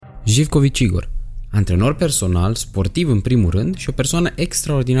Živković Igor, antrenor personal, sportiv în primul rând și o persoană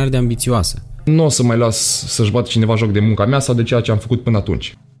extraordinar de ambițioasă. Nu o să mai las să-și bată cineva joc de munca mea sau de ceea ce am făcut până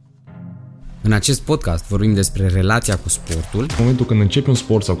atunci. În acest podcast vorbim despre relația cu sportul. În momentul când începi un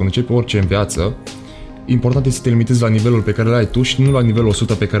sport sau când începi orice în viață, important este să te limitezi la nivelul pe care îl ai tu și nu la nivelul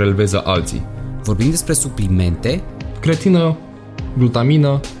 100 pe care îl vezi alții. Vorbim despre suplimente, Creatină,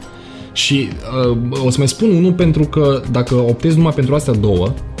 glutamină și o să mai spun unul pentru că dacă optezi numai pentru astea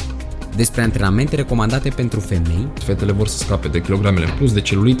două, despre antrenamente recomandate pentru femei. Fetele vor să scape de kilogramele în plus, de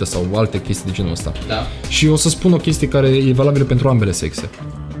celulită sau alte chestii de genul ăsta. Da. Și o să spun o chestie care e valabilă pentru ambele sexe.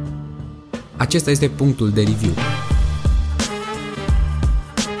 Acesta este punctul de review.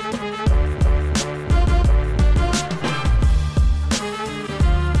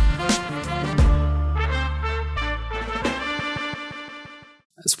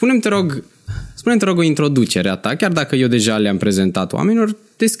 Spune-mi, te rog, o introducere a ta, chiar dacă eu deja le-am prezentat oamenilor,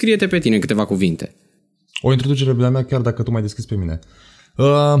 descrie-te pe tine câteva cuvinte. O introducere la mea, chiar dacă tu m-ai descris pe mine.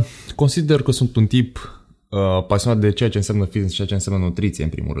 Consider că sunt un tip pasionat de ceea ce înseamnă fitness și ceea ce înseamnă nutriție, în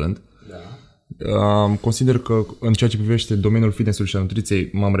primul rând. Da. Consider că în ceea ce privește domeniul fitness-ului și a nutriției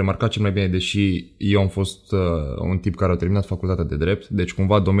m-am remarcat cel mai bine, deși eu am fost un tip care a terminat facultatea de drept, deci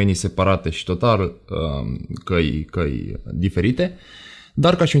cumva domenii separate și total căi diferite.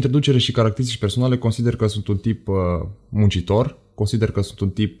 Dar ca și o introducere și caracteristici personale, consider că sunt un tip muncitor, consider că sunt un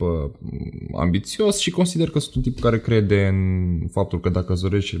tip ambițios și consider că sunt un tip care crede în faptul că dacă îți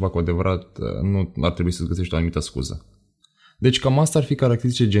dorești ceva cu adevărat, nu ar trebui să-ți găsești o anumită scuză. Deci cam asta ar fi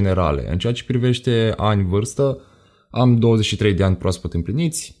caracteristice generale. În ceea ce privește ani vârstă, am 23 de ani proaspăt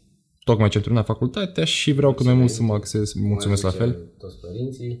împliniți, tocmai ce am terminat facultatea și vreau cât mai mult să mă axez. Mulțumesc la fel. Toți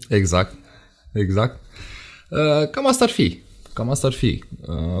părinții. Exact. Cam asta ar fi.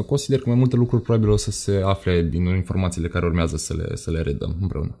 Consider că mai multe lucruri probabil o să se afle din informațiile care urmează să le redăm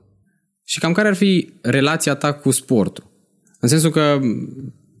împreună. Și cam care ar fi relația ta cu sportul? În sensul că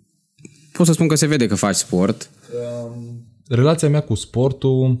pot să spun că se vede că faci sport. Relația mea cu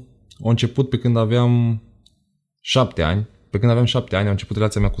sportul a început pe când aveam 7 ani. Pe când aveam 7 ani a început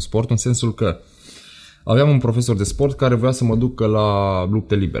relația mea cu sportul, în sensul că aveam un profesor de sport care voia să mă ducă la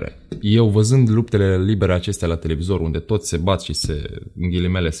lupte libere. Eu, văzând luptele libere acestea la televizor, unde toți se bat și în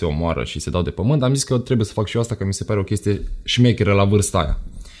ghilimele se omoară și se dau de pământ, am zis că trebuie să fac și eu asta, că mi se pare o chestie șmecheră la vârsta aia.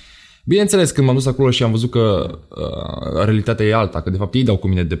 Bineînțeles, când m-am dus acolo și am văzut că realitatea e alta, că de fapt ei dau cu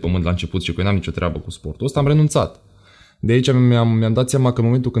mine de pământ la început și că eu n-am nicio treabă cu sportul ăsta, am renunțat. De aici mi-am dat seama că în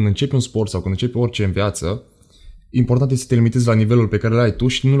momentul când începi un sport sau când începi orice în viață, important este să te limitezi la nivelul pe care îl ai tu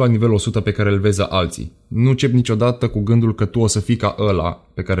și nu la nivelul 100 pe care îl vezi alții. Nu începi niciodată cu gândul că tu o să fii ca ăla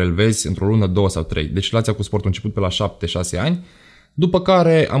pe care îl vezi într-o lună, 2 sau 3. Deci relația cu sportul a început pe la 7-6 ani, după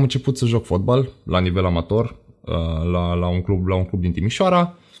care am început să joc fotbal la nivel amator la un club din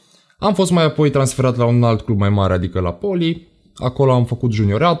Timișoara. Am fost mai apoi transferat la un alt club mai mare, adică la Poli. Acolo am făcut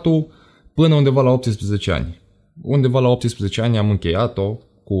junioratul până undeva la 18 ani. Undeva la 18 ani am încheiat-o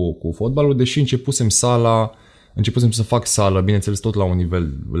cu fotbalul, deși începusem să fac sală, bineînțeles tot la un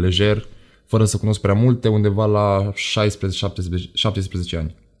nivel lejer, fără să cunosc prea multe, undeva la 16-17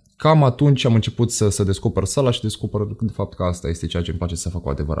 ani. Cam atunci am început să descoper sala și descoper de fapt că asta este ceea ce îmi place să fac cu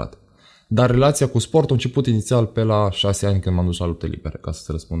adevărat. Dar relația cu sportul a început inițial pe la 6 ani când m-am dus la lupte libere, ca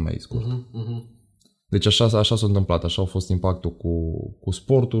să răspund mai scurt. Deci așa s-a întâmplat, așa a fost impactul cu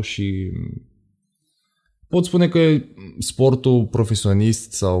sportul și pot spune că sportul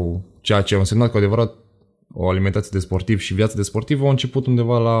profesionist sau ceea ce a însemnat cu adevărat o alimentație de sportiv și viață de sportiv a început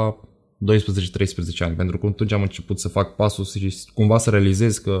undeva la 12-13 ani, pentru că atunci am început să fac pasul și cumva să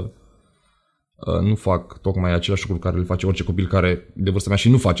realizez că nu fac tocmai același lucru care îl face orice copil care de vârsta mea și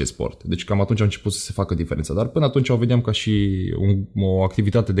nu face sport. Deci cam atunci a început să se facă diferența. Dar până atunci o vedeam ca și o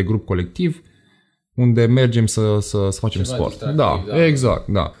activitate de grup colectiv unde mergem să facem sport. Da, exact,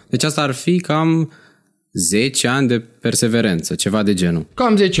 da. Deci asta ar fi cam 10 ani de perseverență, ceva de genul.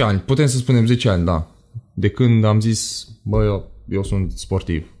 Cam 10 ani, putem să spunem 10 ani, da. De când am zis, eu sunt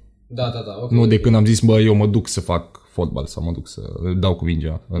sportiv. Da, okay. Nu de când am zis, eu mă duc să fac fotbal sau mă duc să dau cu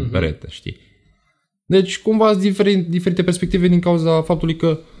mingea în perete, știi? Deci, cumva, diferite perspective din cauza faptului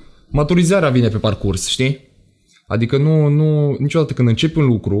că maturizarea vine pe parcurs, știi? Adică nu niciodată când începi un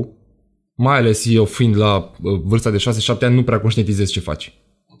lucru, mai ales eu fiind la vârsta de 6-7 ani, nu prea conștientizezi ce faci.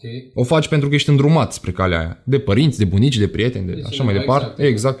 Okay. O faci pentru că ești îndrumat spre calea aia. De părinți, de bunici, de prieteni, de așa mai departe.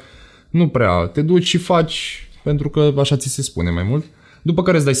 Exact. Nu prea. Te duci și faci pentru că așa ți se spune mai mult. După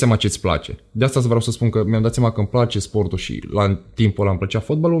care îți dai seama ce-ți place. De asta vreau să spun că mi-am dat seama că îmi place sportul și la timpul ăla îmi plăcea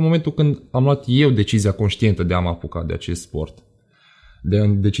fotbalul, în momentul când am luat eu decizia conștientă de a mă apuca de acest sport. de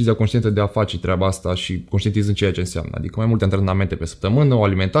decizia conștientă de a face treaba asta și conștientizând ceea ce înseamnă. Adică mai multe antrenamente pe săptămână, o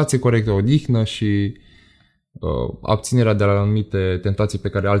alimentație corectă, o odihnă și abținerea de la anumite tentații pe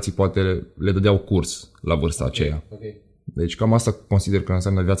care alții poate le dădeau curs la vârsta aceea. Okay. Deci cam asta consider că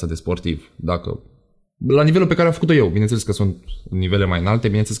înseamnă viața de sportiv. Dacă, la nivelul pe care am făcut-o eu, bineînțeles că sunt nivele mai înalte,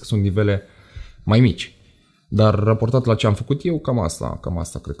 bineînțeles că sunt nivele mai mici. Dar raportat la ce am făcut eu, cam asta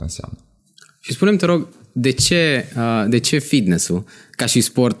cred că înseamnă. Și spune-mi, te rog, de ce fitness-ul ca și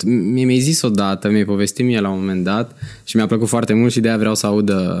sport? Mi-ai zis odată, mi-ai povestit mie la un moment dat și mi-a plăcut foarte mult și de-aia vreau să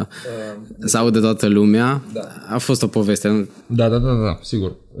audă toată lumea. Da. A fost o poveste, nu? Da,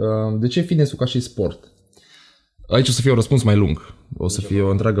 sigur. De ce fitness-ul ca și sport? Aici o să fie un răspuns mai lung. O să fie o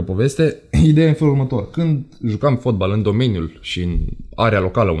întreagă poveste. Ideea e în felul următor. Când jucam fotbal în domeniul și în area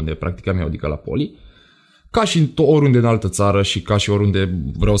locală unde practicam eu, adică la Poli, ca și oriunde în altă țară și ca și oriunde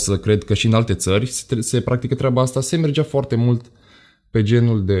vreau să cred că și în alte țări se practică treaba asta, se mergea foarte mult pe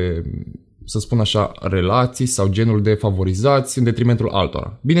genul de, să spun așa, relații sau genul de favorizați în detrimentul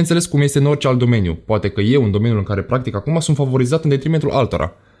altora. Bineînțeles cum este în orice alt domeniu. Poate că eu, în domeniul în care practic acum, sunt favorizat în detrimentul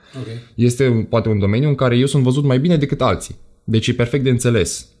altora. Okay. Este poate un domeniu în care eu sunt văzut mai bine decât alții. Deci e perfect de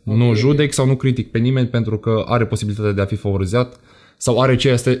înțeles. Okay. Nu judec sau nu critic pe nimeni pentru că are posibilitatea de a fi favorizat sau are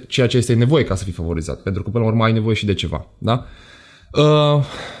ceea ce este nevoie ca să fii favorizat. Pentru că până la urmă ai nevoie și de ceva. Da?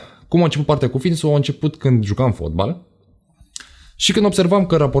 Cum a început partea cu fitness-ul? A început când jucam fotbal și când observam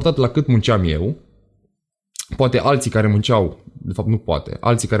că raportat la cât munceam eu, poate alții care munceau, de fapt nu poate,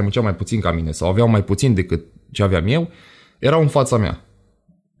 alții care munceau mai puțin ca mine sau aveau mai puțin decât ce aveam eu, erau în fața mea.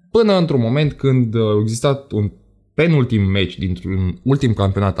 Până într-un moment când a existat un penultim meci dintr-un ultim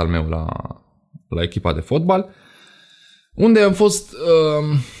campionat al meu la echipa de fotbal, unde am fost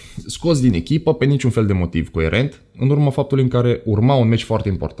scos din echipă pe niciun fel de motiv coerent, în urma faptului în care urma un meci foarte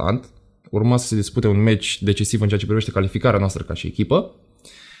important, urma să se dispute un meci decisiv în ceea ce privește calificarea noastră ca și echipă,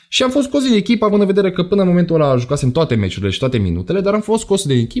 și am fost scos din echipă, având în vedere că până în momentul ăla jucasem toate meciurile și toate minutele, dar am fost scos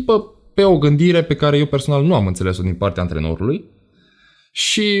din echipă pe o gândire pe care eu personal nu am înțeles-o din partea antrenorului.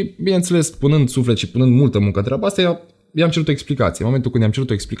 Și, bineînțeles, punând suflet și punând multă muncă în treaba asta, i-am cerut o explicație. În momentul când i-am cerut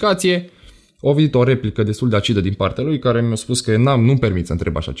o explicație, a venit o replică destul de acidă din partea lui, care mi-a spus că nu-mi permit să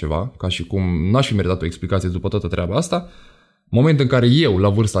întreb așa ceva, ca și cum n-aș fi meritat o explicație după toată treaba asta. Moment în care eu, la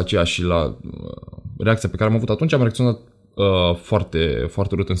vârsta aceea și la reacția pe care am avut atunci, am reacționat foarte,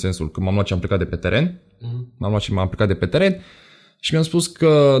 foarte urât în sensul că m-am luat și am plecat de pe teren. M-am luat și m-am plecat de pe teren și mi-am spus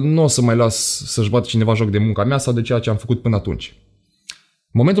că nu o să mai las să-și bată cineva joc de munca mea sau de ceea ce am făcut până atunci.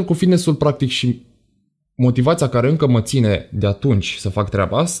 Momentul cu fitness-ul, practic, și motivația care încă mă ține de atunci să fac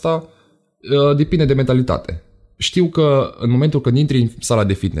treaba asta, depinde de mentalitate. Știu că în momentul când intri în sala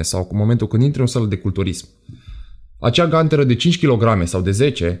de fitness sau în momentul când intri în sală de culturism, acea ganteră de 5 kg sau de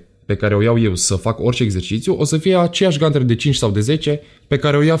 10 pe care o iau eu să fac orice exercițiu, o să fie aceeași ganteră de 5 sau de 10 pe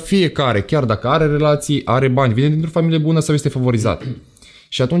care o ia fiecare, chiar dacă are relații, are bani, vine dintr-o familie bună sau este favorizat.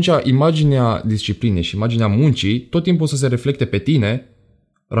 Și atunci imaginea disciplinei și imaginea muncii tot timpul o să se reflecte pe tine,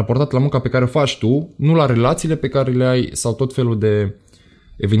 raportat la munca pe care o faci tu, nu la relațiile pe care le ai sau tot felul de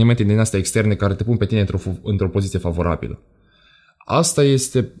evenimente din astea externe care te pun pe tine într-o poziție favorabilă. Asta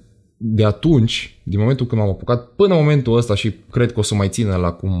este de atunci, din momentul când m-am apucat, până în momentul ăsta și cred că o să mai țină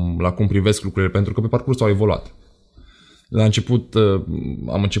la cum privesc lucrurile, pentru că pe parcurs au evoluat. La început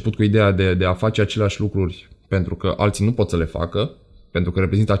am început cu ideea de a face aceleași lucruri pentru că alții nu pot să le facă, pentru că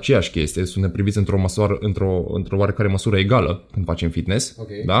reprezintă aceeași chestie, sunt priviți într-o oarecare măsură egală când facem fitness,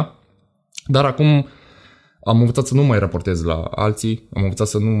 okay. Da? Dar acum am învățat să nu mai raportez la alții, am învățat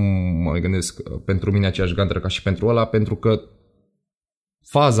să nu mă gândesc pentru mine aceeași ganteră ca și pentru ăla, pentru că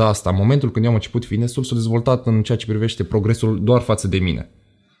faza asta, momentul când eu am început fitness-ul, s-a dezvoltat în ceea ce privește progresul doar față de mine.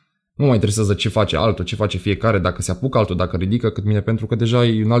 Nu mă interesează ce face altul, ce face fiecare, dacă se apucă altul, dacă ridică cât mine, pentru că deja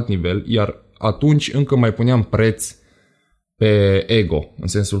e un alt nivel, iar atunci încă mai puneam preț pe ego, în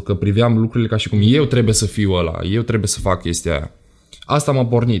sensul că priveam lucrurile ca și cum eu trebuie să fiu ăla, eu trebuie să fac chestia aia. Asta m-a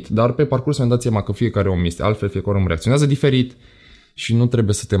pornit, dar pe parcurs mi-am dat seama că fiecare om este altfel, fiecare om reacționează diferit și nu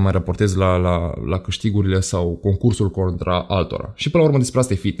trebuie să te mai raportezi la câștigurile sau concursul contra altora. Și până la urmă despre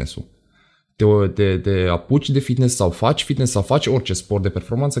asta e fitness-ul. Te apuci de fitness sau faci fitness sau faci orice sport de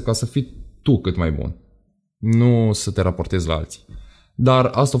performanță ca să fii tu cât mai bun. Nu să te raportezi la alții. Dar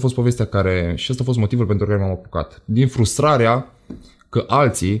asta a fost povestea și asta a fost motivul pentru care m-am apucat. Din frustrarea că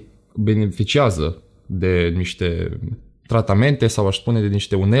alții beneficiază de niște tratamente sau aș spune de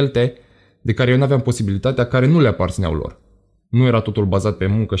niște unelte de care eu nu aveam posibilitatea, care nu le aparțineau lor. Nu era totul bazat pe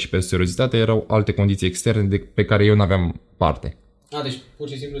muncă și pe seriozitate, erau alte condiții externe pe care eu nu aveam parte. Deci pur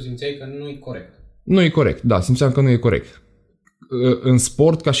și simplu simțeai că nu e corect. Nu e corect, da, simțeam că nu e corect. În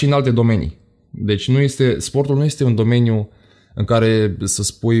sport ca și în alte domenii. Deci sportul nu este un domeniu în care să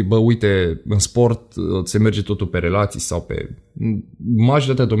spui, bă, uite, în sport se merge totul pe relații sau pe...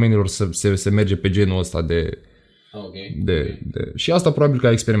 Majoritatea domeniilor se merge pe genul ăsta de... Și asta probabil că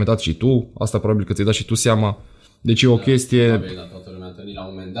ai experimentat și tu, asta probabil că ți-ai dat și tu seama. Deci e o chestie... Probabil, toată lumea a întâlnit la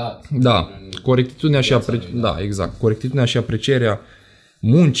un moment dat. Da, corectitudinea și exact. Corectitudinea și aprecierea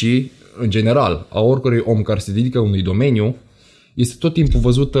muncii, în general, a oricărui om care se dedică unui domeniu, este tot timpul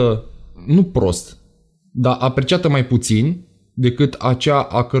văzută, nu prost, dar apreciată mai puțin decât acea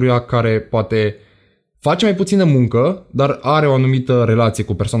a căruia care poate face mai puțină muncă, dar are o anumită relație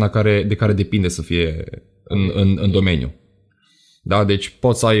cu persoana de care depinde să fie în domeniu. Da, deci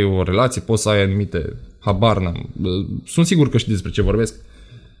poți să ai o relație, poți să ai anumite sunt sigur că știi despre ce vorbesc.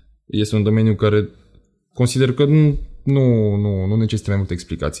 Este un domeniu care consider că nu necesită mai multe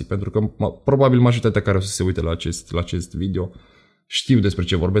explicații, pentru că probabil majoritatea care o să se uite la acest video știu despre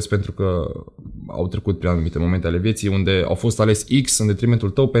ce vorbesc, pentru că au trecut prin anumite momente ale vieții unde au fost ales X în detrimentul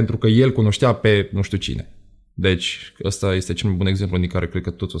tău pentru că el cunoștea pe nu știu cine. Deci ăsta este cel mai bun exemplu din care cred că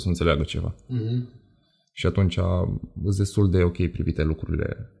toți o să înțeleagă ceva. Și atunci sunt destul de ok privite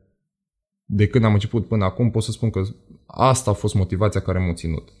lucrurile. De când am început până acum pot să spun că asta a fost motivația care m-a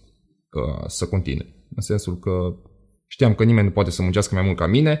ținut să continui. În sensul că știam că nimeni nu poate să muncească mai mult ca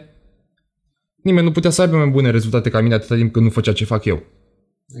mine, nimeni nu putea să aibă mai bune rezultate ca mine atâta timp când nu făcea ce fac eu.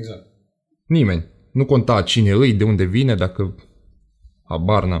 Exact. Nimeni. Nu conta cine îi, de unde vine, dacă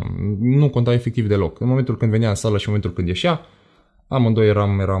habar n-am. Nu conta efectiv deloc. În momentul când venea în sală și în momentul când ieșea, amândoi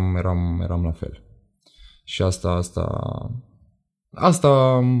eram la fel. Și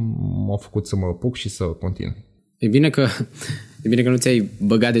asta m-a făcut să mă apuc și să continui. E bine că nu ți-ai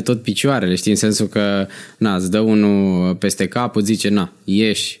băgat de tot picioarele, știi, în sensul că îți dă unul peste cap, îți zice,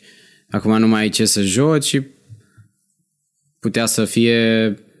 ieși, acum nu mai ai ce să joci și putea să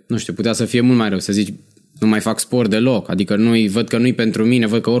fie mult mai rău, să zici, nu mai fac sport deloc, adică văd că nu-i pentru mine,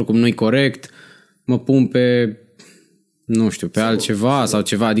 văd că oricum nu-i corect, mă pun pe altceva sau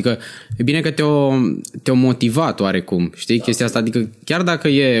ceva, adică e bine că te-o motivat oarecum, știi, chestia asta, adică chiar dacă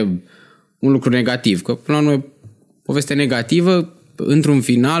e un lucru negativ, că până la urmă poveste negativă, într-un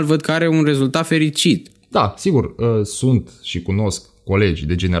final văd că are un rezultat fericit. Da, sigur, sunt și cunosc colegi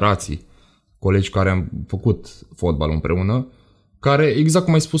de generații, colegi care am făcut fotbal împreună, care, exact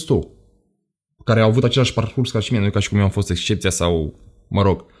cum ai spus tu, care au avut același parcurs ca și mine, nu ca și cum eu am fost excepția sau,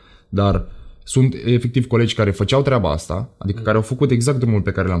 dar sunt efectiv colegi care făceau treaba asta, adică care au făcut exact drumul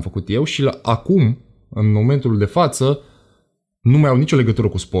pe care l-am făcut eu și acum, în momentul de față, nu mai au nicio legătură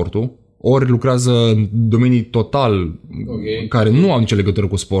cu sportul, ori lucrează în domenii total care nu au nicio legătură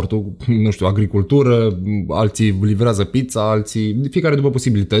cu sportul, nu știu, agricultură, alții livrează pizza, alții, fiecare după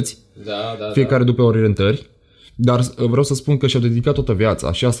posibilități, fiecare după orientări, dar vreau să spun că și-au dedicat toată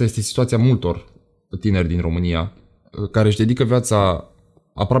viața și asta este situația multor tineri din România, care își dedică viața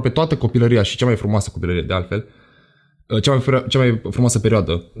aproape toată copilăria și cea mai frumoasă copilărie de altfel, cea mai frumoasă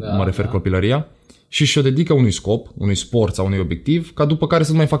perioadă, mă refer copilăria, și și-o dedică unui scop, unui sport sau unui obiectiv, ca după care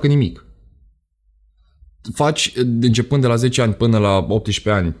să nu mai facă nimic. Faci, începând de la 10 ani până la 18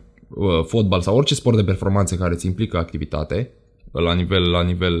 ani, fotbal sau orice sport de performanță care îți implică activitate,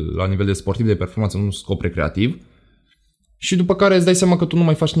 la nivel de sportiv de performanță, nu scop recreativ, și după care îți dai seama că tu nu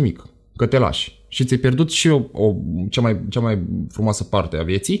mai faci nimic, că te lași. Și ți-ai pierdut și cea mai frumoasă parte a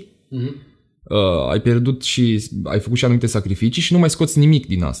vieții, ai pierdut și ai făcut și anumite sacrificii și nu mai scoți nimic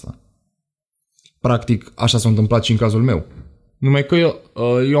din asta. Practic, așa s-a întâmplat și în cazul meu. Numai că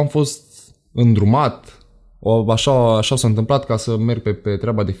eu am fost îndrumat, așa s-a întâmplat ca să merg pe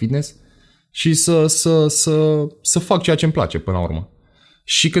treaba de fitness și să fac ceea ce îmi place până la urmă.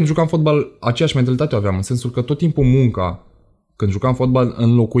 Și când jucam fotbal, aceeași mentalitate o aveam, în sensul că tot timpul munca, când jucam fotbal,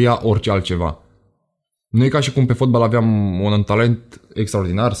 înlocuia orice altceva. Nu e ca și cum pe fotbal aveam un talent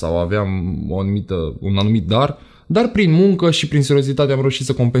extraordinar sau aveam un anumit dar prin muncă și prin seriozitate am reușit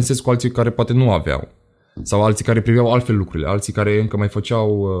să compensez cu alții care poate nu aveau. Sau alții care priveau altfel lucrurile, alții care încă mai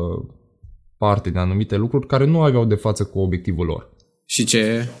făceau parte de anumite lucruri care nu aveau de față cu obiectivul lor. Și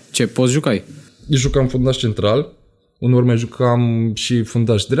ce post jucai? Eu jucam fundaș central, uneori mai jucam și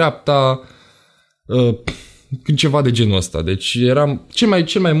fundaș dreapta, ceva de genul ăsta. Deci eram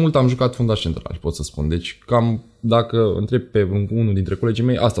cel mai mult am jucat fundaș central, pot să spun. Deci cam dacă întreb pe unul dintre colegii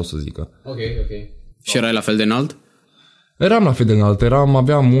mei, asta o să zică. Ok. Și erai la fel de înalt? Eram la fel de înalt,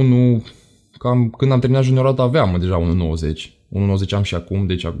 aveam când am terminat juniorata aveam deja 1,90. 1,90 am și acum,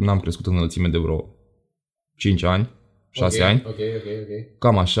 deci n-am crescut în înălțime de vreo 5 ani, 6 ani. Ok.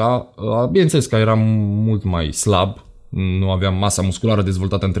 Cam așa. Bineînțeles că eram mult mai slab, nu aveam masa musculară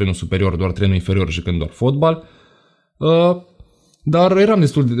dezvoltată în trenul superior, doar trenul inferior jucând doar fotbal. Dar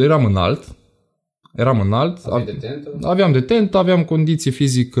eram înalt, Eram înalt, aveam de tentă, aveam condiție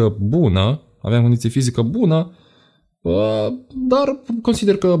fizică bună, dar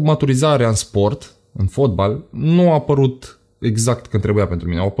consider că maturizarea în sport, în fotbal, nu a apărut exact când trebuia pentru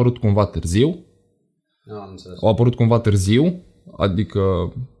mine. Au apărut cumva târziu.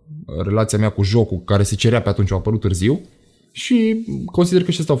 Adică relația mea cu jocul care se cerea pe atunci a apărut târziu și consider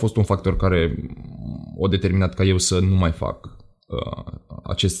că și ăsta a fost un factor care a determinat ca eu să nu mai fac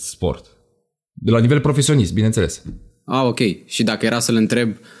acest sport. De la nivel profesionist, bineînțeles. Ok. Și dacă era să-l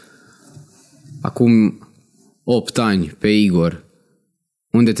întreb acum 8 ani pe Igor,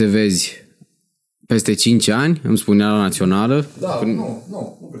 unde te vezi peste 5 ani? Îmi spunea la națională.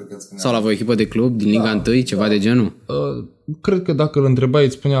 Nu cred că îți spunea. Sau la o echipă de club din Liga 1, ceva de genul? Cred că dacă îl întrebai,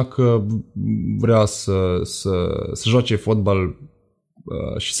 îți spunea că vrea să joace fotbal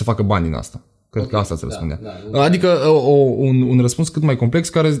și să facă bani din asta. Cred că asta îți răspundea. Adică un răspuns cât mai complex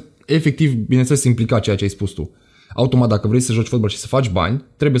care efectiv, bineînțeles, implica ceea ce ai spus tu. Automat, dacă vrei să joci fotbal și să faci bani,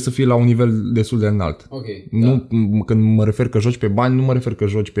 trebuie să fii la un nivel destul de înalt. Când mă refer că joci pe bani, nu mă refer că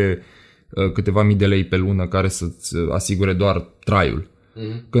joci pe câteva mii de lei pe lună care să-ți asigure doar traiul.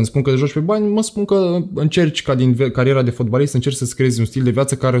 Când spun că joci pe bani, mă spun că încerci ca din cariera de fotbalist, încerci să-ți creezi un stil de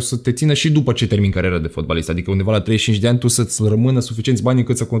viață care o să te țină și după ce termini cariera de fotbalist. Adică undeva la 35 de ani tu să-ți rămână suficienți bani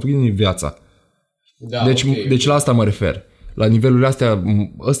încât să continui viața. Deci la asta mă refer. La nivelurile astea,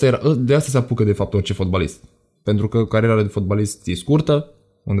 de asta se apucă de fapt orice fotbalist. Pentru că cariera de fotbalist e scurtă,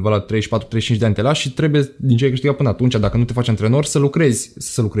 undeva la 34-35 de ani te lași și trebuie, din ce ai câștigat până atunci, dacă nu te faci antrenor, să lucrezi,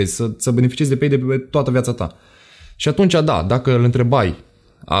 să beneficiezi de pe ei de pe toată viața ta. Și atunci, da, dacă îl întrebai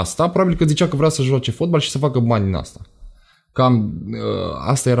asta, probabil că zicea că vrea să joace fotbal și să facă bani din asta. Cam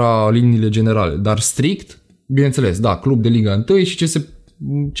asta era liniile generale. Dar strict, bineînțeles, da, club de Liga 1 și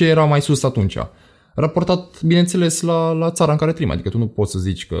ce era mai sus atunci. Raportat, bineînțeles, la țara în care trăim. Adică tu nu poți să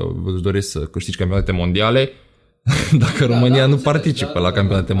zici că îți dorești să câștigi campionate mondiale dacă România nu participă la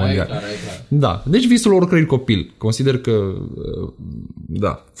campionate mondiale. Clar. Da, deci visul oricărui copil. Consider că,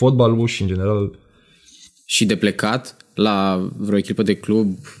 da, fotbalul și în general... Și de plecat la vreo echipă de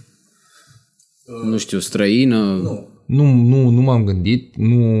club, nu știu, străină? Nu m-am gândit,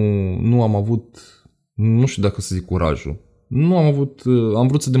 nu am avut, nu știu dacă să zic curajul. Am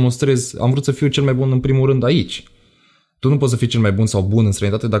vrut să demonstrez, am vrut să fiu cel mai bun în primul rând aici. Tu nu poți să fii cel mai bun sau bun în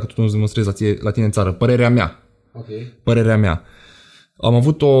străinătate dacă tu nu demonstrezi la tine în țară. Părerea mea. Am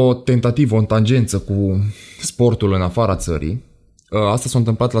avut o tentativă, o tangență cu sportul în afara țării. Asta s-a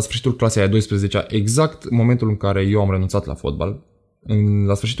întâmplat la sfârșitul clasei a 12-a, exact momentul în care eu am renunțat la fotbal.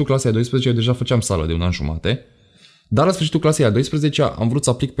 La sfârșitul clasei a 12-a eu deja făceam sală de un an jumate. Dar la sfârșitul clasei a 12-a am vrut să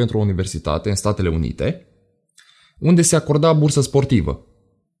aplic pentru o universitate în Statele Unite, unde se acorda bursă sportivă.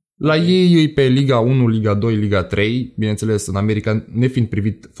 La ei pe Liga 1, Liga 2, Liga 3, bineînțeles, în America, nefiind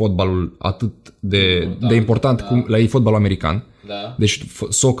privit fotbalul atât de important cum la ei fotbalul american. Da. Deci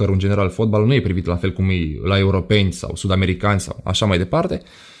soccer în general, fotbalul nu e privit la fel cum e la europeni sau sud-americani sau așa mai departe.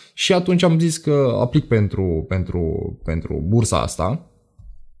 Și atunci am zis că aplic pentru bursa asta.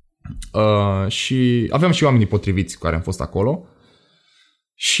 Și aveam și oamenii potriviți cu care am fost acolo.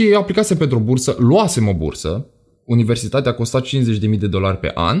 Și aplicasem pentru o bursă, luasem o bursă. Universitatea a costat $50,000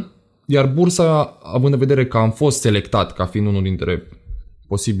 pe an, iar bursa, având în vedere că am fost selectat ca fiind unul dintre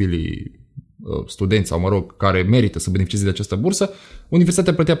posibilii studenți sau, mă rog, care merită să beneficieze de această bursă,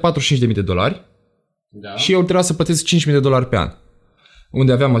 universitatea plătea $45,000 și eu trebuia să plătesc $5,000 pe an,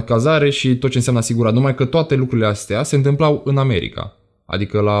 unde aveam cazare și tot ce înseamnă asigurat, numai că toate lucrurile astea se întâmplau în America,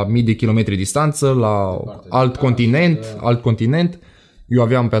 adică la mii de kilometri distanță, la alt continent. Eu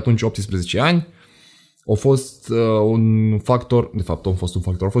aveam pe atunci 18 ani. A fost un factor,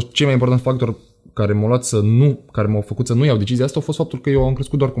 a fost cel mai important factor care m-a făcut să nu iau decizia asta, a fost faptul că eu am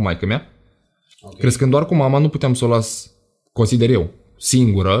crescut doar cu maică mea. Crescând doar cu mama, nu puteam să o las, consider eu,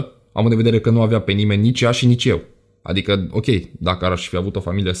 singură, având în vedere că nu avea pe nimeni, nici ea și nici eu. Adică, ok, dacă aș fi avut o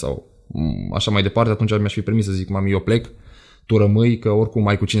familie sau așa mai departe, atunci mi-aș fi permis să zic, mami, eu plec, tu rămâi, că oricum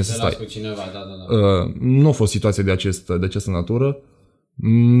ai cu cine să stai. Cu cineva, da. Nu a fost situație de această natură.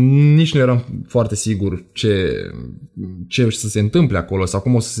 Nici nu eram foarte sigur ce să se întâmple acolo sau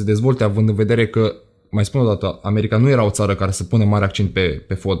cum o să se dezvolte, având în vedere că, mai spun o dată, America nu era o țară care să pune mare accent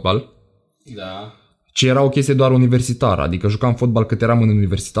pe fotbal, ci era o chestie doar universitară, adică jucam fotbal cât eram în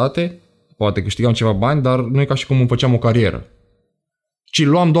universitate, poate câștigam ceva bani, dar nu e ca și cum îmi făceam o carieră, ci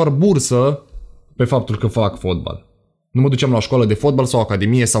luam doar bursă pe faptul că fac fotbal. Nu mă duceam la o școală de fotbal sau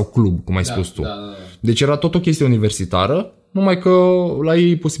academie sau club, cum ai spus tu. Deci era tot o chestie universitară, numai că la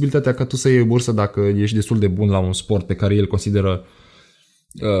ei posibilitatea ca tu să iei bursă dacă ești destul de bun la un sport pe care el consideră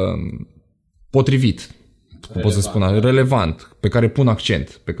potrivit cum pot să spun, relevant, pe care pun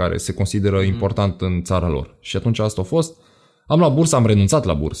accent, pe care se consideră important în țara lor. Și atunci asta a fost. Am luat bursă, am renunțat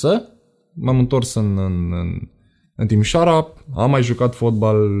la bursă, m-am întors în Timișoara, am mai jucat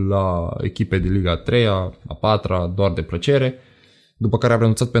fotbal la echipe de Liga 3-a, a 4-a, doar de plăcere, după care am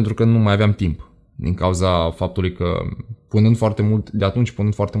renunțat pentru că nu mai aveam timp, din cauza faptului că punând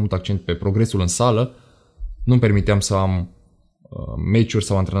foarte mult accent pe progresul în sală, nu-mi permiteam să am meciuri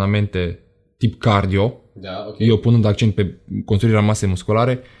sau antrenamente tip cardio, eu punând accent pe construirea masei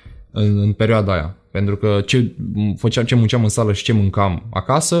musculare în perioada aia. Pentru că ce munceam în sală și ce mâncam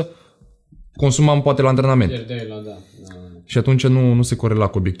acasă, consumam poate la antrenament. Și atunci nu se corela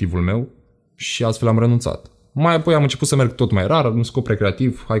cu obiectivul meu și astfel am renunțat. Mai apoi am început să merg tot mai rar, în scop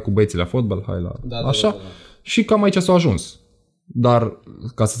recreativ, hai cu băieții la fotbal, hai la așa. Și cam aici s-a ajuns. Dar,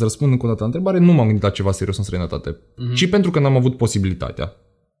 ca să-ți răspund încă o dată la întrebare, nu m-am gândit la ceva serios în străinătate. Ci pentru că n-am avut posibilitatea.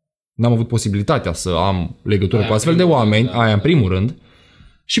 N-am avut posibilitatea să am legătură cu astfel de oameni, aia în primul rând,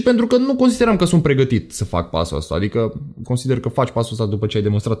 și pentru că nu consideram că sunt pregătit să fac pasul ăsta. Adică consider că faci pasul ăsta după ce ai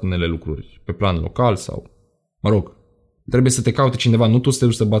demonstrat unele lucruri pe plan local sau, mă rog, trebuie să te caute cineva, nu tu să te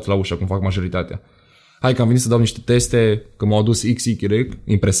duci să bați la ușă, cum fac majoritatea. Hai că am venit să dau niște teste, că m-au adus XY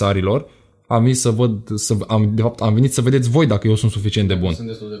impresarilor, am venit să vedeți voi dacă eu sunt suficient de bun. Sunt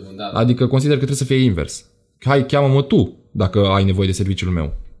destul de bun, da. Adică consider că trebuie să fie invers. Hai, cheamă-mă tu dacă ai nevoie de serviciul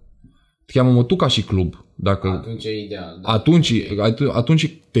meu. Cheamă-mă tu ca și club. Dacă atunci e ideal. Da.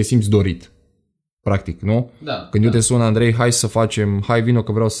 Atunci te simți dorit. Practic, nu? Da. Când eu te sun, Andrei, hai vino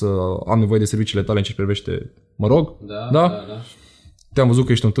că vreau să am nevoie de serviciile tale în ce privește, mă rog? Da. Te-am văzut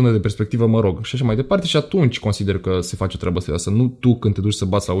că ești un tânăr de perspectivă, mă rog. Și așa mai departe și atunci consider că se face o treabă serioasă. Nu tu când te duci să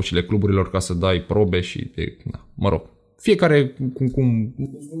bați la ușile cluburilor ca să dai probe și, mă rog. Fiecare cum...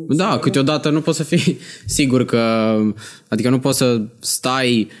 Da, câteodată nu poți să fii sigur că... Adică nu poți să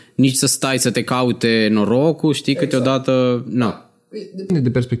stai să te caute norocul, știi, exact. Câteodată... Depinde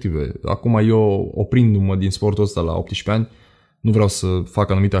de perspective. Acum eu, oprindu-mă din sportul ăsta la 18 ani, nu vreau să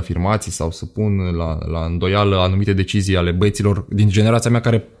fac anumite afirmații sau să pun la îndoială anumite decizii ale băieților din generația mea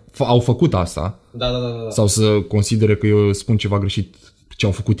care au făcut asta. Da. Sau să considere că eu spun ceva greșit ce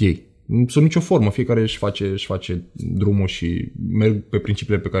au făcut ei. Sunt nicio formă, fiecare își face drumul și merg pe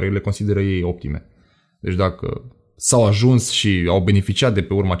principiile pe care le consideră ei optime. Deci dacă s-au ajuns și au beneficiat de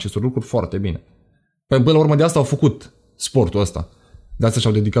pe urma acestor lucruri, foarte bine. Până la urmă de asta au făcut sportul ăsta. De asta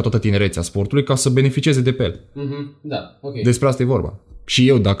și-au dedicat toată tinerețea sportului ca să beneficieze de pe el. Da, ok. Despre asta e vorba. Și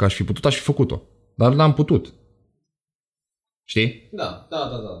eu, dacă aș fi putut, aș fi făcut-o. Dar n-am putut. Știi? Da.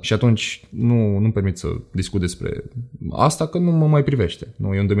 Și atunci nu-mi permit să discut despre asta, că nu mă mai privește.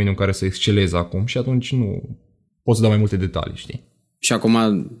 Nu e un domeniu în care să excelez acum și atunci nu pot să dau mai multe detalii, știi? Și acum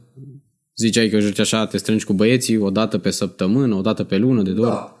ziceai că joci așa, te strângi cu băieții o dată pe săptămână, o dată pe lună, de două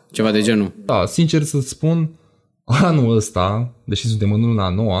ori, ceva de genul. Da, sincer să-ți spun, anul ăsta, deși suntem în luna a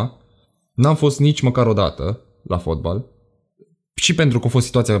noua, n-am fost nici măcar o dată la fotbal. Și pentru că a fost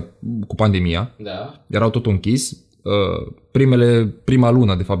situația cu pandemia, erau totul închis. Prima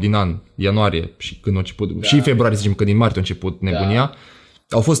lună, de fapt, din an, ianuarie, și când a început, și februarie, să zicem, că din martie a început nebunia,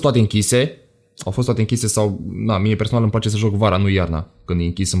 au fost toate închise. Sau, mie personal îmi place să joc vara, nu iarna, când e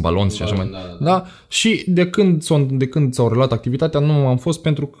închis în balon și așa mai. Da. Și de când s-au reluat activitatea, nu am fost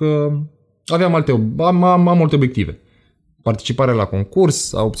pentru că am multe obiective. Participarea la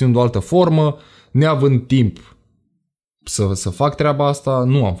concurs, a obținut o altă formă, neavând timp să fac treaba asta,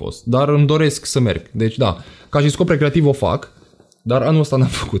 nu am fost. Dar îmi doresc să merg. Deci da, ca și scop recreativ o fac, dar anul ăsta n-am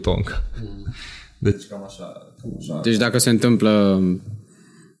făcut-o încă. Deci cam așa. Deci dacă se întâmplă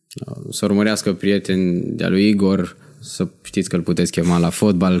să urmărească prieteni de-a lui Igor, să știți că îl puteți chema la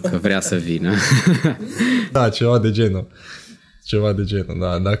fotbal, că vrea să vină. Da, ceva de genul,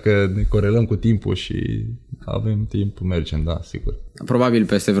 da. Dacă ne corelăm cu timpul și avem timp, mergem, da, sigur. Probabil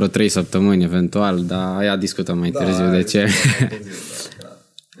peste vreo 3 săptămâni, eventual, dar aia discutăm mai târziu de ce.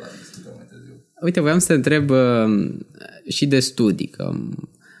 Uite, voiam să te întreb și de studii, că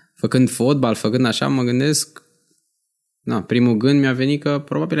făcând fotbal, făcând așa, mă gândesc, primul gând mi-a venit că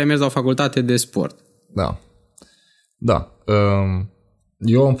probabil ai mers la o facultate de sport. Da.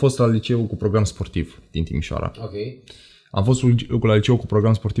 Eu am fost la liceu cu program sportiv din Timișoara. Ok. Am fost la liceu cu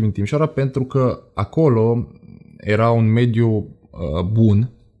program sportiv din Timișoara pentru că acolo era un mediu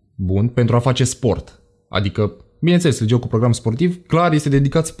bun pentru a face sport. Adică, bineînțeles, liceu cu program sportiv, clar, este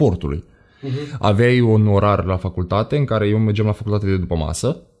dedicat sportului. Aveai un orar la facultate în care eu mergeam la facultate de după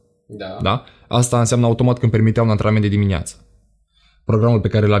masă. Da? Asta înseamnă automat că îmi permitea un antrenament de dimineață. Programul pe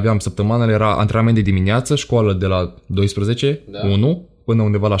care îl aveam săptămânal era antrenament de dimineață, școală de la 12, 1, până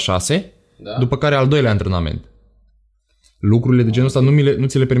undeva la 6, după care al doilea antrenament. Lucrurile de genul ăsta nu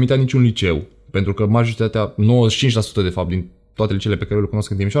ți le permitea niciun liceu Pentru că majoritatea, 95% de fapt, din toate liceele pe care le cunosc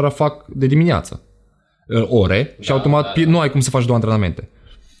în Timișoara, fac de dimineață ore și automat nu ai cum să faci 2 antrenamente.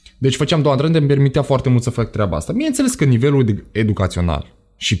 Deci făceam 2 antrenamente, îmi permitea foarte mult să fac treaba asta. Bineînțeles că nivelul educațional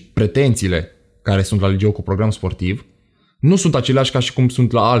și pretențiile care sunt la liceu cu program sportiv nu sunt aceleași ca și cum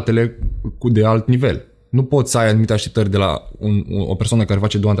sunt la altele de alt nivel. Nu poți să ai anumite așteptări de la o persoană care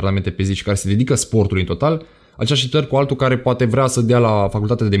face 2 antrenamente pe zi și care se dedică sportului în total, aceleași așteptări cu altul care poate vrea să dea la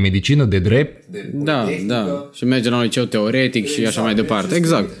facultatea de medicină, de drept, de da. Și merge la un liceu teoretic și așa mai departe.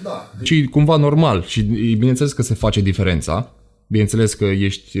 Exact. Da. Și cumva normal. Și bineînțeles că se face diferența. Bineînțeles că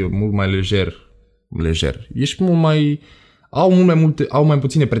ești mult mai lejer. Ești mult mai... Au mai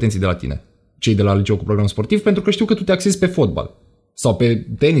puține pretenții de la tine, cei de la liceu cu program sportiv, pentru că știu că tu te axezi pe fotbal sau pe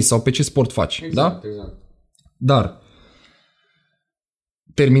tenis sau pe ce sport faci. Exact, da? Exact. Dar,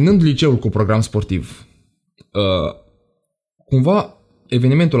 terminând liceul cu program sportiv, cumva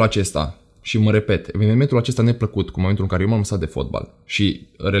evenimentul acesta, și mă repet, evenimentul acesta neplăcut, cu momentul în care eu m-am lăsat de fotbal și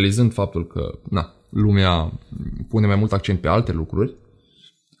realizând faptul că lumea pune mai mult accent pe alte lucruri,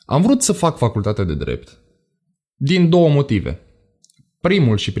 am vrut să fac facultatea de drept din 2 motive.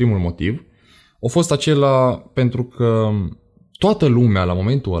 Primul motiv a fost acela pentru că toată lumea la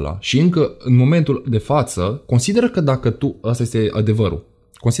momentul ăla și încă în momentul de față consideră că dacă tu, asta este adevărul,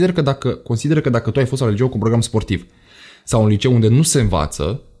 consideră că dacă tu ai fost la liceu cu program sportiv sau un liceu unde nu se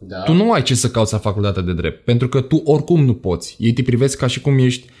învață, tu nu ai ce să cauți la facultatea de drept, pentru că tu oricum nu poți. Ei te privesc ca și cum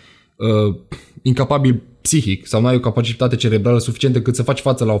ești incapabil psihic sau nu ai o capacitate cerebrală suficientă cât să faci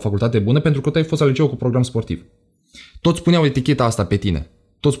față la o facultate bună pentru că tu ai fost la liceu cu program sportiv. Toți puneau eticheta asta pe tine.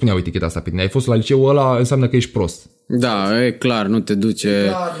 Ai fost la liceul ăla, înseamnă că ești prost. Da, e clar, nu te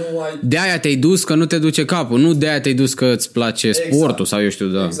duce... De aia te-ai dus că nu te duce capul, nu de aia te-ai dus că îți place sportul sau eu știu,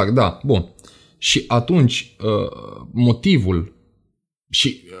 da. Exact, da, bun. Și atunci, motivul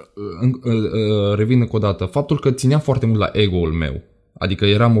și revin încă o dată, faptul că ținea foarte mult la ego-ul meu, adică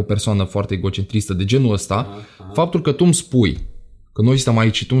eram o persoană foarte egocentristă de genul ăsta, faptul că tu îmi spui, că noi suntem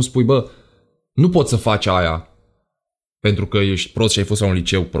aici și tu îmi spui, bă, nu poți să faci aia pentru că ești prost și ai fost la un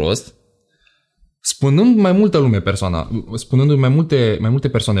liceu prost, spunându-mi mai multe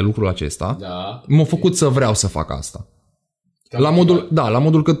persoane lucrul acesta, m-a făcut să vreau să fac asta. La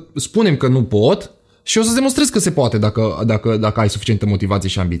modul că spunem că nu pot și o să demonstrez că se poate dacă ai suficientă motivație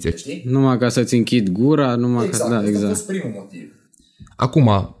și ambiție. Știi? Numai ca să-ți închid gura, exact. A fost primul motiv.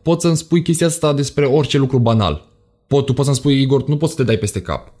 Acum, poți să-mi spui chestia asta despre orice lucru banal. Tu poți să-mi spui, Igor, nu poți să te dai peste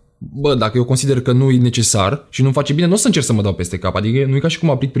cap. Bă, dacă eu consider că nu e necesar și nu-mi face bine, nu o să încerc să mă dau peste cap. Adică nu e ca și cum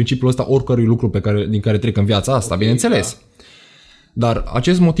aplic principiul ăsta oricărui lucru din care trec în viața asta, bineînțeles. Da. Dar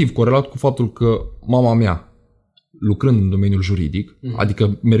acest motiv, corelat cu faptul că mama mea, lucrând în domeniul juridic,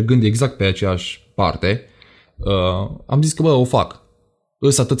 adică mergând exact pe aceeași parte, am zis că, bă, o fac.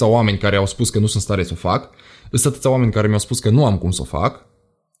 Îs atâția oameni care au spus că nu sunt stare să o fac, îs atâția oameni care mi-au spus că nu am cum să o fac,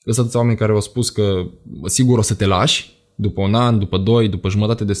 îs atâția oameni care au spus că sigur o să te lași, după 1 an, după 2, după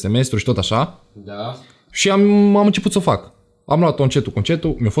jumătate de semestru și tot așa. Da. Și am început să o fac. Am luat-o încetul cu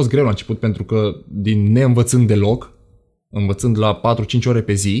încetul, mi-a fost greu la început pentru că din neînvățând deloc, învățând la 4-5 ore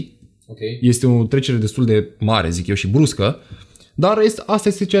pe zi, este o trecere destul de mare, zic eu, și bruscă, dar asta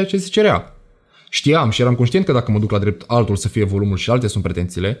este ceea ce se cerea. Știam și eram conștient că dacă mă duc la drept, altul să fie volumul și alte sunt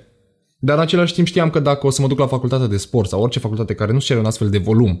pretențiile, dar în același timp știam că dacă o să mă duc la facultatea de sport sau orice facultate care nu cere un astfel de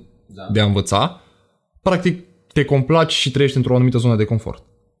volum de a învăța, practic te complaci și trăiești într-o anumită zonă de confort.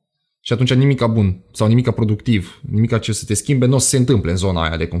 Și atunci nimica bun sau nimica productiv, nimica ce să te schimbe, nu o să se întâmple în zona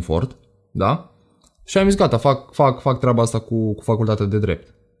aia de confort, da? Și am zis, gata, fac treaba asta cu facultatea de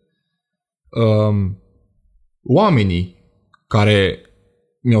drept. Oamenii care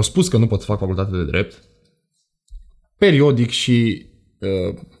mi-au spus că nu pot să fac facultatea de drept, periodic și,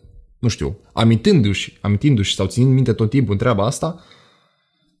 nu știu, amintindu-și sau ținând minte tot timpul în treaba asta,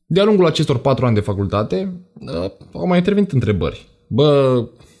 de-a lungul acestor 4 ani de facultate, au mai intervenit întrebări. Bă,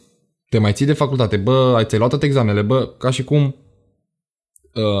 te mai ții de facultate? Bă, ți-ai luat toate examenele? Bă, ca și cum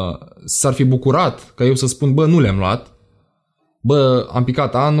s-ar fi bucurat ca eu să spun, bă, nu le-am luat, bă, am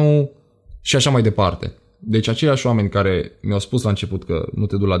picat anul și așa mai departe. Deci aceiași oameni care mi-au spus la început că nu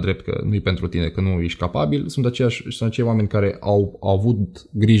te duci la drept, că nu-i pentru tine, că nu ești capabil, sunt acei oameni care au avut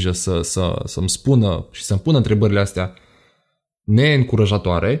grijă să-mi spună și să-mi pună întrebările astea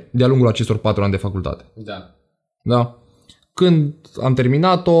neîncurajatoare de-a lungul acestor 4 ani de facultate. Da? Când am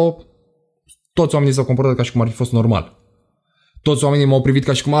terminat-o, toți oamenii s-au comportat ca și cum ar fi fost normal. Toți oamenii m-au privit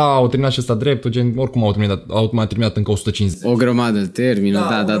ca și cum au terminat și ăsta dreptul, gen, oricum au mai terminat încă 150. O grămadă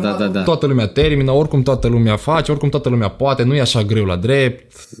termină, da. Toată lumea termină, oricum toată lumea face, oricum toată lumea poate, nu e așa greu la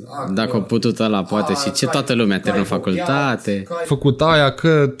drept. Dacă au putut ăla poate și ce toată lumea termină facultate. Ai făcut aia,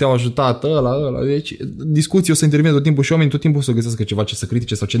 că te-au ajutat ăla. Deci discuții o să intervină tot timpul și oamenii tot timpul o să găsească ceva ce să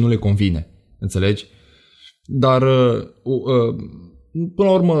critique sau ce nu le convine. Înțelegi? Dar până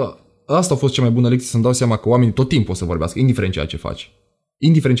la urmă asta a fost cea mai bună lecție, să-mi dau seama că oamenii tot timpul o să vorbească, indiferent ceea ce faci.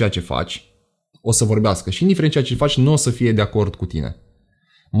 Indiferent ceea ce faci, o să vorbească și indiferent ceea ce faci, nu o să fie de acord cu tine.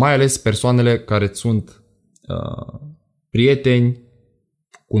 Mai ales persoanele care sunt prieteni,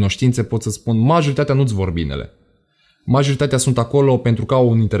 cunoștințe, pot să spun, majoritatea nu-ți vor binele. Majoritatea sunt acolo pentru că au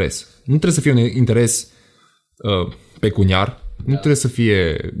un interes. Nu trebuie să fie un interes pecuniar, nu trebuie să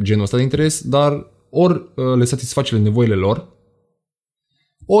fie genul ăsta de interes, dar ori le satisface nevoile lor,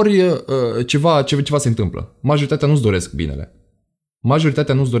 ori ceva se întâmplă. Majoritatea nu-ți doresc binele.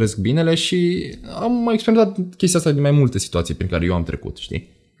 Majoritatea nu-ți doresc binele și am mai experimentat chestia asta din mai multe situații prin care eu am trecut, știi?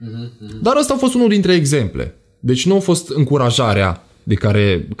 Dar ăsta a fost unul dintre exemple. Deci nu a fost încurajarea de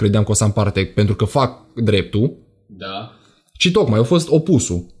care credeam că o să am parte pentru că fac dreptul, ci tocmai a fost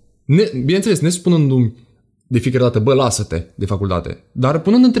opusul. Bineînțeles, ne spunându-mi de fiecare dată, bă, lasă-te de facultate, dar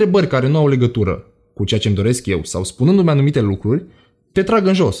punând întrebări care nu au legătură cu ceea ce îmi doresc eu sau spunându-mi anumite lucruri, te trag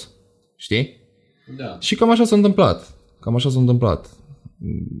în jos. Știi? Da. Și cam așa s-a întâmplat.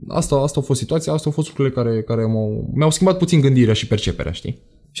 Asta a fost situația, astea au fost lucrurile care mi-au schimbat puțin gândirea și perceperea, știi?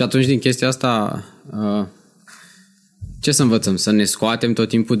 Și atunci din chestia asta, ce să învățăm? Să ne scoatem tot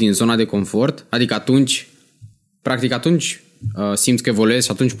timpul din zona de confort? Adică atunci simți că evoluezi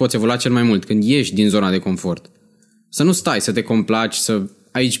și atunci poți evolua cel mai mult, când ieși din zona de confort. Să nu stai, să te complaci, să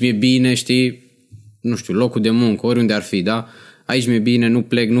aici mi-e bine, știi? Nu știu, locul de muncă, oriunde ar fi, da? Aici mi-e bine, nu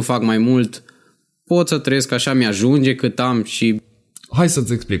plec, nu fac mai mult, pot să trăiesc așa, mi-ajunge cât am și... Hai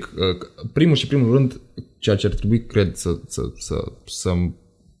să-ți explic. Primul rând, ceea ce ar trebui, cred, să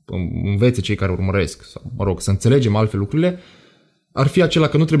învețe cei care urmăresc, sau, mă rog, să înțelegem altfel lucrurile, ar fi acela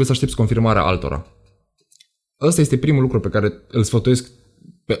că nu trebuie să aștepți confirmarea altora. Ăsta este primul lucru pe care îl sfătuiesc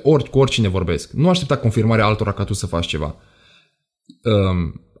cu oricine vorbesc. Nu aștepta confirmarea altora ca tu să faci ceva.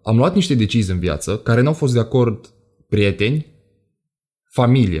 Am luat niște decizii în viață care n-au fost de acord prieteni,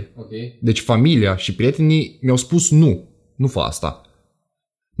 familie. Okay. Deci familia și prietenii mi-au spus nu fă asta.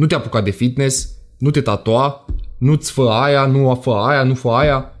 Nu te apuca de fitness, nu te tatua, nu-ți fă aia, nu fă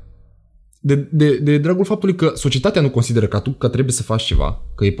aia. De dragul faptului că societatea nu consideră că trebuie să faci ceva,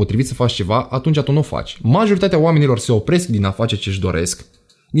 că e potrivit să faci ceva, atunci tu nu o faci. Majoritatea oamenilor se opresc din a face ce-și doresc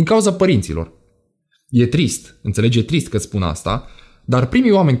din cauza părinților. E trist, înțelegi, e trist că spun asta, dar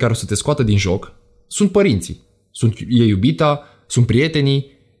primii oameni care o să te scoată din joc sunt părinții. E iubita, sunt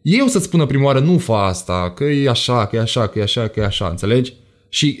prietenii. Ei o să-ți spună prima oară nu fă asta, că e așa, că e așa, înțelegi?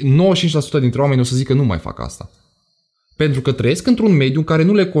 Și 95% dintre oameni o să zică nu mai fac asta. Pentru că trăiesc într-un mediu în care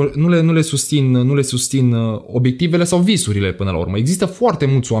nu le susțin obiectivele sau visurile până la urmă. Există foarte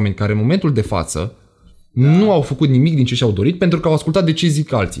mulți oameni care în momentul de față nu au făcut nimic din ce și-au dorit pentru că au ascultat decizii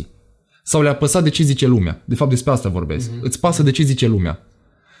ca alții. Sau le-a păsat decizii ce lumea. De fapt despre asta vorbesc. Îți pasă decizii ce lumea.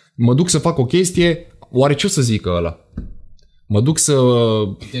 Mă duc să fac o chestie, oare ce o să zică ăla? Mă duc să...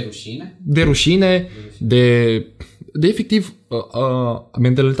 De rușine? De rușine, de efectiv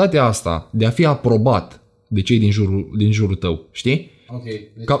mentalitatea asta de a fi aprobat de cei din jurul tău, știi?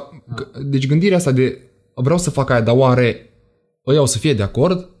 Okay. Deci gândirea asta de vreau să fac aia, dar oare ăia o să fie de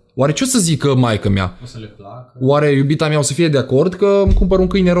acord? Oare ce o să zică maică mea? O să le placă? Oare iubita mea o să fie de acord că îmi cumpăr un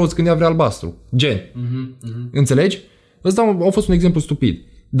câine roz când ea vrea albastru? Gen. Înțelegi? Ăsta a fost un exemplu stupid.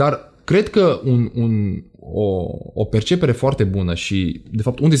 Dar cred că o percepere foarte bună și, de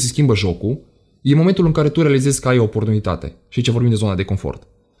fapt, unde se schimbă jocul e momentul în care tu realizezi că ai o oportunitate. Și ce vorbim de zona de confort.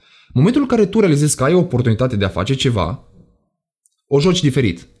 Momentul în care tu realizezi că ai o oportunitate de a face ceva, o joci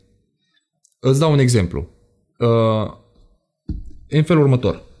diferit. Îți dau un exemplu. În felul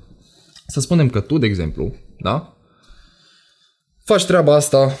următor. Să spunem că tu, de exemplu, da? Faci treaba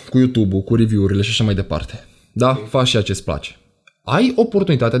asta cu YouTube-ul, cu review-urile și așa mai departe. Da? Okay. Faci ceea ce îți place. Ai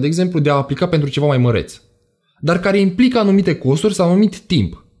oportunitatea, de exemplu, de a aplica pentru ceva mai măreț, dar care implică anumite costuri sau anumit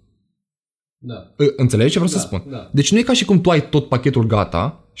timp. Da. Înțelegi ce vreau să spun? Da. Deci nu e ca și cum tu ai tot pachetul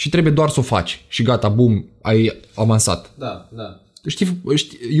gata și trebuie doar să o faci. Și gata, bum, ai avansat. Da. Știi,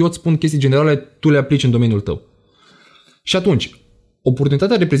 eu îți spun chestii generale, tu le aplici în domeniul tău. Și atunci,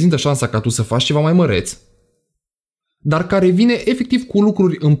 oportunitatea reprezintă șansa ca tu să faci ceva mai măreț, dar care vine efectiv cu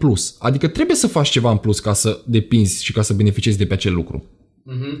lucruri în plus. Adică trebuie să faci ceva în plus ca să depinzi și ca să beneficiezi de pe acel lucru.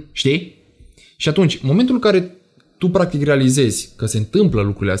 Știi? Și atunci, în momentul în care tu practic realizezi că se întâmplă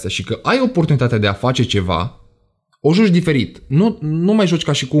lucrurile astea și că ai oportunitatea de a face ceva, O joci diferit. Nu mai joci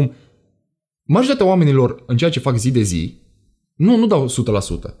ca și cum... Majoritatea oamenilor în ceea ce fac zi de zi, nu dau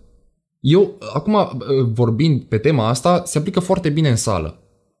 100%. Eu, acum vorbind pe tema asta, se aplică foarte bine în sală.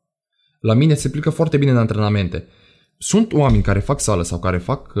 La mine se aplică foarte bine în antrenamente. Sunt oameni care fac sală sau care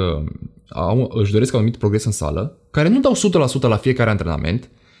își doresc anumit progres în sală, care nu dau 100% la fiecare antrenament,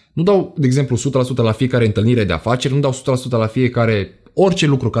 nu dau, de exemplu, 100% la fiecare întâlnire de afaceri, nu dau 100% la fiecare orice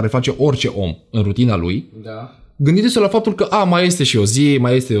lucru care face orice om în rutina lui. Da. Gândiți-vă la faptul că mai este și o zi,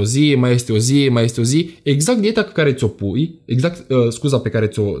 mai este o zi, mai este o zi, mai este o zi. Exact dieta pe care ți-o pui, exact scuza pe care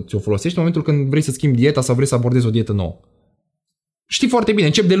ți-o folosești în momentul când vrei să schimbi dieta sau vrei să abordezi o dietă nouă. Știi foarte bine,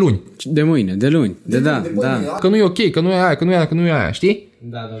 încep de luni. De mâine, de luni. Da. Că nu e ok, că nu e aia, că nu e aia, știi?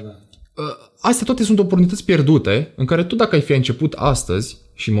 Da. Astea toate sunt oportunități pierdute în care tu dacă ai fi început astăzi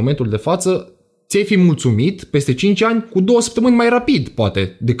și în momentul de față, ți-ai fi mulțumit peste 5 ani cu 2 săptămâni mai rapid,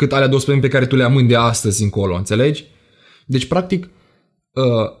 poate, decât alea 2 săptămâni pe care tu le amâni de astăzi încolo, înțelegi? Deci, practic,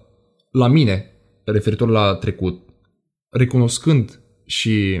 la mine, referitor la trecut, recunoscând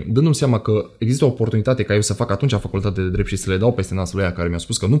și dându-mi seama că există o oportunitate ca eu să fac atunci facultate de drept și să le dau peste nasul ăia care mi-au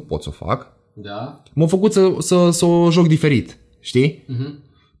spus că nu pot să o fac, da. m-a făcut să o joc diferit, știi?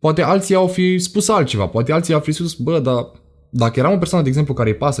 Poate alții au fi spus altceva, poate alții au fi spus, dar dacă eram o persoană, de exemplu, care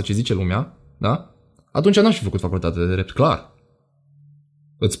îi pasă ce zice lumea, da? Atunci n-aș fi făcut facultate de drept, clar.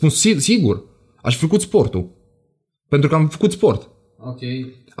 Îți spun sigur, aș fi făcut sportul. Pentru că am făcut sport. Ok.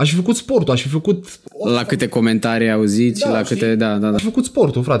 Aș fi făcut sportul, aș fi făcut... La câte comentarii ai auzit și la câte... Da. Aș fi făcut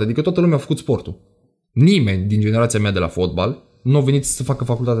sportul, frate, adică toată lumea a făcut sportul. Nimeni din generația mea de la fotbal nu a venit să facă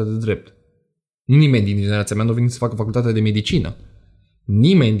facultatea de drept. Nimeni din generația mea nu a venit să facă facultatea de medicină.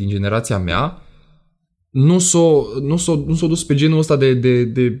 Nimeni din generația mea nu s-a dus pe genul ăsta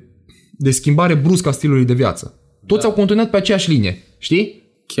de schimbare bruscă a stilului de viață. Toți au continuat pe aceeași linie, știi?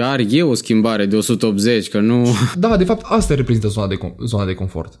 Chiar e o schimbare de 180, că nu... Da, de fapt, asta reprezintă zona de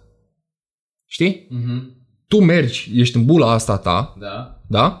confort. Știi? Tu mergi, ești în bula asta ta,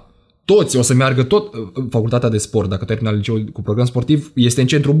 da? Toți o să meargă facultatea de sport, dacă termină liceul cu program sportiv, este în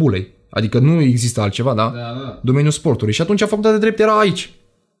centrul bulei. Adică nu există altceva, da? Da. Domeniul sportului. Și atunci facultatea de drept era aici.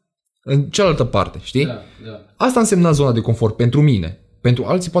 În cealaltă parte, știi? Da. Asta însemna zona de confort pentru mine. Pentru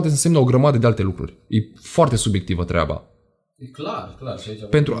alții poate să însemne o grămadă de alte lucruri. E foarte subiectivă treaba. E clar. Și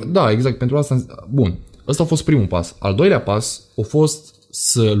aici Da, exact. Pentru asta... Bun. Ăsta a fost primul pas. Al doilea pas a fost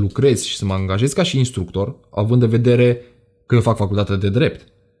să lucrez și să mă angajez ca și instructor, având în vedere că eu fac facultatea de drept.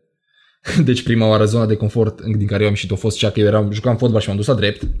 Deci prima oară zona de confort din care eu am ieșit a fost cea că jucam fotbal și m-am dus la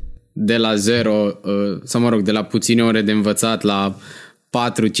drept. De la 0, sau mă rog, de la puține ore de învățat la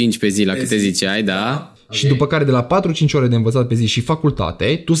 4-5 pe zi, la câte ziceai, da? Okay. Și după care de la 4-5 ore de învățat pe zi și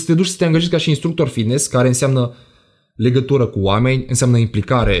facultate, tu să te duci să te angajezi ca și instructor fitness, care înseamnă legătură cu oameni, înseamnă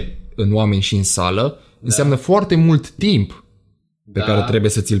implicare în oameni și în sală, înseamnă foarte mult timp pe care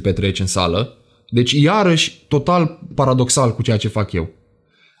trebuie să ți-l petreci în sală. Deci iarăși total paradoxal cu ceea ce fac eu.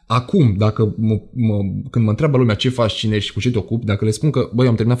 Acum, dacă când mă întreabă lumea ce faci, cine ești și cu ce te ocupi, dacă le spun că, băi,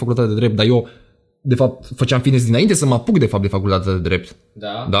 am terminat facultatea de drept, dar eu, de fapt, făceam fitness dinainte să mă apuc, de fapt, de facultatea de drept.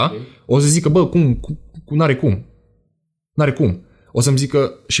 Da? Okay. O să zică, bă, n-are cum. O să-mi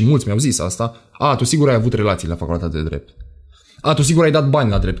zică, și mulți mi-au zis asta, tu sigur ai avut relații la facultatea de drept. Tu sigur ai dat bani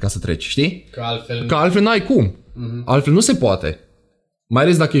la drept ca să treci, știi? Că altfel n-ai cum. Altfel nu se poate. Mai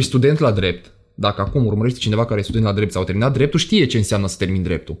ales dacă ești student la drept. Dacă acum urmărești cineva care e student la drept sau a terminat dreptul, știe ce înseamnă să termini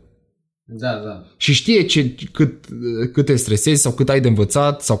dreptul. Da. Și știe cât te stresezi sau cât ai de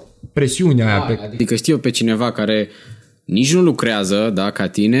învățat sau presiunea aia. Adică știu pe cineva care nici nu lucrează, da, ca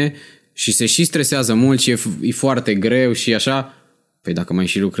tine și se și stresează mult și e foarte greu și așa. Păi dacă mai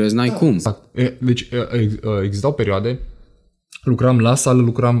și lucrezi, n-ai cum. Exact. Deci existau perioade, lucram la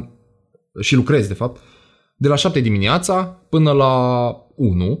sală, și lucrez de fapt, de la 7 dimineața până la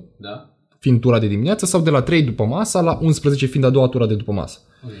 1. Da. Fiind tura de dimineață, sau de la 3 după masa la 11 fiind a doua tura de după masă.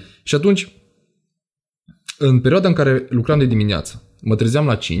 Okay. Și atunci, în perioada în care lucram de dimineață, mă trezeam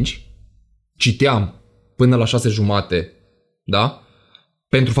la 5, citeam până la 6:30, da?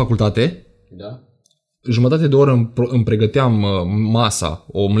 Pentru facultate. Da. Jumătate de oră îmi pregăteam masa,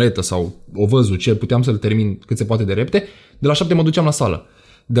 o omletă sau o văzul, ce puteam să-l termin cât se poate de repede. De la 7 mă duceam la sală.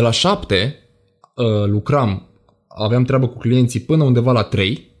 De la 7 lucram, aveam treabă cu clienții până undeva la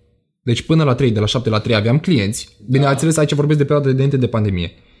 3. Deci până la 3, de la 7 la 3 aveam clienți. Bine, ați înțeles, aici vorbesc de perioada înainte de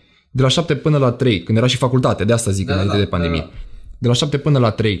pandemie. De la 7 până la 3, când era și facultate, de asta zic înainte de pandemie. De la 7 până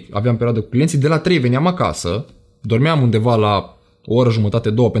la 3 aveam perioadă cu clienții, de la 3 veneam acasă, dormeam undeva la o oră, jumătate,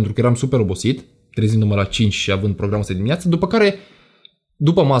 2, pentru că eram super obosit, trezindu-mă la 5 și având programul de dimineață, după care,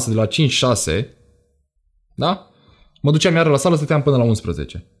 după masă, de la 5-6, da? Mă duceam iară la sală, stăteam până la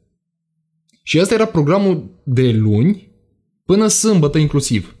 11. Și ăsta era programul de luni până sâmbătă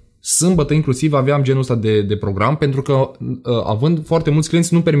inclusiv. Sâmbătă inclusiv aveam genul ăsta de program, pentru că având foarte mulți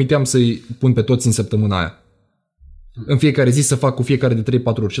clienți nu permiteam să-i pun pe toți în săptămâna aia. În fiecare zi să fac cu fiecare de 3-4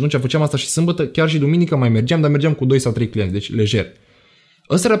 ori. Și atunci făceam asta și sâmbătă, chiar și duminică mai mergeam, dar mergeam cu 2 sau 3 clienți, deci lejer.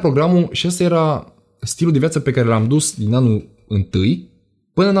 Ăsta era programul și ăsta era stilul de viață pe care l-am dus din anul 1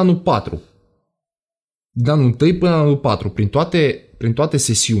 până în anul 4. Din anul 1 până în anul 4, prin toate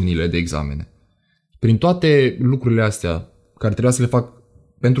sesiunile de examene, prin toate lucrurile astea care trebuia să le fac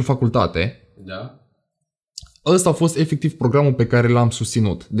pentru facultate, Da. ăsta a fost efectiv programul pe care l-am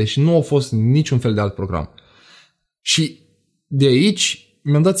susținut. Deci nu a fost niciun fel de alt program. Și de aici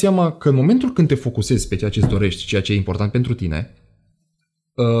mi-am dat seama că în momentul când te focusezi pe ceea ce îți dorești, ceea ce e important pentru tine,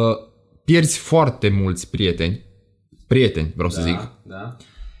 pierzi foarte mulți prieteni vreau să zic, Da.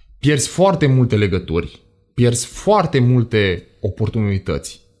 pierzi foarte multe legături, pierzi foarte multe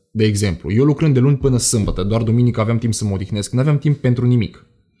oportunități. De exemplu, eu lucrând de luni până sâmbătă, doar duminică aveam timp să mă odihnesc, nu aveam timp pentru nimic.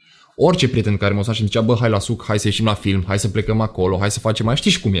 Orice prieten care mă suna și îmi zicea, bă, hai la suc, hai să ieșim la film, hai să plecăm acolo, hai să facem mai,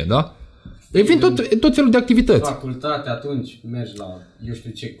 știi și cum e, da? E vin tot felul de activități. Facultate, atunci mergi la eu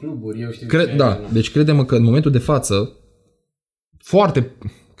știu ce cluburi, eu știu ce... Da, deci crede-mă că în momentul de față,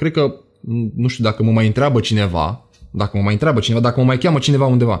 cred că, nu știu dacă mă mai întreabă cineva, dacă mă mai cheamă cineva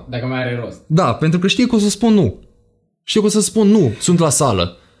undeva. Dacă mai are rost. Da, pentru că știe că o să spun nu. Știe că o să spun nu, sunt la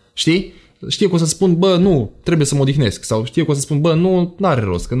sală. Știi? Știe că o să spun, bă, nu, trebuie să mă odihnesc. Sau știe că o să spun, bă, nu, n-are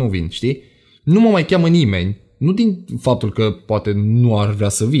rost, că nu vin, știi? Nu mă mai cheamă nimeni. Nu din faptul că poate nu ar vrea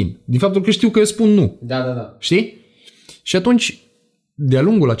să vin. Din faptul că știu că eu spun nu. Da. Știi? Și atunci, de-a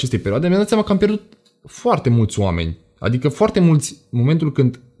lungul acestei perioade, mi-am dat seama că am pierdut foarte mulți oameni. Adică foarte mulți, în momentul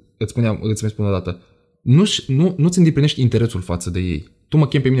când îți mai spun o dată, nu-ți îndeplinești interesul față de ei. Tu mă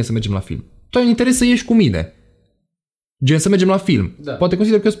chem pe mine să mergem la film. Tu ai un interes să ieși cu mine. Gen să mergem la film. Da. Poate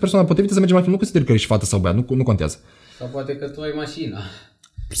consider că eu sunt persoana potrivită să mergem la film. Nu consider că ești fată sau băiat. Nu contează. Sau poate că tu ai mașina.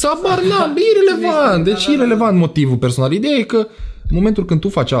 Sau e irelevant. Deci e irelevant motivul personal. Ideea e că în momentul când tu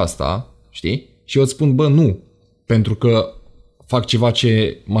faci asta, știi? Și eu îți spun, bă, nu. Pentru că fac ceva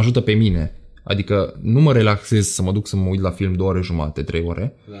ce mă ajută pe mine. Adică nu mă relaxez să mă duc să mă uit la film 2 ore jumate, 3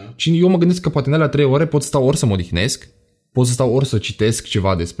 ore. Da. Ci eu mă gândesc că poate în alea 3 ore pot să stau ori să mă odihnesc, pot să stau ori să citesc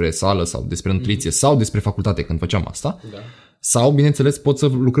ceva despre sală sau despre nutriție sau despre facultate când făceam asta. Da. Sau, bineînțeles, pot să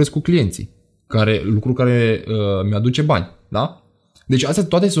lucrez cu clienții. Lucru care mi-aduce bani. Da? Deci astea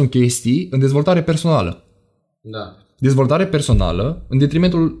toate sunt chestii în dezvoltare personală. Da. Dezvoltare personală în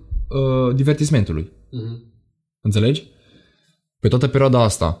detrimentul divertismentului. Înțelegi? Pe toată perioada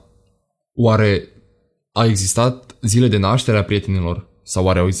asta, oare a existat zile de naștere a prietenilor? Sau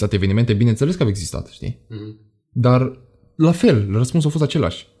oare au existat evenimente? Bineînțeles că au existat, știi? Dar, la fel, răspunsul a fost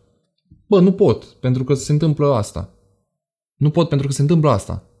același. Bă, nu pot, pentru că se întâmplă asta. Nu pot, pentru că se întâmplă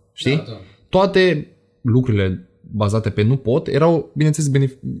asta. Știi? Da. Toate lucrurile bazate pe nu pot erau,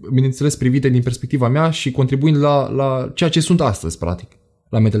 bineînțeles, privite din perspectiva mea și contribuind la ceea ce sunt astăzi, practic.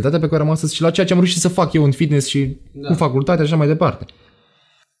 La mentalitatea pe care am astăzi și la ceea ce am reușit să fac eu în fitness și cu facultatea și așa mai departe.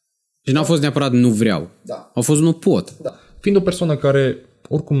 Și n-a fost neapărat nu vreau. Da. A fost nu pot. Da. Fiind o persoană care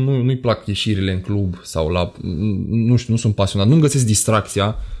oricum nu-i plac ieșirile în club sau nu sunt pasionat, nu-mi găsesc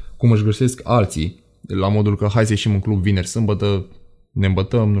distracția cum își găsesc alții, la modul că hai să ieșim în club vineri, sâmbătă, ne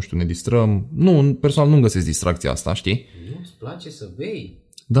îmbătăm, ne distrăm. Nu, personal nu-mi găsesc distracția asta, știi? Nu-ți place să bei?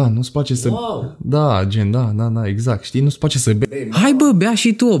 Da, nu-ți place să... Wow. Da, gen, da, exact, știi? Nu-ți place să bei. Hai bă, bea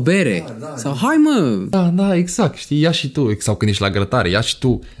și tu o bere. Da. Sau hai mă. Da, exact, știi? Ia și tu. Sau când ești la grătare, ia și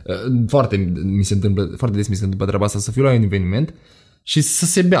tu. Foarte des mi se întâmplă treaba asta, să fiu la un eveniment și să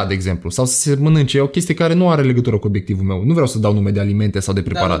se bea, de exemplu, sau să se mănânce. E o chestie care nu are legătură cu obiectivul meu. Nu vreau să dau nume de alimente sau de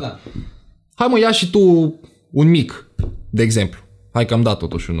preparat. Da. Hai mă, ia și tu un mic, de exemplu. Hai că am dat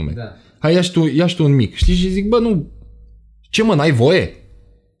totuși un nume. Da. Hai, ia și tu un mic. Știi? Și zic, bă, nu. Ce mă, n-ai voie?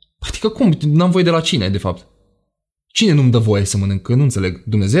 Adică cum? N-am voie de la cine, de fapt? Cine nu-mi dă voie să mănânc? Că nu înțeleg.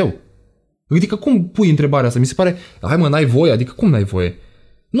 Dumnezeu? Adică cum pui întrebarea asta? Mi se pare, hai mă, n-ai voie? Adică cum n-ai voie?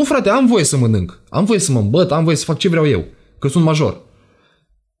 Nu, frate, am voie să mănânc. Am voie să mă îmbăt, am voie să fac ce vreau eu. Că sunt major.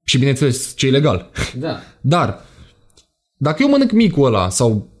 Și bineînțeles, ce e legal. Da. Dar, dacă eu mănânc micul ăla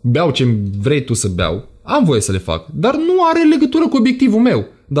sau beau ce vrei tu să beau, am voie să le fac. Dar nu are legătură cu obiectivul meu.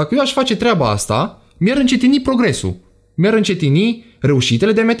 Dacă eu aș face treaba asta, mi-ar încetini progresul. Mi-ar încetini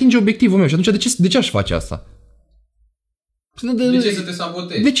reușitele de a-mi atinge obiectivul meu. Și atunci de ce aș face asta? De ce să te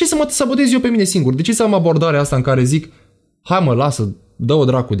sabotezi? De ce să mă sabotez eu pe mine singur? De ce să am abordarea asta în care zic, hai mă, lasă, dă-o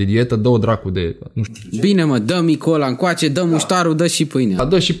dracu de dietă, dă-o dracu de... Nu știu. Bine mă, dă micul ăla încoace, dă muștarul, dă și pâinea.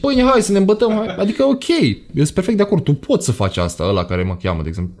 Dă și pâine, hai să ne îmbătăm. Hai. Adică ok, eu sunt perfect de acord. Tu poți să faci asta, ăla care mă cheamă, de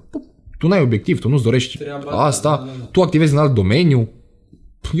exemplu. Tu n-ai obiectiv, tu nu-ți dorești asta, tu activezi în alt domeniu.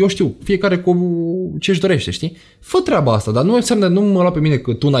 eu știu, fiecare cu ce își dorește, știi? Fă treaba asta, dar nu înseamnă, nu mă lua pe mine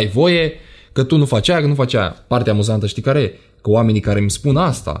că tu n-ai voie, că tu nu faci aia, că nu faci aia. Partea amuzantă, știi care e? Că oamenii care îmi spun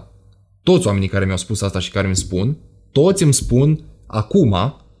asta, toți oamenii care mi-au spus asta și care îmi spun, toți îmi spun acum,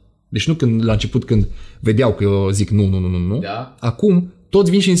 deci nu când, la început când vedeau că eu zic nu, Da. acum toți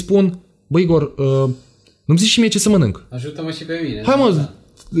vin și îmi spun, băi Igor, nu-mi zici și mie ce să mănânc. Ajută-mă și pe mine. Hai mă,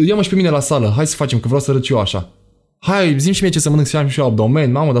 ia-mă și pe mine la sală, hai să facem, că vreau să arăt și eu așa. Hai, zi-mi și mie ce să mănânc, să am și eu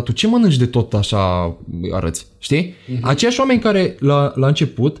abdomen, mamă, dar tu ce mănânci de tot așa arăți, știi? Aceiași oameni care la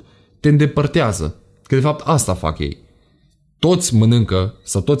început te îndepărtează, că de fapt asta fac ei. Toți mănâncă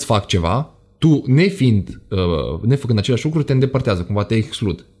sau toți fac ceva, tu nefăcând același lucruri te îndepărtează, cumva te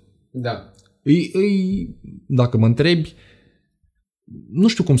exclud. Da. Dacă mă întrebi, nu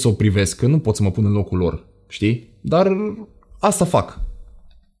știu cum să o privesc, că nu pot să mă pun în locul lor, știi? Dar asta fac.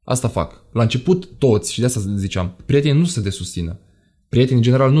 Asta fac. La început toți, și de asta ziceam, prietenii nu se te susțină. Prietenii în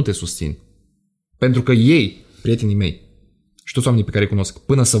general nu te susțin. Pentru că ei, prietenii mei, și toți oamenii pe care îi cunosc,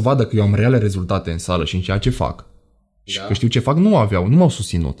 până să vadă că eu am reale rezultate în sală și în ceea ce fac, și că știu ce fac, nu m-au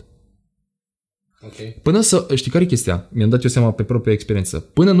susținut. Okay. Până să, știi care e chestia? Mi-am dat eu seama pe propria experiență.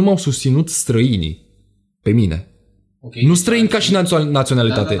 Până nu m-au susținut străinii pe mine. Okay. Nu străini ca și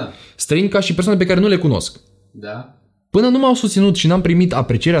naționalitate. Da. Străini ca și persoane pe care nu le cunosc. Da. Până nu m-au susținut și n-am primit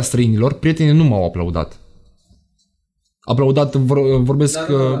aprecierea străinilor, prietenii nu m-au aplaudat. Aplaudat, vorbesc,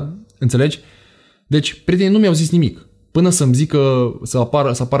 Da. înțelegi? Deci, prietenii nu mi-au zis nimic. Până să-mi zică, să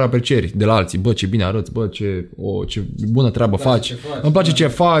apară aprecieri de la alții. Bă, ce bine arăți, bă, ce bună treabă faci. Îmi place ce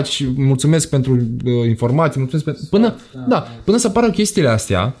faci, mulțumesc pentru informații, mulțumesc pentru... Până să apară chestiile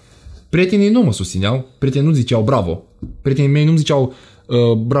astea, prietenii nu mă susțineau, prietenii nu ziceau bravo. Prietenii mei nu ziceau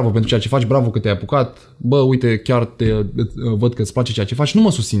bravo pentru ceea ce faci, bravo că te-ai apucat, bă, uite, chiar văd că îți place ceea ce faci. Nu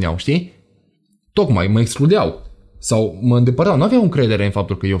mă susțineau, știi? Tocmai mă excludeau sau mă îndepărtau. Nu aveau încredere în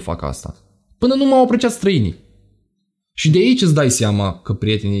faptul că eu fac asta. Până nu m-au apreciat străinii. Și de aici îți dai seama că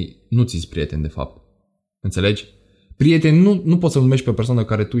prietenii nu ți-s prieteni, de fapt. Înțelegi? Prieteni nu poți să numești pe o persoană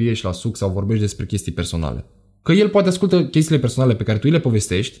care tu ieși la suc sau vorbești despre chestii personale. Că el poate ascultă chestiile personale pe care tu îi le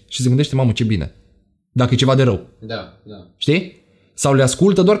povestești și se gândește, mamă, ce bine. Dacă e ceva de rău. Da. Știi? Sau le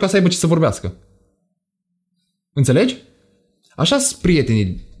ascultă doar ca să aibă ce să vorbească. Înțelegi? Așa sunt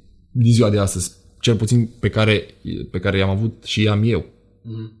prietenii din ziua de astăzi, cel puțin pe care i-am avut și i-am eu.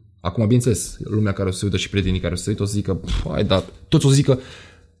 Acum, bineînțeles, lumea care o să se uită și prietenii care o să se uită o să zică, hai, da, toți o să zică,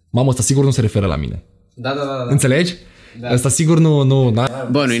 mamă, ăsta sigur nu se referă la mine. Da. Înțelegi? Da. Ăsta sigur nu...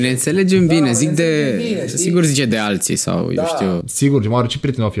 Bă, noi ne înțelegem bine, sigur zice de alții sau eu știu. Sigur, mă, ce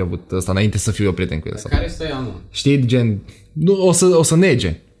prieten au fi avut ăsta înainte să fiu eu prieten cu el? Care stai mă? Știi, gen, nu, o să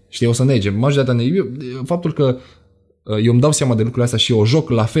nege. Știi, o să nege. Majoritatea faptul că eu îmi dau seama de lucrurile astea și eu o joc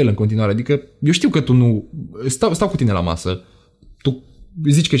la fel în continuare. Adică eu știu că tu nu... Stau cu tine la masă. Tu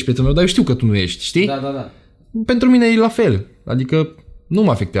zici că ești prietenul meu, dar eu știu că tu nu ești, știi? Da. Pentru mine e la fel. Adică nu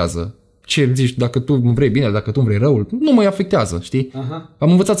mă afectează. Ce zici, dacă tu vrei bine, dacă tu vrei răul, nu mă afectează, știi? Aha.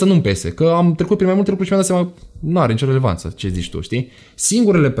 Am învățat să nu-mi pese, că am trecut prin mai multe lucruri și mi-am dat seama, nu are nicio relevanță ce zici tu, știi?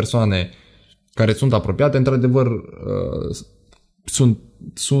 Singurele persoane care sunt apropiate, într-adevăr,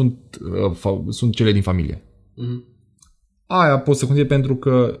 sunt cele din familie. Aia pot să continue pentru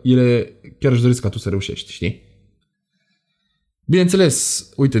că ele chiar își doresc ca tu să reușești, știi? Bineînțeles,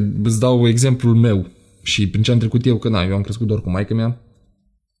 uite, îți dau exemplul meu și prin ce am trecut eu, că eu am crescut doar cu maică mea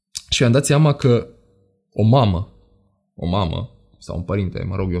și am dat seama că o mamă sau un părinte,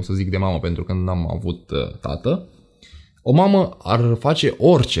 mă rog eu să zic de mamă pentru că n-am avut tată, o mamă ar face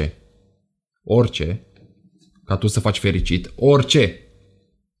orice ca tu să faci fericit, orice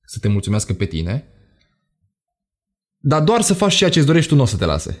să te mulțumească pe tine, dar doar să faci ceea ce îți dorești tu, nu o să te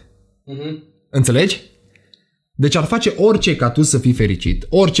lase. Înțelegi? Deci ar face orice ca tu să fii fericit,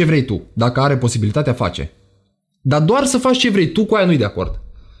 orice vrei tu, dacă are posibilitatea face. Dar doar să faci ce vrei tu, cu aia nu-i de acord.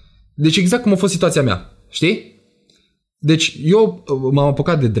 Deci exact cum a fost situația mea, știi? Deci eu m-am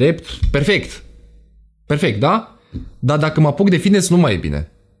apucat de drept, perfect, da? Dar dacă mă apuc de fitness nu mai e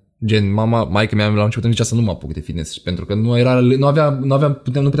bine. Gen, maică mea la început îmi zicea să nu mă apuc de fitness, pentru că nu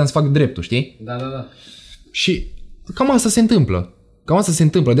puteam să fac dreptul, știi? Da. Și cam asta se întâmplă.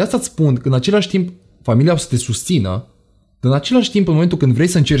 De asta îți spun că în același timp familia o să te susțină, dar în același timp în momentul când vrei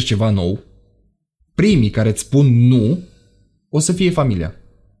să încerci ceva nou, primii care îți spun nu, o să fie familia.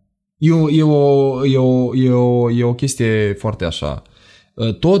 E o chestie foarte așa.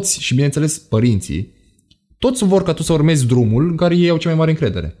 Toți, și bineînțeles părinții, toți vor ca tu să urmezi drumul în care ei au cea mai mare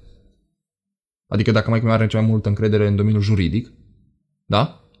încredere. Adică dacă maică mea are cea mai multă încredere în domeniul juridic,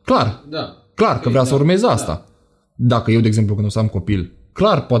 da? Clar că vrea să urmezi asta. Dacă eu, de exemplu, când o să am copil,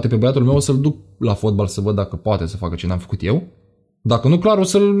 clar, poate pe băiatul meu o să-l duc la fotbal să văd dacă poate să facă ce n-am făcut eu, Dacă nu, clar, o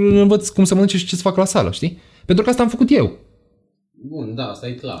să-l învăț cum să mănânce și ce să fac la sală, știi? Pentru că asta am făcut eu. Bun, da, asta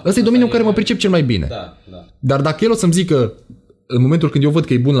e clar. Ăsta e domeniul în care mă pricep cel mai bine. Da. Dar dacă el o să-mi zică, în momentul când eu văd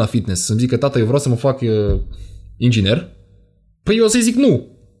că e bun la fitness, să-mi zică, tata, eu vreau să mă fac inginer, păi eu o să-i zic nu.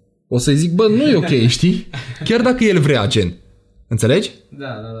 O să-i zic, bă, nu e ok, știi? Chiar dacă el vrea, gen. Înțelegi?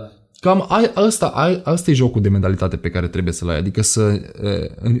 Da. Cam asta e jocul de mentalitate pe care trebuie să-l ai. Adică să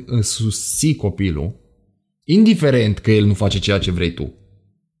susții copilul, indiferent că el nu face ceea ce vrei tu.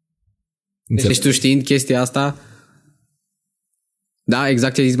 Deci tu știind chestia asta, da,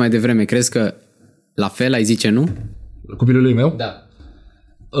 exact ce ai zis mai devreme, crezi că la fel ai zice nu? Copilului meu? Da.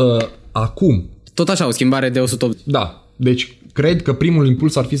 Acum. Tot așa, o schimbare de 180. Da. Deci, cred că primul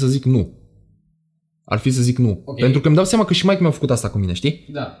impuls ar fi să zic nu. Okay. Pentru că îmi dau seama că și maică mi-a făcut asta cu mine, știi?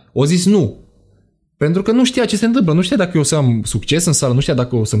 Da. O zis nu. Pentru că nu știa ce se întâmplă. Nu știa dacă eu o să am succes în sală, nu știa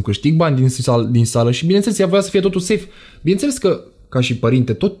dacă o să-mi câștig bani din sală și bineînțeles ea voia să fie totul safe. Bineînțeles că, ca și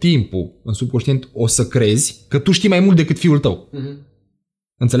părinte, tot timpul, în subconștient, o să crezi că tu știi mai mult decât fiul tău. Uh-huh.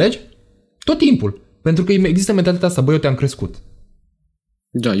 Înțelegi? Tot timpul. Pentru că există mentalitatea asta, bă, eu te-am crescut.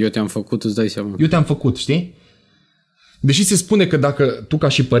 Da, eu te-am făcut, îți dai seama. Eu te-am făcut, știi? Deși se spune că dacă tu ca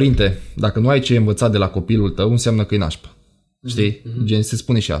și părinte, dacă nu ai ce învăța de la copilul tău, înseamnă că e nașpa. Știi? Mm-hmm. Gen, se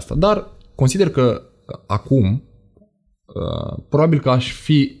spune și asta. Dar consider că acum, probabil că aș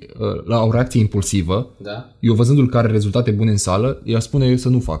fi la o reacție impulsivă, da. Eu văzându-l că are rezultate bune în sală, i-aș spune să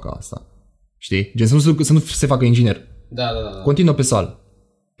nu facă asta. Știi? Gen, să nu se facă inginer. Da. Continuă pe sală.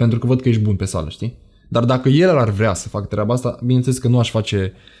 Pentru că văd că ești bun pe sală, știi? Dar dacă el ar vrea să facă treaba asta, bineînțeles că nu aș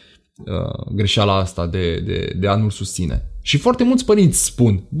face greșeala asta de a nu-l susține. Și foarte mulți părinți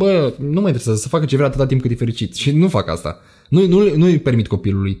spun, bă, nu mă interesează să facă ce vrea atâta timp cât e fericit. Și nu fac asta. Nu îi permit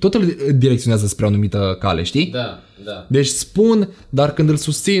copilului. Tot îl direcționează spre o anumită cale, știi? Da. Deci spun, dar când îl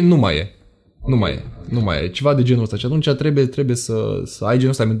susțin, nu mai e. Nu mai e. Ceva de genul ăsta. Și atunci trebuie să ai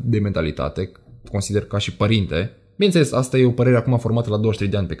genul ăsta de mentalitate, consider ca și părinte. Bineînțeles, asta e o părere acum formată la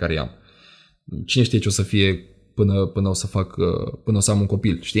 23 de ani pe care i-am. Cine știe ce o să fie până o să am un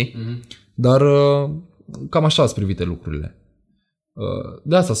copil, știi? Mm-hmm. Dar cam așa ați privite lucrurile.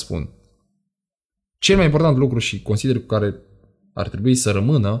 De asta spun. Cel mai important lucru și consider cu care ar trebui să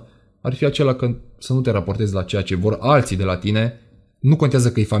rămână ar fi acela că să nu te raportezi la ceea ce vor alții de la tine. Nu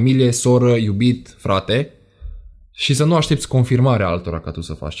contează că e familie, soră, iubit, frate și să nu aștepți confirmarea altora ca tu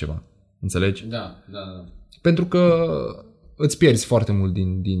să faci ceva. Înțelegi? Da. Pentru că îți pierzi foarte mult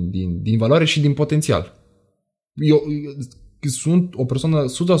din valoare și din potențial. Eu sunt o persoană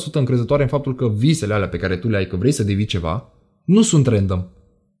 100% încrezătoare în faptul că visele alea pe care tu le ai, că vrei să devii ceva, nu sunt random.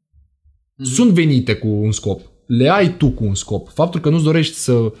 Sunt venite cu un scop. Le ai tu cu un scop. Faptul că nu-ți dorești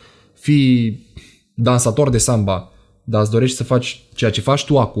să fii dansator de samba, dar îți dorești să faci ceea ce faci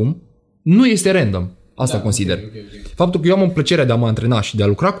tu acum, nu este random. Asta consider. Okay. Faptul că eu am o plăcere de a mă antrena și de a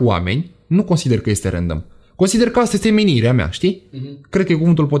lucra cu oameni, nu consider că este random. Consider că asta este menirea mea, știi? Cred că e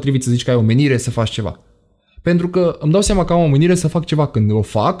cuvântul potrivit să zici că ai o menire să faci ceva. Pentru că îmi dau seama că am o menire să fac ceva. Când o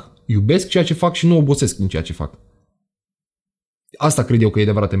fac, iubesc ceea ce fac și nu obosesc din ceea ce fac. Asta cred eu că e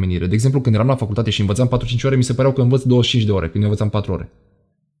adevărată menire. De exemplu, când eram la facultate și învățam 4-5 ore, mi se păreau că învăț 25 de ore, când eu învățam 4 ore.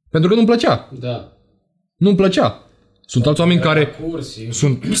 Pentru că nu-mi plăcea. Da. Nu-mi plăcea. Sunt alți oameni care...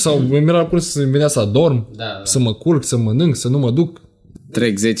 Sau mi era la curs să venea să adorm, să mă culc, să mănânc, să nu mă duc.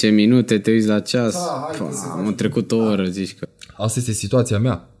 Trec 10 minute, te uiți la ceas. Am trecut o oră, zici că... Asta este situația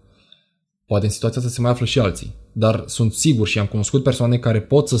mea. Poate în situația asta se mai află și alții. Dar sunt sigur și am cunoscut persoane care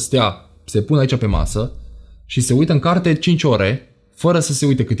pot să stea, se pun aici pe masă și se uită în carte 5 ore fără să se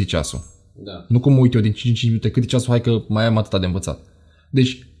uite cât e ceasul. Da. Nu cum mă uit eu din 5 minute cât e ceasul, hai că mai am atâta de învățat.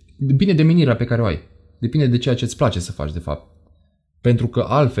 Deci, depinde de menirea pe care o ai. Depinde de ceea ce îți place să faci, de fapt. Pentru că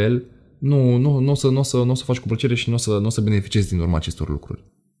altfel nu o să faci cu plăcere și nu o să beneficiezi din urma acestor lucruri.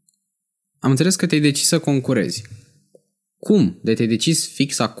 Am înțeles că te-ai decis să concurezi. Cum? De te-ai decis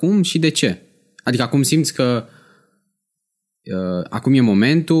fix acum și de ce? Adică acum simți că acum e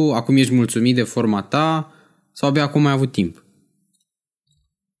momentul, acum ești mulțumit de forma ta sau abia acum ai avut timp?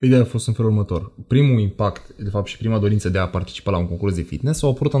 Ideea a fost în felul următor. Primul impact, de fapt, și prima dorință de a participa la un concurs de fitness au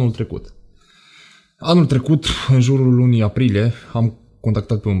apărut anul trecut. Anul trecut, în jurul lunii aprilie, am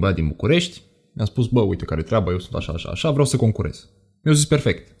contactat pe un băiat din București, mi-a spus, bă, uite care treaba, eu sunt așa, vreau să concurez. Mi-a zis,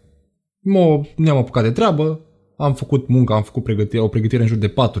 perfect. Ne-am apucat de treabă, am făcut muncă, am făcut o pregătire în jur de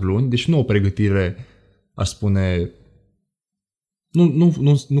 4 luni, deci nu o pregătire, aș spune,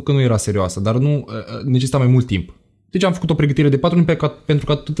 nu că nu era serioasă, dar nu necesita mai mult timp. Deci am făcut o pregătire de 4 luni pentru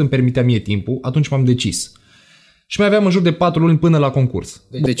că atât îmi permitea mie timpul, atunci m-am decis. și mai aveam în jur de 4 luni până la concurs.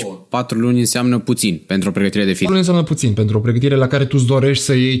 Deci 4 luni înseamnă puțin pentru o pregătire de 4 fitness. luni înseamnă puțin pentru o pregătire la care tu îți dorești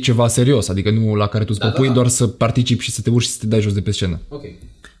să iei ceva serios, adică nu la care tu îți propui doar să participi și să te urci și să te dai jos de pe scenă. Ok.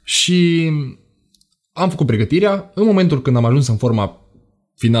 Și am făcut pregătirea. În momentul când am ajuns în forma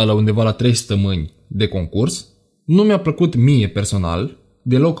finală, undeva la 3 săptămâni de concurs, nu mi-a plăcut mie personal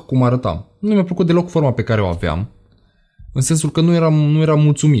deloc cum arătam. Nu mi-a plăcut deloc forma pe care o aveam, în sensul că nu eram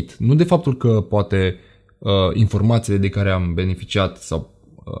mulțumit. Nu de faptul că poate informațiile de care am beneficiat sau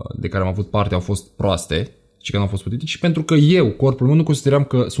de care am avut parte au fost proaste și că nu au fost potrivite, ci pentru că eu, corpul meu, nu consideram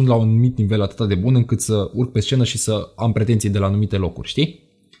că sunt la un anumit nivel atât de bun încât să urc pe scenă și să am pretenții de la anumite locuri, știi?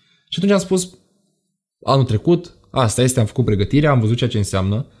 Și atunci am spus, anul trecut, asta este, am făcut pregătirea, am văzut ceea ce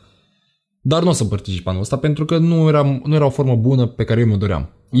înseamnă, dar nu o să particip anul ăsta pentru că nu era o formă bună pe care eu mă doream.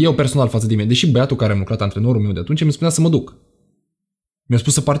 Eu personal față de mine, deși băiatul care am lucrat, antrenorul meu de atunci, mi spunea să mă duc. Mi-a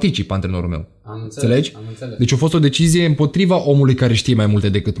spus să particip, antrenorul meu. Înțelegi? Deci a fost o decizie împotriva omului care știe mai multe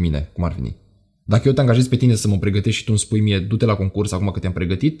decât mine, cum ar veni. Dacă eu te angajez pe tine să mă pregătești și tu îmi spui mie, du-te la concurs acum că te-am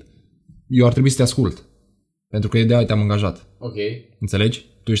pregătit, eu ar trebui să te ascult. Pentru că de aia te-am angajat. Ok. Înțelegi?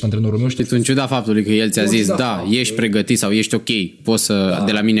 Tu ești antrenorul meu și Deci în ciuda faptului că el ți-a zis, ești pregătit sau ești ok, poți să,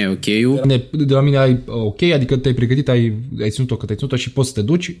 de la mine e ok-ul. De la mine ai ok, adică te-ai pregătit, ai ținut-o că te-ai ținut-o și poți să te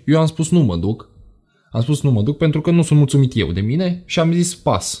duci. Eu am spus nu mă duc. Am spus nu mă duc pentru că nu sunt mulțumit eu de mine și am zis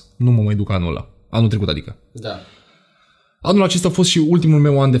pas, nu mă mai duc anul ăla. Anul trecut adică. Da. Anul acesta a fost și ultimul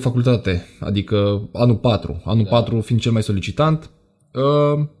meu an de facultate, adică anul 4. Anul 4 fiind cel mai solicitant.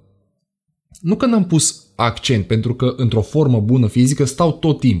 Nu că n-am pus accent, pentru că într-o formă bună fizică stau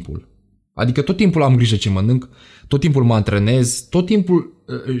tot timpul. Adică tot timpul am grijă ce mănânc, tot timpul mă antrenez, tot timpul...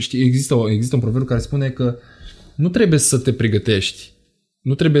 Știi, există un proverb care spune că nu trebuie să te pregătești,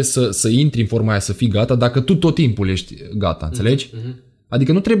 nu trebuie să intri în forma aia, să fii gata, dacă tu tot timpul ești gata, înțelegi?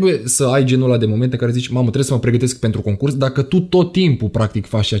 Adică nu trebuie să ai genul ăla de momente în care zici, mamă, trebuie să mă pregătesc pentru concurs, dacă tu tot timpul practic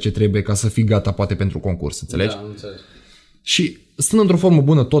faci ceea ce trebuie ca să fii gata poate pentru concurs, înțelegi? Da, înțeleg. Și stând într-o formă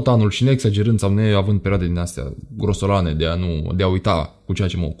bună tot anul și neexagerând sau neavând perioade din astea grosolane de a uita cu ceea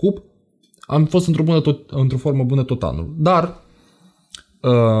ce mă ocup, am fost într-o formă bună tot anul. Dar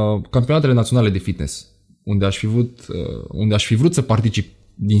campionatele naționale de fitness, unde aș fi vrut să particip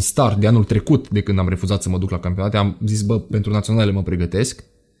din start de anul trecut, de când am refuzat să mă duc la campionate, am zis, pentru naționale mă pregătesc.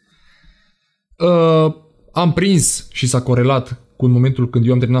 Am prins și s-a corelat cu momentul când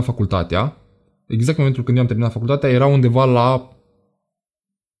eu am terminat facultatea. Exact în momentul când eu am terminat facultatea, era undeva la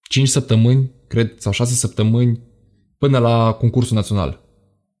 5 săptămâni, cred, sau 6 săptămâni până la concursul național.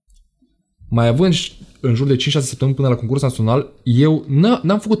 Mai având în jur de 5-6 săptămâni până la concursul național, eu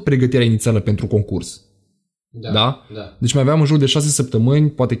n-am făcut pregătirea inițială pentru concurs. Da? Deci mai aveam în jur de 6 săptămâni,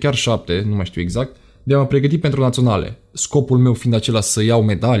 poate chiar 7, nu mai știu exact, de a mă pregăti pentru naționale. Scopul meu fiind acela să iau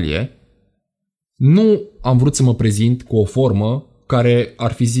medalie, nu am vrut să mă prezint cu o formă care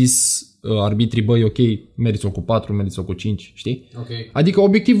ar fi zis arbitrii, băi, ok, meriți-o cu 4, meriți-o cu 5, știi? Okay. Adică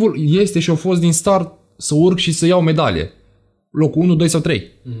obiectivul este și a fost din start să urc și să iau medalie. Locul 1, 2 sau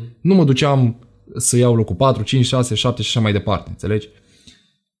 3. Nu mă duceam să iau locul 4, 5, 6, 7 și așa mai departe, înțelegi?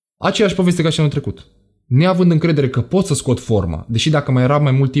 Aceeași poveste ca și anul trecut. Neavând încredere că pot să scot forma, deși dacă mai era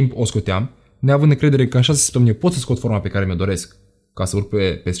mai mult timp o scoteam, neavând încredere că în 6 săptămâni pot să scot forma pe care mi-o doresc ca să urc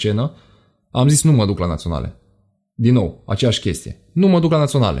pe scenă, am zis nu mă duc la naționale. Din nou, aceeași chestie. Nu mă duc la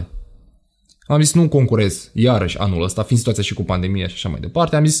naționale. Am zis nu concurez iarăși anul ăsta, fiind situația și cu pandemia și așa mai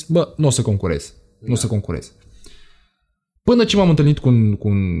departe, am zis, nu o să concurez. Nu o să concurez. Până ce m-am întâlnit cu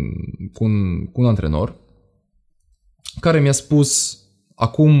un antrenor care mi-a spus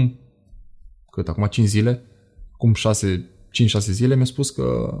acum 5 zile, acum 5-6 zile, mi-a spus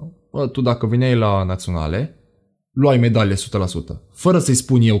că tu dacă veneai la naționale, luai medalie 100%. Fără să-i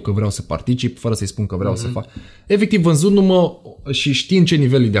spun eu că vreau să particip, fără să-i spun că vreau să fac. Efectiv, văzându-mă și știind ce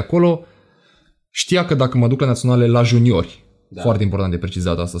nivel e de acolo, știa că dacă mă duc la naționale la juniori, foarte important de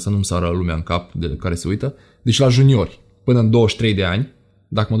precizat asta, să nu-mi sară lumea în cap de care se uită, deci la juniori, până în 23 de ani,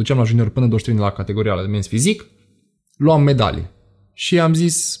 dacă mă duceam la juniori până în 23 la categoria de mens fizic, luam medalie. Și am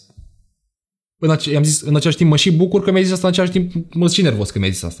zis, în același timp mă și bucur că mi-ai zis asta, în același timp mă și nervos că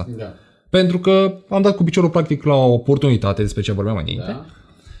mi-ai zis asta. Da. Pentru că am dat cu piciorul practic la o oportunitate despre ce vorbeam mai înainte,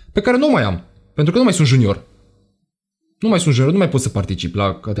 pe care nu mai am. Pentru că nu mai sunt junior. Nu mai pot să particip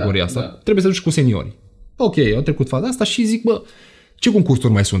la categoria asta. Trebuie să duci cu seniori. Ok, au trecut faza asta și zic, ce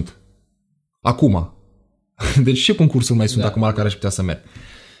concursuri mai sunt? Acum. Deci ce concursuri mai sunt acum la care aș putea să merg?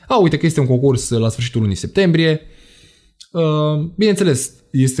 Uite că este un concurs la sfârșitul lunii septembrie. Bineînțeles,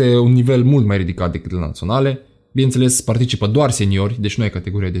 este un nivel mult mai ridicat decât la naționale. Bineînțeles, participă doar seniori, deci nu ai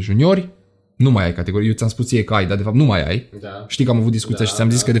categoria de juniori. Nu mai ai categorie. Eu ți-am spus ție că ai, dar de fapt nu mai ai. Da. Știi că am avut discuția și ți-am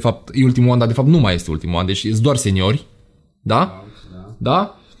zis că de fapt e ultimul an, dar de fapt nu mai este ultimul an, deci sunt doar seniori. Da?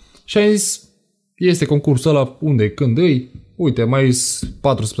 Da? Și am zis, este concursul ăla, unde, când îi, uite, mai sunt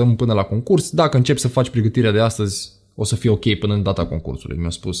 4 săptămâni până la concurs, dacă începi să faci pregătirea de astăzi, o să fie ok până în data concursului. Mi-a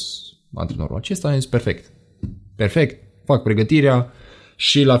spus antrenorul acesta, am zis, perfect, fac pregătirea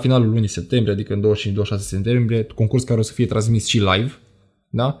și la finalul lunii septembrie, adică în 25-26 septembrie, concurs care o să fie transmis și live,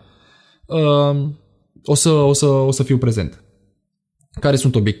 da? O să fiu prezent. Care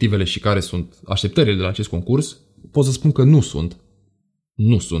sunt obiectivele și care sunt așteptările de la acest concurs? Pot să spun că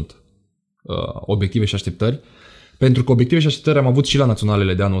nu sunt obiective și așteptări, pentru că obiective și așteptări am avut și la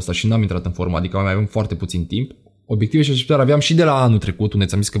naționalele de anul ăsta și n-am intrat în formă, adică mai avem foarte puțin timp. Obiective și așteptări aveam și de la anul trecut, unde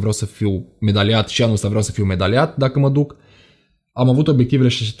ți-am zis că vreau să fiu medaliat și anul ăsta vreau să fiu medaliat dacă mă duc. Am avut obiectivele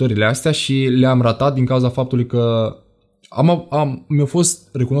și așteptările astea și le-am ratat din cauza faptului că mi-a fost,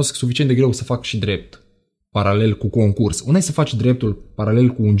 recunosc, suficient de greu să fac și drept paralel cu concurs. Una e să faci dreptul paralel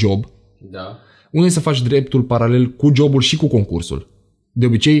cu un job. Da. Una e să faci dreptul paralel cu jobul și cu concursul. De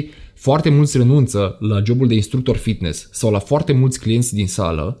obicei, foarte mulți renunță la jobul de instructor fitness sau la foarte mulți clienți din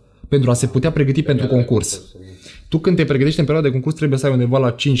sală pentru a se putea pregăti pentru concurs. Tu când te pregătești în perioada de concurs trebuie să ai undeva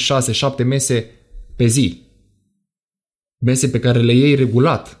la 5, 6, 7 mese pe zi. Mese pe care le iei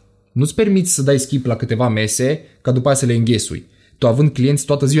regulat. Nu-ți permiți să dai skip la câteva mese ca după aia să le înghesui. Tu având clienți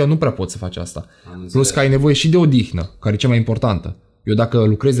toată ziua nu prea poți să faci asta. Plus că ai nevoie și de odihnă, care e cea mai importantă. Eu dacă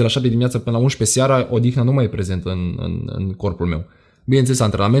lucrez de la 7 dimineața până la 11 seara, odihna nu mai e prezentă în corpul meu. Bineînțeles,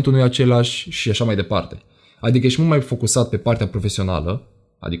 antrenamentul nu e același și așa mai departe. Adică ești mult mai focusat pe partea profesională,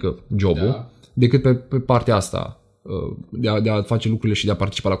 adică jobul, decât pe partea asta, de a face lucrurile și de a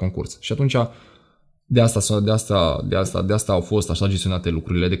participa la concurs. Și atunci, de asta au fost așa gestionate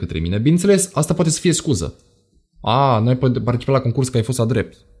lucrurile de către mine. Bineînțeles, asta poate să fie scuză. N-ai participat la concurs că ai fost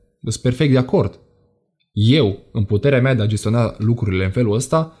adrept. Sunt perfect de acord. Eu, în puterea mea de a gestiona lucrurile în felul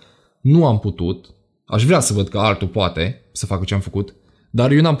ăsta, nu am putut. Aș vrea să văd că altul poate să facă ce am făcut,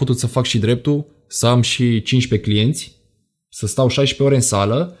 dar eu n-am putut să fac și dreptul, să am și 15 clienți, să stau 16 ore în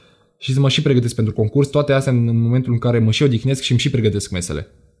sală și să mă și pregătesc pentru concurs, toate astea în momentul în care mă și odihnesc și îmi și pregătesc mesele.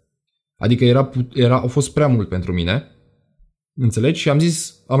 Adică au fost prea mult pentru mine, înțelegi? Și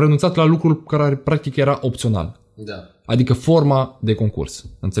am renunțat la lucrul care practic era opțional. Da. Adică forma de concurs,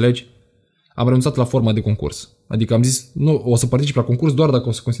 înțelegi? Am renunțat la forma de concurs. Adică am zis, nu, o să particip la concurs doar dacă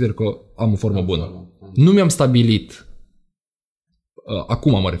o să consider că am o formă bună. Nu mi-am stabilit,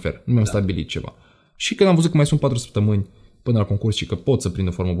 acum mă refer, nu mi-am stabilit ceva. Și când am văzut că mai sunt 4 săptămâni până la concurs și că pot să prind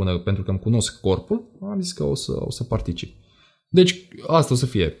o formă bună pentru că îmi cunosc corpul, am zis că o să particip. Deci asta o să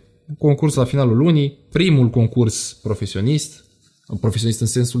fie. Concursul la finalul lunii, primul concurs profesionist în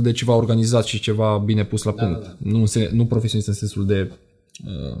sensul de ceva organizat și ceva bine pus la punct. Da. Nu profesionist în sensul de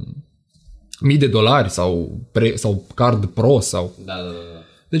mii de dolari sau card pro sau... Da.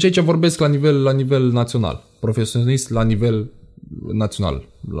 Deci aici vorbesc la nivel național. Profesionist la nivel național.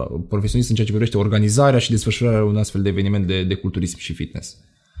 Profesionist în ceea ce privește organizarea și desfășurarea unui astfel de eveniment de culturism și fitness.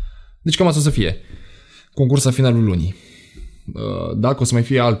 Deci cam asta o să fie. Concurs la finalul lunii. Dacă o să mai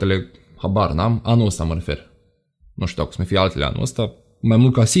fie altele, habar n-am, anul ăsta mă refer. Nu știu dacă o să mai fie altele anul ăsta. Mai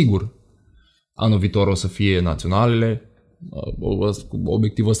mult ca sigur, anul viitor o să fie naționalele.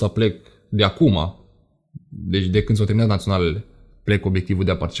 Obiectivul ăsta plec de acum. Deci de când s-au terminat naționalele, plec obiectivul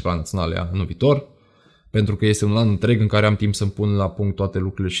de a participa la naționale anul viitor. Pentru că este un an întreg în care am timp să-mi pun la punct toate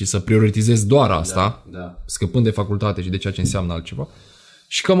lucrurile și să prioritizez doar asta, scăpând de facultate și de ceea ce înseamnă altceva.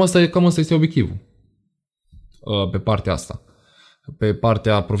 Și cam asta este obiectivul pe partea asta. Pe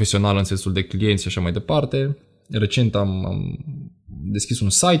partea profesională în sensul de clienți și așa mai departe. Recent am deschis un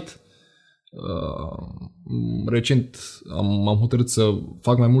site. Recent am hotărât să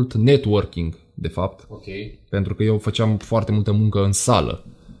fac mai mult networking, de fapt. Okay. Pentru că eu făceam foarte multă muncă în sală.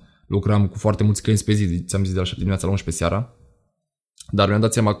 Lucram cu foarte mulți clienți pe zi, ți-am zis de la 7 dimineața la 11 seara. Dar mi-am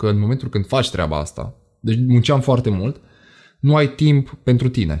dat seama că în momentul când faci treaba asta, deci munceam foarte mult, nu ai timp pentru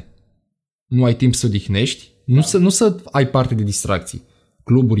tine. Nu ai timp să odihnești, nu să ai parte de distracții,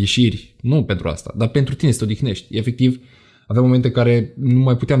 cluburi, ieșiri, nu pentru asta, dar pentru tine să te odihnești. Efectiv, aveam momente în care nu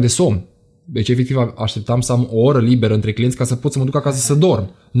mai puteam de somn. Deci, efectiv, așteptam să am o oră liberă între clienți ca să pot să mă duc acasă să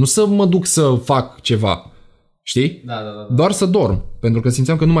dorm. Nu să mă duc să fac ceva. Știi? Da. Doar să dorm, pentru că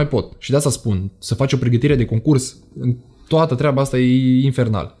simțeam că nu mai pot. Și de asta spun, să faci o pregătire de concurs, toată treaba asta e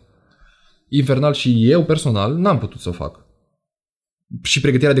infernal. Infernal și eu personal n-am putut să o fac. Și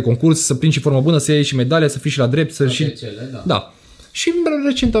pregătirea de concurs, să prind și formă bună, să iei și medalia, să fii și la drept, să și... Da. Și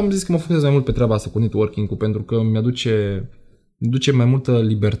recent am zis că mă focusez mai mult pe treaba asta cu networking-ul, pentru că mi-aduce mai multă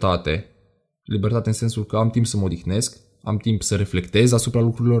libertate. Libertate în sensul că am timp să mă odihnesc, am timp să reflectez asupra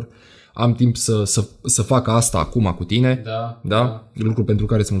lucrurilor, am timp să fac asta acum cu tine, da? Lucru pentru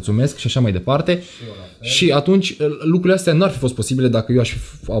care îți mulțumesc și așa mai departe. Și atunci lucrurile astea n-ar fi fost posibile dacă eu aș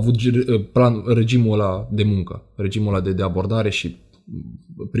fi avut regimul ăla de muncă, regimul ăla de abordare și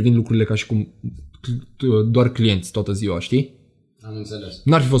privind lucrurile ca și cum doar clienți toată ziua, știi? Am înțeles.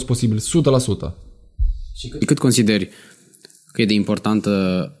 N-ar fi fost posibil 100%. Și cât consideri că e de importantă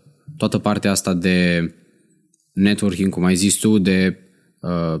toată partea asta de networking, cum ai zis tu, de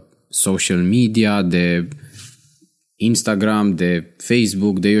social media, de Instagram, de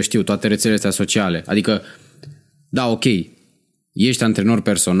Facebook, de eu știu, toate rețelele astea sociale. Adică, da, ok, ești antrenor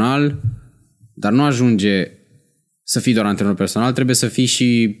personal, dar nu ajunge să fii doar antrenor personal, trebuie să fii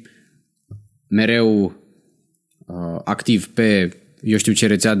și mereu activ pe, eu știu ce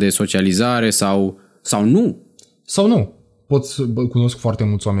rețea de socializare sau nu. Sau nu. Cunosc foarte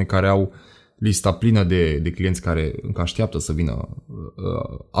mulți oameni care au lista plină de clienți care încă așteaptă să vină,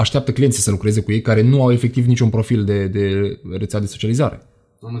 așteaptă clienții să lucreze cu ei care nu au efectiv niciun profil de rețea de socializare.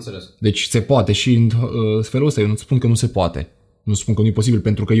 Am înțeles. Deci se poate și în felul ăsta. Eu nu spun că nu se poate. Nu spun că nu e posibil,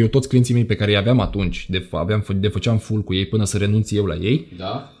 pentru că eu toți clienții mei pe care îi aveam atunci, făceam full cu ei până să renunț eu la ei,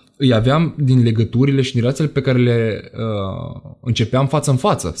 da, îi aveam din legăturile și din relațiile pe care le începeam față în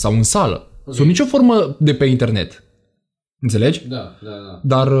față sau în sală. Okay. Sunt nicio formă de pe internet. Înțelegi? Da.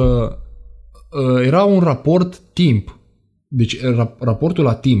 Dar era un raport timp. Deci raportul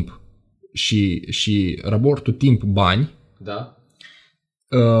la timp și raportul timp-bani, da,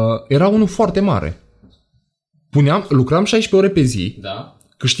 era unul foarte mare. Lucram 16 ore pe zi, da,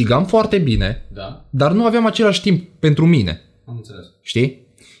 câștigam foarte bine, da, dar nu aveam același timp pentru mine. Am înțeles. Știi?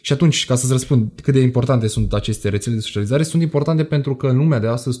 Și atunci, ca să-ți răspund cât de importante sunt aceste rețele de socializare, sunt importante pentru că în lumea de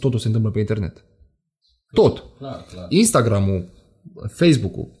astăzi totul se întâmplă pe internet. Tot. Clar. Instagram-ul,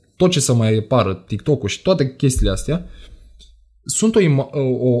 Facebook-ul, tot ce să mai apară, TikTok-ul și toate chestiile astea sunt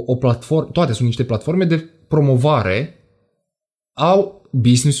o platformă, toate sunt niște platforme de promovare a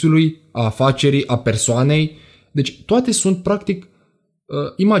business-ului, a afacerii, a persoanei. Deci toate sunt practic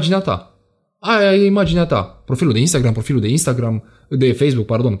imaginea ta. Aia e imaginea ta. Profilul de Instagram, de Facebook,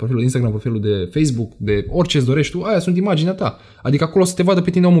 profilul de Instagram, profilul de Facebook, de orice îți dorești tu, aia sunt imaginea ta. Adică acolo să te vadă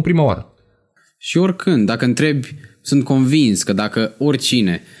pe tine omul prima oară. Și oricând, dacă întrebi, sunt convins că dacă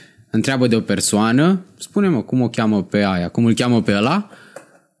oricine întreabă de o persoană, spune-mă cum o cheamă pe aia, cum îl cheamă pe ăla,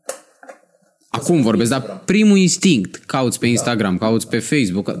 acum vorbesc, dar primul instinct, cauți pe Instagram, cauți pe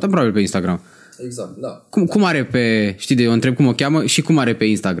Facebook, dar probabil pe Instagram. Exact, da. Cum are pe, știi, eu întreb cum o cheamă și cum are pe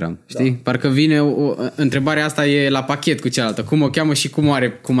Instagram, știi? Da. Parcă vine întrebarea asta e la pachet cu cealaltă, cum o cheamă și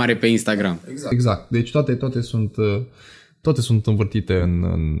cum are pe Instagram. Exact. Deci toate sunt învârtite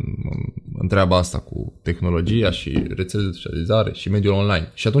în treaba asta cu tehnologia și rețelele de socializare și mediul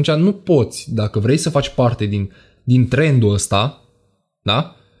online. Și atunci nu poți, dacă vrei să faci parte din trendul ăsta,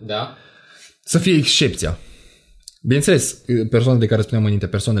 da? Da. Să fie excepția. Bineînțeles, persoanele de care spuneam înainte,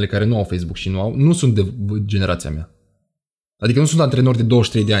 persoanele care nu au Facebook și nu sunt de generația mea. Adică nu sunt antrenori de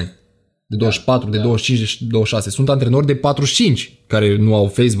 23 de ani, de 24, de 25, de 26. Sunt antrenori de 45 care nu au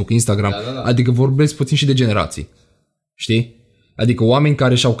Facebook, Instagram. Da. Adică vorbesc puțin și de generații. Știi? Adică oameni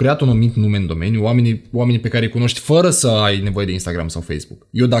care și-au creat un anumit nume în domeniu, oamenii pe care îi cunoști fără să ai nevoie de Instagram sau Facebook.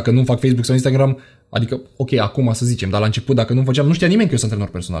 Eu dacă nu fac Facebook sau Instagram, adică, ok, acum să zicem, dar la început dacă nu făceam, nu știa nimeni că eu sunt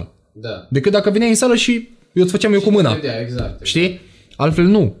antrenor personal. Da. Decât dacă veneai în sală și eu îți făceam eu cu mâna. Exact. Știi? Altfel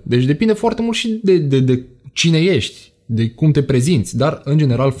nu. Deci depinde foarte mult și de cine ești, de cum te prezinți. Dar, în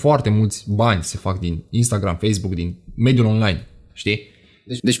general, foarte mulți bani se fac din Instagram, Facebook, din mediul online. Știi?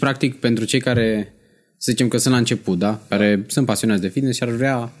 Deci practic, pentru cei care, să zicem că sunt la început, da? Care sunt pasionați de fitness și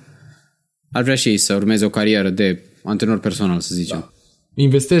ar vrea și ei să urmeze o carieră de antrenor personal, să zicem. Da.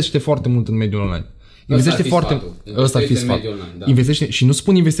 Investește foarte mult în mediul online. Ăsta ar fi sfatul. Da. Investește, și nu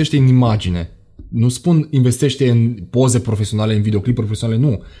spun investește în imagine. Nu spun investește în poze profesionale, în videoclipuri profesionale,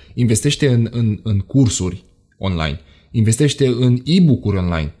 nu. Investește în cursuri online. Investește în e-book-uri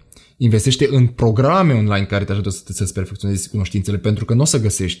online. Investește în programe online care te ajută să-ți perfecționezi cunoștințele, pentru că nu o să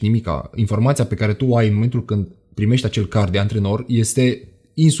găsești nimica. Informația pe care tu o ai în momentul când primești acel card de antrenor este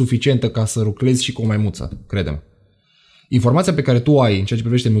insuficientă ca să lucrezi și cu o maimuță, crede-mă. Informația pe care tu o ai în ceea ce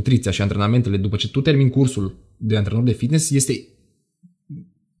privește nutriția și antrenamentele după ce tu termini cursul de antrenor de fitness este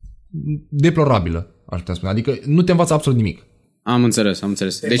deplorabilă, aș putea spune. Adică nu te învață absolut nimic. Am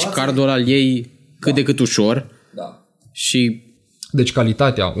înțeles. Deci cardul ăla îl iei cât de cât ușor. Da. Și... Deci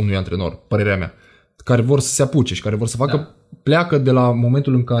calitatea unui antrenor, părerea mea, care vor să se apuce și care vor să facă, pleacă de la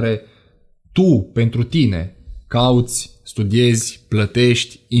momentul în care tu, pentru tine, cauți, studiezi,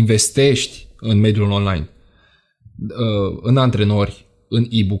 plătești, investești în mediul online. În antrenori, în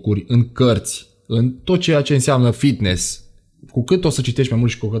e-book-uri, în cărți, în tot ceea ce înseamnă fitness, cu cât o să citești mai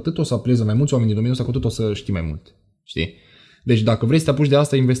mult și cu cât o să aprezi mai mulți oameni din domeniul ăsta, cu cât o să știi mai mult. Știi? Deci dacă vrei să te apuci de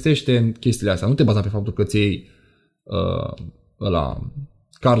asta, investește în chestiile astea. Nu te baza pe faptul că ți iei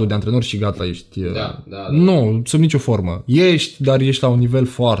cardul de antrenor și gata, ești... Da. Nu, sub nicio formă. Ești, dar ești la un nivel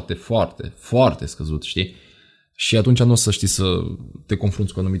foarte, foarte, foarte scăzut, știi? Și atunci nu o să știi să te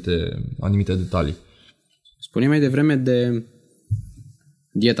confrunți cu anumite detalii. Spune mai devreme de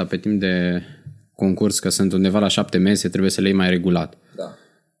dieta pe timp de concurs, că sunt undeva la 7 mese, trebuie să le iei mai regulat. Da.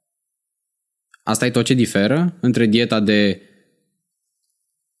 Asta e tot ce diferă între dieta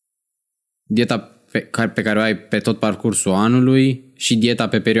pe care o ai pe tot parcursul anului și dieta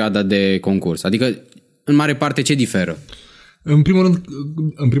pe perioada de concurs. Adică, în mare parte, ce diferă? În primul rând,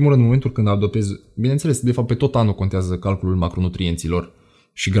 în momentul când adoptezi, bineînțeles, de fapt pe tot anul contează calculul macronutrienților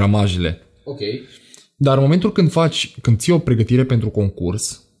și gramajele. Ok. Dar în momentul când ții o pregătire pentru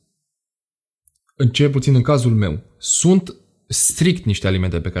concurs, cel puțin în cazul meu, sunt strict niște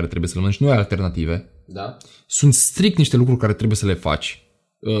alimente pe care trebuie să le mănânci, nu ai alternative. Da. Sunt strict niște lucruri care trebuie să le faci.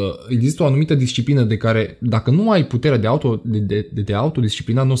 Există o anumită disciplină de care, dacă nu ai puterea de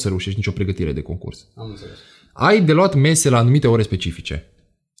autodisciplina, nu o să reușești nicio pregătire de concurs. Am înțeles. Ai de luat mese la anumite ore specifice.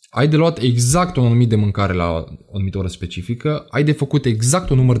 Ai de luat exact un anumit de mâncare la o anumită oră specifică. Ai de făcut exact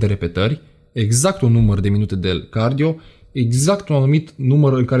un număr de repetări, exact un număr de minute de cardio, exact un anumit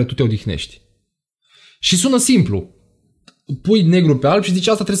număr în care tu te odihnești. Și sună simplu. Pui negru pe alb și zici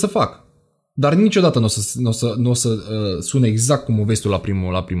asta trebuie să fac. Dar niciodată nu o să sune exact cum o vezi tu la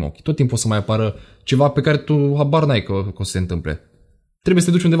primul ochi. Tot timpul o să mai apară ceva pe care tu habar n-ai că o să se întâmple. Trebuie să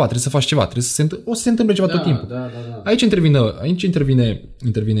te duci undeva, trebuie să faci ceva, o să se întâmple ceva tot timpul. Da. Aici intervine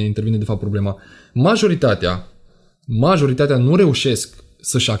de fapt problema. Majoritatea nu reușesc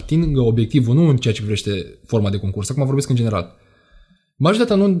să-și atingă obiectivul, nu în ceea ce privește forma de concurs. Acum vorbesc în general.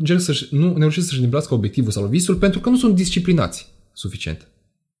 Majoritatea nu reușesc să-și îndeplinească obiectivul sau visul pentru că nu sunt disciplinați suficient.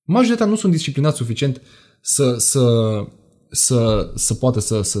 Majoritatea nu sunt disciplinați suficient să poată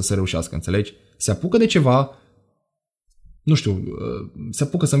să reușească, înțelegi? Se apucă de ceva, nu știu, se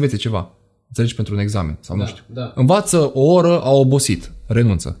apucă să învețe ceva, înțelegi, pentru un examen sau nu știu. Da. Învață o oră, a obosit,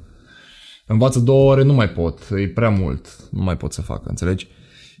 renunță. Învață 2 ore, nu mai pot, e prea mult, nu mai pot să facă, înțelegi?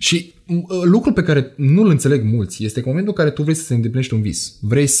 Și lucrul pe care nu-l înțeleg mulți este că în momentul în care tu vrei să îndeplinești un vis,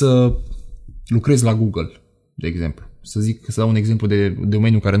 vrei să lucrezi la Google, de exemplu, să dau un exemplu de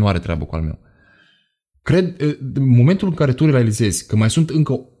domeniu care nu are treabă cu al meu. Cred, în momentul în care tu realizezi că mai sunt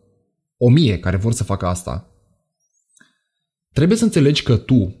încă 1000 care vor să facă asta, trebuie să înțelegi că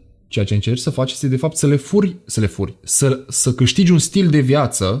tu, ceea ce încerci să faci este de fapt să câștigi un stil de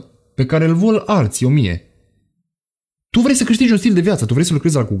viață pe care îl vor alții 1000. Tu vrei să câștigi un stil de viață, tu vrei să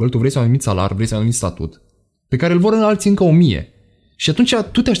lucrezi la Google, tu vrei să ai un anumit salar, vrei să ai un anumit statut, pe care îl vor alții încă 1000. Și atunci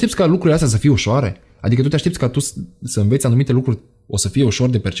tu te aștepți ca lucrurile astea să fie ușoare? Adică tu te aștepți ca tu să înveți anumite lucruri, o să fie ușor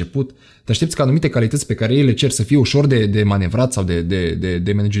de perceput? Te aștepți ca anumite calități pe care ei le cer să fie ușor de manevrat sau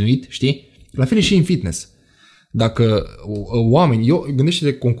de managenuit, știi? La fel e și în fitness. Dacă eu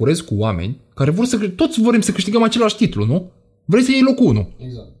gândește-te, concurez cu oameni care toți vrem să câștigăm același titlu, nu? Vrei să iei locul 1.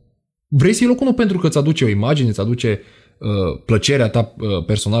 Exact. Vrei să iei locul 1 pentru că îți aduce o imagine, îți aduce plăcerea ta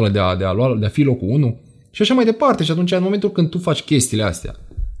personală de a fi locul 1 și așa mai departe. Și atunci, în momentul când tu faci chestiile astea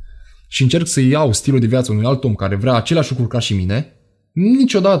și încerc să iau stilul de viață unui alt om care vrea același lucruri ca și mine,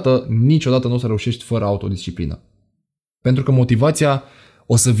 niciodată nu o să reușești fără autodisciplină. Pentru că motivația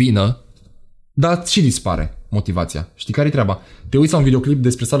o să vină, dar și dispare motivația. Știi care e treaba? Te uiți la un videoclip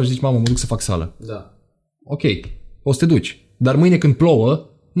despre sală și zici, mamă, mă duc să fac sală. Da. Ok, o să te duci. Dar mâine când plouă,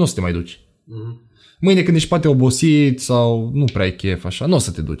 nu o să te mai duci. Mâine când ești poate obosit sau nu prea ai chef așa, nu o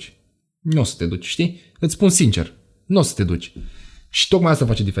să te duci. Nu o să te duci, știi? Îți spun sincer, nu o să te duci. Și tocmai asta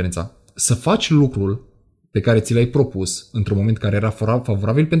face diferența. Să faci lucrul pe care ți l-ai propus într-un moment care era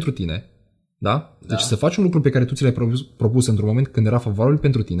favorabil pentru tine, da? Deci să faci un lucru pe care tu ți l-ai propus într-un moment când era favorabil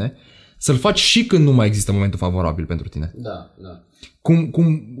pentru tine, să-l faci și când nu mai există momentul favorabil pentru tine. Da.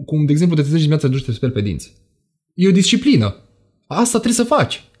 Cum de exemplu, te trezești dimineața, te duci să te speli pe dinți. E o disciplină. Asta trebuie să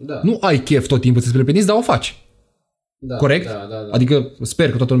faci. Da. Nu ai chef tot timpul să te speli pe dinți, dar o faci. Da, Corect? Da. Adică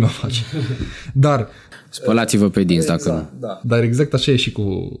sper că toată lumea o face. Dar spălați-vă pe dinți dacă nu. Da. Dar exact așa e și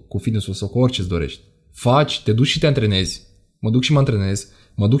cu fitness-ul sau cu orice îți dorești. Faci, te duci și te antrenezi. Mă duc și mă antrenez.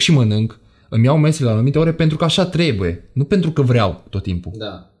 Mă duc și mănânc. Îmi iau mesele la anumite ore pentru că așa trebuie. Nu pentru că vreau tot timpul.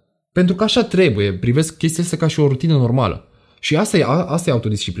 Da. Pentru că așa trebuie. Privesc chestia asta ca și o rutină normală. Și asta e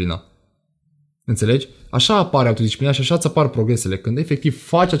autodisciplina. Înțelegi? Așa apare autodisciplina și așa îți apar progresele. Când efectiv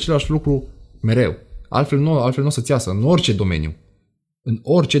faci același lucru mereu. Altfel nu o să-ți iasă. În orice domeniu. În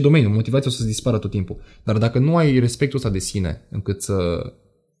orice domeniu. Motivația o să-ți dispară tot timpul. Dar dacă nu ai respectul ăsta de sine încât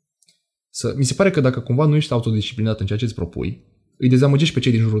să Mi se pare că dacă cumva nu ești autodisciplinat în ceea ce îți propui, îi dezamăgești pe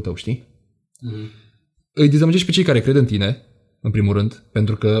cei din jurul tău, știi? Îi dezamăgești pe cei care cred în tine, în primul rând,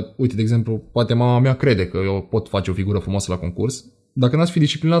 pentru că, uite, de exemplu, poate mama mea crede că eu pot face o figură frumoasă la concurs. Dacă n-aș fi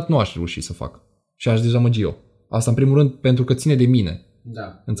disciplinat, nu aș reuși să fac. Și aș dezamăgi eu. Asta, în primul rând, pentru că ține de mine.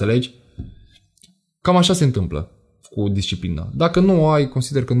 Da. Înțelegi? Cam așa se întâmplă cu disciplina. Dacă nu o ai,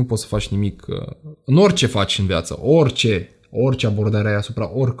 consider că nu poți să faci nimic în orice faci în viață. Orice abordare ai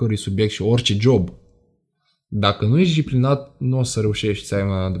asupra oricărui subiect și orice job. Dacă nu ești disciplinat, nu o să reușești să ai un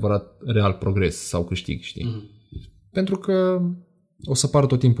adevărat real progres sau câștig, știi? Pentru că o să apară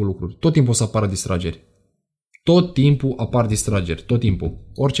tot timpul lucruri. Tot timpul o să apară distrageri. Tot timpul apar distrageri. Tot timpul.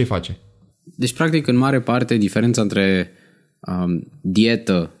 Orice face. Deci, practic, în mare parte, diferența între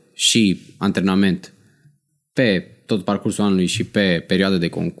dietă și antrenament pe tot parcursul anului și pe perioada de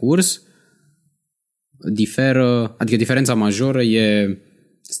concurs diferă, adică diferența majoră e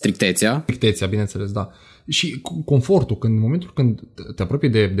strictețea. Strictețea, bineînțeles, da. Și confortul, când, în momentul când te apropii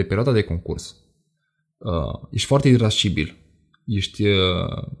de perioada de concurs, ești foarte irascibil, ești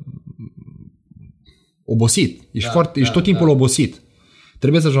obosit, ești tot timpul obosit.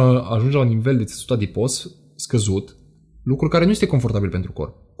 Trebuie să ajungi la un nivel de țesut adipos scăzut, lucru care nu este confortabil pentru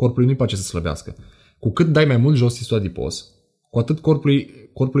corp. Corpului nu-i place să slăbească. Cu cât dai mai mult jos țesut adipos, cu atât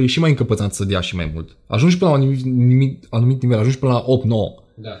corpului e și mai încăpățânat să dea și mai mult. Ajungi până la un anumit nivel, ajungi până la 8-9.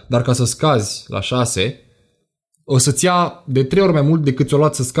 Da. Dar ca să scazi la 6, o să-ți ia de 3 ori mai mult decât ți-o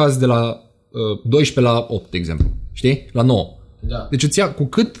luat să scazi de la 12 la 8, de exemplu. Știi? La 9. Da. Deci îți ia, cu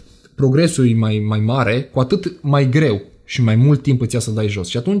cât progresul e mai mare, cu atât mai greu și mai mult timp îți ia să dai jos.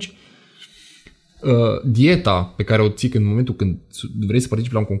 Și atunci dieta pe care o ții în momentul când vrei să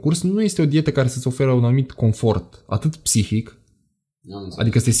participi la un concurs nu este o dietă care să-ți oferă un anumit confort, atât psihic,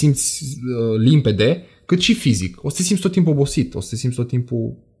 adică să te simți limpede, cât și fizic. O să te simți tot timpul obosit, o să te simți tot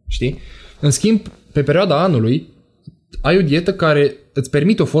timpul, știi? În schimb, pe perioada anului, ai o dietă care îți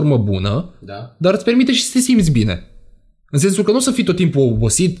permite o formă bună, da, dar îți permite și să te simți bine. În sensul că nu o să fii tot timpul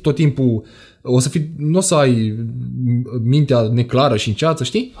obosit, tot timpul nu o să ai mintea neclară și în ceață,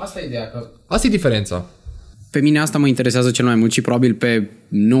 știi? Asta e ideea. Asta e diferența. Pe mine asta mă interesează cel mai mult și probabil pe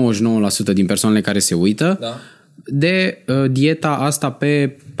 99% din persoanele care se uită, da, de dieta asta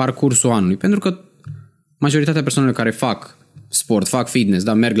pe parcursul anului. Pentru că majoritatea persoanelor care fac sport, fac fitness,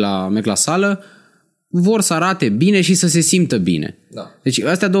 da, merg la sală, vor să arate bine și să se simtă bine. Da. Deci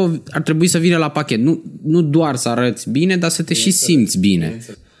astea două ar trebui să vină la pachet. Nu doar să arăți bine, dar să te și simți bine.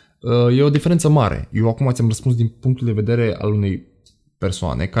 E o diferență mare. Eu acum ți-am răspuns din punctul de vedere al unei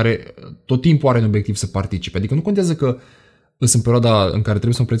persoane care tot timpul are un obiectiv să participe. Adică nu contează că sunt în perioada în care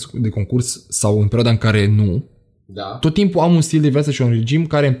trebuie să îmi plec de concurs sau în perioada în care nu. Da. Tot timpul am un stil de viață și un regim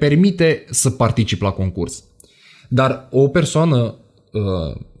care îmi permite să particip la concurs. Dar o persoană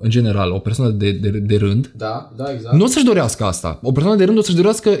în general, o persoană de rând, da, exact, nu o să-și dorească asta. O persoană de rând o să-și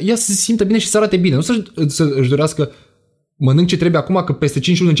dorească ea să se simtă bine și să arate bine. Nu să-și dorească mănânc ce trebuie acum că peste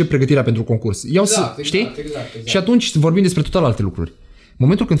 5 luni încep pregătirea pentru concurs. Exact, știi? Exact. Și atunci vorbim despre total alte lucruri. În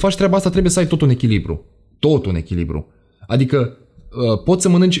momentul când faci treaba asta trebuie să ai tot un echilibru. Tot un echilibru. Adică poți să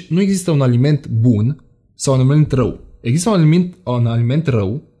mănânci, nu există un aliment bun sau un aliment rău. Există un aliment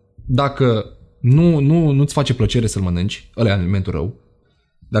rău dacă nu-ți face plăcere să-l mănânci, ăla e alimentul rău.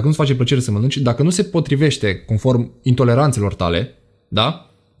 Dacă nu-ți face plăcere să mănânci, dacă nu se potrivește conform intoleranțelor tale,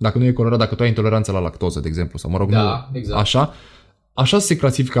 da? Dacă nu e colorat, dacă tu ai intoleranță la lactoză, de exemplu, sau mă rog, da, nu, exact. Așa se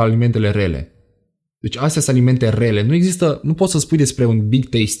clasifică alimentele rele. Deci astea sunt alimente rele. Nu poți să spui despre un Big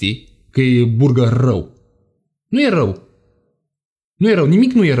Tasty că e burger rău. Nu e rău. Nu e rău,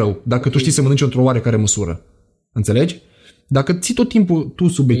 nimic nu e rău dacă tu știi să mănânci într-o oarecare măsură. Înțelegi? Dacă ții tot timpul tu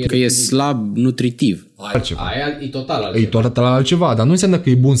subiectiv... Că e slab nutritiv. Altceva. Aia e total altceva. E total altceva, dar nu înseamnă că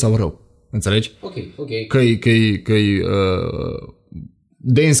e bun sau rău. Înțelegi? Ok. Că e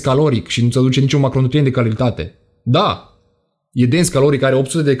dens caloric și nu-ți aduce niciun macronutrient de calitate. Da, e dens caloric, are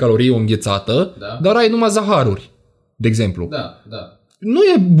 800 de calorii, o înghețată, da, dar ai numai zaharuri, de exemplu. Da. Nu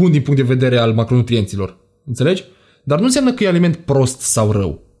e bun din punct de vedere al macronutrienților. Înțelegi? Dar nu înseamnă că e aliment prost sau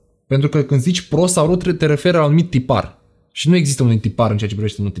rău. Pentru că când zici prost sau rău, te referi la un anumit tipar. Și nu există un tipar în ceea ce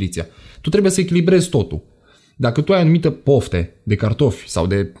privește nutriția. Tu trebuie să echilibrezi totul. Dacă tu ai anumită pofte de cartofi sau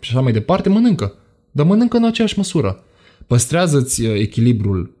de așa mai departe, mănâncă. Dar mănâncă în aceeași măsură. Păstrează-ți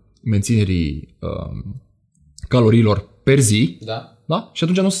echilibrul menținerii caloriilor per zi, da? Și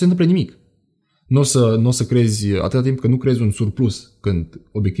atunci nu o să se întâmple nimic. Nu o să crezi, atâta timp că nu crezi un surplus când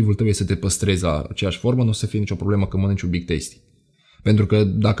obiectivul tău este să te păstrezi la aceeași formă, nu o să fie nicio problemă că mănânci un Big Tasty. Pentru că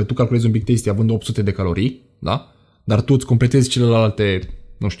dacă tu calculezi un Big Tasty având 800 de calorii, da? Dar tu îți completezi celelalte,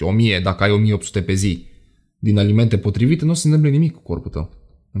 1000, dacă ai 1800 pe zi din alimente potrivite, nu o să se întâmple nimic cu corpul tău.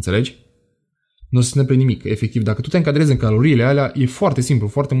 Înțelegi? Nu o să se întâmple nimic. Efectiv, dacă tu te încadrezi în caloriile alea, e foarte simplu.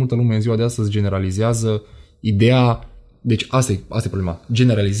 Foarte multă lume în ziua de astăzi generalizează ideea... Deci asta e problema.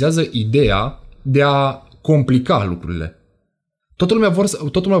 Generalizează ideea de a complica lucrurile. Toată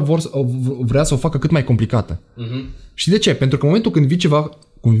lumea vrea să o facă cât mai complicată. Și de ce? Pentru că în momentul când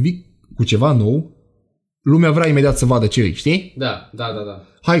vii cu ceva nou, lumea vrea imediat să vadă ce e, știi? Da.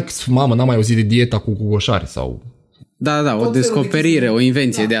 Hai, mamă, n-am mai auzit de dieta cu gogoșari sau... Da, o descoperire, o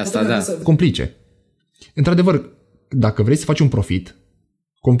invenție de asta, da. Complice. Într-adevăr, dacă vrei să faci un profit,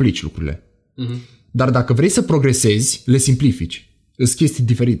 complici lucrurile. Dar dacă vrei să progresezi, le simplifici. Sunt chestii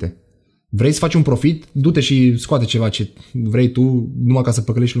diferite. Vrei să faci un profit, du-te și scoate ceva ce vrei tu, numai ca să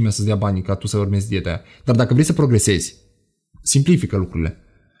păcălești lumea să-ți dea banii, ca tu să urmezi dieta aia. Dar dacă vrei să progresezi, simplifică lucrurile.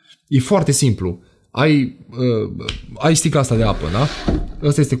 E foarte simplu. Ai sticla asta de apă, da?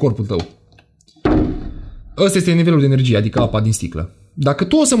 Ăsta este corpul tău. Ăsta este nivelul de energie, adică apa din sticlă. Dacă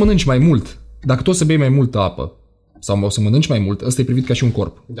tu o să mănânci mai mult, dacă tu o să bei mai multă apă, sau o să mănânci mai mult, ăsta e privit ca și un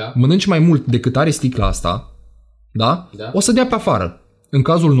corp. Da. Mănânci mai mult decât are sticla asta, da? O să dea pe afară. În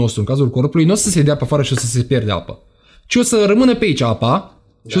cazul nostru, în cazul corpului, nu o să se dea pe afară și o să se pierde apă. Ci o să rămână pe aici apa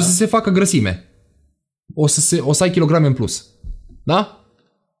și o să se facă grăsime. O să ai kilograme în plus. Da?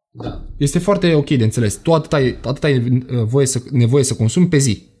 Da. Este foarte ok de înțeles. Tu atât ai nevoie să consumi pe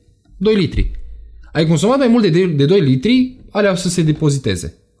zi. 2 litri. Ai consumat mai mult de 2 litri, alea o să se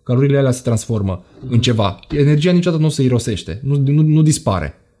depoziteze. Caloriile alea se transformă în ceva. Energia niciodată nu se irosește. Nu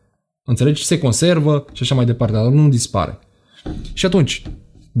dispare. Înțelegi? Se conservă și așa mai departe, dar nu dispare. Și atunci,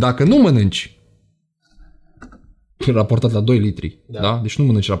 dacă nu mănânci raportat la 2 litri, da? Deci nu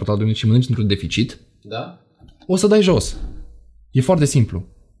mănânci raportat la 2 litri, ci mănânci într-un deficit, o să dai jos. E foarte simplu.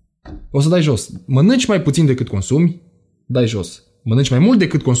 O să dai jos. Mănânci mai puțin decât consumi, dai jos. Mănânci mai mult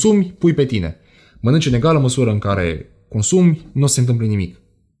decât consumi, pui pe tine. Mănânci în egală măsură în care consumi, nu se întâmplă nimic.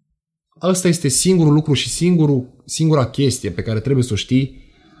 Asta este singurul lucru și singura chestie pe care trebuie să o știi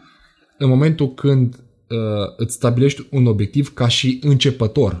în momentul când îți stabilești un obiectiv ca și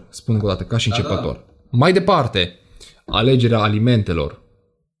începător. Spun încă o dată, ca și începător. Da. Mai departe, alegerea alimentelor,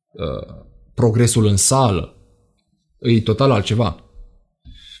 progresul în sală, e total altceva.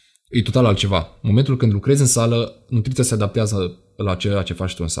 În momentul când lucrezi în sală, nutriția se adaptează la ceea ce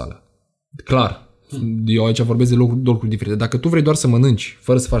faci tu în sală. Clar, eu aici vorbesc de lucruri diferite. Dacă tu vrei doar să mănânci,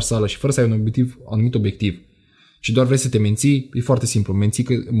 fără să faci sală și fără să ai un anumit obiectiv, și doar vrei să te menții, e foarte simplu.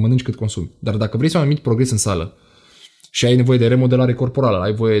 Mănânci cât consumi. Dar dacă vrei să ai un anumit progres în sală și ai nevoie de remodelare corporală, ai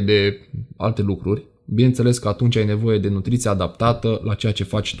nevoie de alte lucruri, bineînțeles că atunci ai nevoie de nutriție adaptată la ceea ce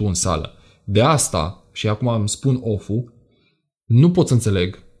faci tu în sală. De asta, și acum îmi spun off-ul, nu pot să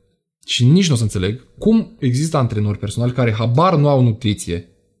înțeleg și nici nu o să înțeleg cum există antrenori personali care habar nu au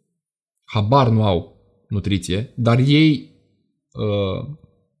nutriție, dar ei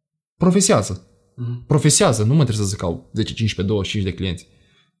profesează. Profesează, nu mă interesează că au 10, 15, 25 de clienți.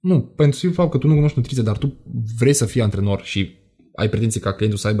 Nu, pentru faptul că tu nu cunoști nutriție, dar tu vrei să fii antrenor și ai pretenții ca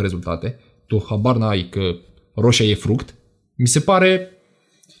clientul să aibă rezultate, tu habar n-ai că roșia e fruct, mi se pare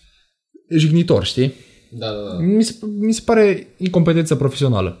jignitor, știi? Da. Mi se pare incompetență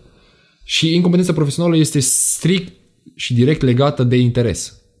profesională. Și incompetența profesională este strict și direct legată de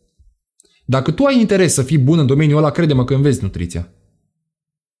interes. Dacă tu ai interes să fii bun în domeniul ăla, crede-mă că înveți nutriția.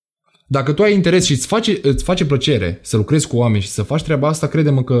 Dacă tu ai interes și îți face plăcere să lucrezi cu oameni și să faci treaba asta,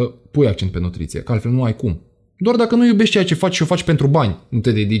 crede-mă că pui accent pe nutriție, că altfel nu ai cum. Doar dacă nu iubești ceea ce faci și o faci pentru bani, nu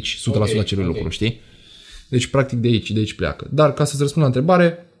te dedici 100% la acelui lucru, știi? Deci, practic, de aici pleacă. Dar, ca să-ți răspund la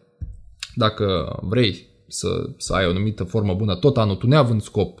întrebare, dacă vrei să ai o anumită formă bună tot anul, tu neavând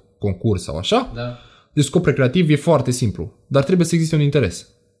scop concurs sau așa, de scop recreativ e foarte simplu. Dar trebuie să existe un interes.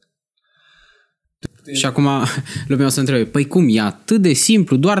 Și acum lumea o să întrebe, păi cum, e atât de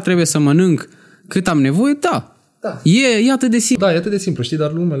simplu, doar trebuie să mănânc cât am nevoie? Da. E atât de simplu. Da, e atât de simplu, știi,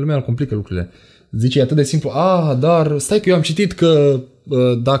 dar lumea complică lucrurile. Zice, e atât de simplu, dar stai că eu am citit că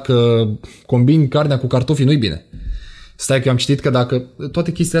dacă combini carnea cu cartofii nu-i bine. Stai că eu am citit că dacă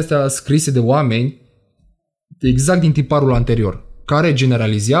toate chestiile astea scrise de oameni exact din tiparul anterior, care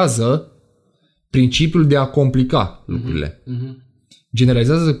generalizează principiul de a complica lucrurile.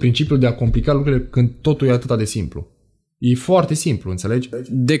 Generalizează principiul de a complica lucrurile când totul e atât de simplu. E foarte simplu, înțelegi?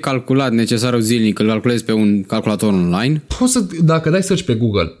 De calculat necesarul zilnic, îl calculezi pe un calculator online? Dacă dai search pe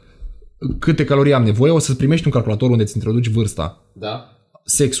Google câte calorii am nevoie, o să primești un calculator unde îți introduci vârsta,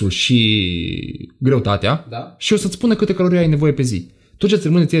 sexul și greutatea și o să-ți spună câte calorii ai nevoie pe zi. Tot ce îți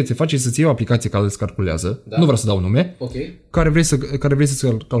rămâne ție să faci e să-ți iei o aplicație care îți calculează, nu vreau să dau nume, care vrei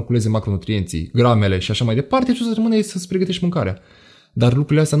să calculeze macronutrienții, gramele și așa mai departe, și o să rămâne să-ți pregătești mâncarea. Dar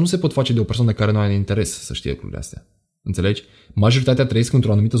lucrurile astea nu se pot face de o persoană care nu are interes să știe lucrurile astea. Înțelegi? Majoritatea trăiesc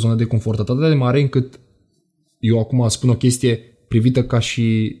într-o anumită zonă de confort atât de mare încât eu acum spun o chestie privită ca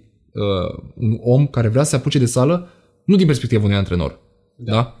și un om care vrea să se apuce de sală, nu din perspectiva unui antrenor.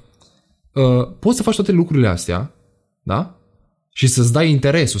 Da? Poți să faci toate lucrurile astea, da? Și să-ți dai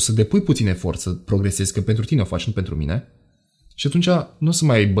interesul, să depui puțin efort să progresezi, că pentru tine o faci, nu pentru mine. Și atunci nu o să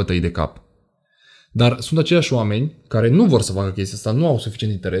mai ai bătăi de cap. Dar sunt aceiași oameni care nu vor să facă chestia asta, nu au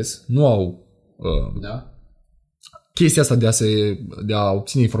suficient interes, nu au chestia asta de a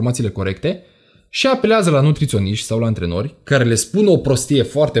obține informațiile corecte și apelează la nutriționiști sau la antrenori care le spun o prostie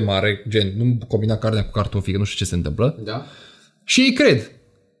foarte mare, gen nu combina carnea cu cartofii, că nu știu ce se întâmplă. Da. Și ei cred.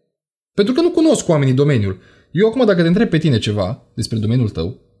 Pentru că nu cunosc oamenii domeniul. Eu acum dacă te întreb pe tine ceva despre domeniul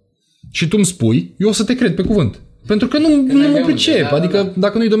tău și tu îmi spui, eu o să te cred pe cuvânt. Pentru că nu mă pricep. Adică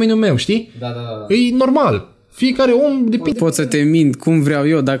dacă nu e domeniul meu, știi? Da. E normal. Fiecare om depinde. Pot să te mint cum vreau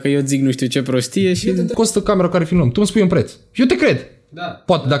eu dacă eu zic nu știu ce prostie și... Costă camera care filmăm. Tu îmi spui un preț. Și eu te cred. Da.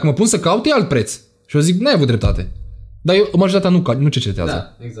 Poate dacă mă pun să caut, e alt preț. Și eu zic, n-ai avut dreptate. Dar eu, majoritatea nu cercetează.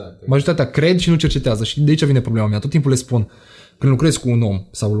 Da, exact. Majoritatea cred și nu cercetează. Și de aici vine problema mea. Tot timpul le spun, când lucrez cu un om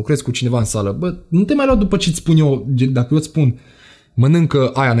sau lucrez cu cineva în sală, bă, nu te mai lua după ce îți spun eu, dacă eu îți spun,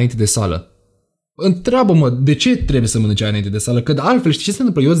 mănâncă aia înainte de sală. Întreabă-mă, de ce trebuie să mănânci aia înainte de sală? Că altfel, știi ce se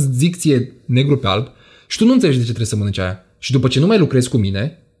întâmplă? Eu îți zic ție negru pe alb și tu nu înțelegi de ce trebuie să mănânci aia. Și după ce nu mai lucrezi cu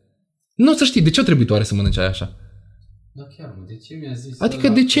mine, nu o să știi de ce trebuie tu să mănânci aia așa. Da, chiar, de ce mi-a zis? Adică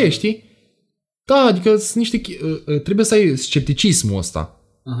de ce, știi? Da, adică sunt niște... trebuie să ai scepticismul ăsta.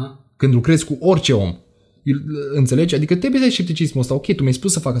 Când lucrezi cu orice om. Înțelegi? Adică trebuie să ai scepticismul ăsta. Ok, tu mi-ai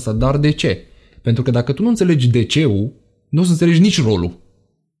spus să fac asta, dar de ce? Pentru că dacă tu nu înțelegi de ce-ul, nu o să înțelegi nici rolul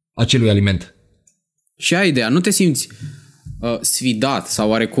acelui aliment. Și ai ideea, nu te simți sfidat sau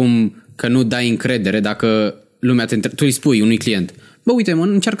oarecum că nu dai încredere dacă lumea tu îi spui unui client, bă, uite,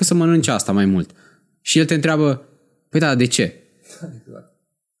 încearcă să mănânci asta mai mult. Și el te întreabă, păi da, de ce?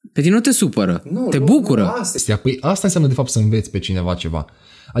 Pe tine nu te supără, te bucură. Păi asta înseamnă de fapt să înveți pe cineva ceva.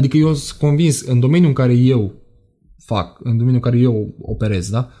 Adică eu sunt convins, în domeniul în care eu fac, în domeniul în care eu operez,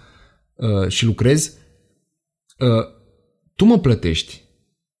 da? Și lucrez, tu mă plătești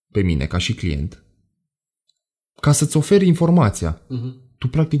pe mine ca și client ca să-ți oferi informația. Tu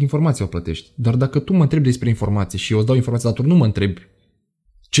practic informația o plătești. Dar dacă tu mă întrebi despre informație și eu îți dau informația, dar tu nu mă întrebi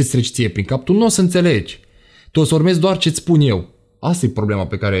ce-ți treci ție prin cap, tu nu o să înțelegi. Tu o să urmezi doar ce-ți spun eu. Asta e problema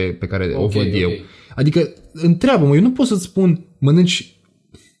pe care o văd eu. Adică, întreabă-mă, eu nu pot să-ți spun mănânci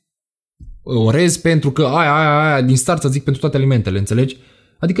orez pentru că aia, din start să zic pentru toate alimentele, înțelegi?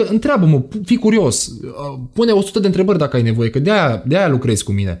 Adică, întreabă-mă, fii curios, pune 100 de întrebări dacă ai nevoie, că de aia lucrezi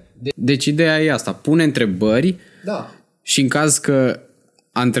cu mine. Deci ideea e asta, pune întrebări și în caz că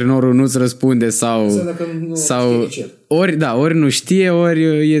antrenorul nu-ți răspunde sau ori nu știe,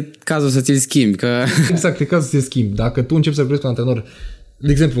 ori e cazul să ți-l schimbi. Că... Exact, e cazul să ți-l schimbi. Dacă tu începi să lucrezi cu un antrenor,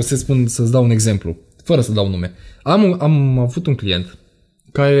 de exemplu, să-ți dau un exemplu, fără să dau nume. Am avut un client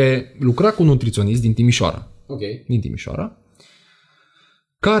care lucra cu un nutriționist din Timișoara. Din Timișoara,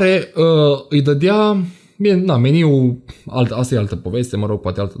 care îi dădea, meniul, asta e altă poveste,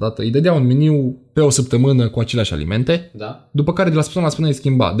 poate altă dată, îi dădea un meniu pe o săptămână cu aceleași alimente, după care de la săptămână la săptămână îi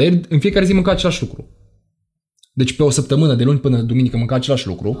schimba. Dar el în fiecare zi mânca același lucru. Deci pe o săptămână, de luni până duminică, mânca același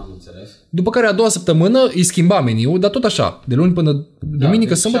lucru. Am înțeles. După care a doua săptămână îi schimba meniul, dar tot așa, de luni până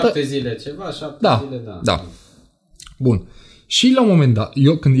duminică, sâmbătă. 7 zile ceva, 7 zile, da. Bun. Și la un moment dat,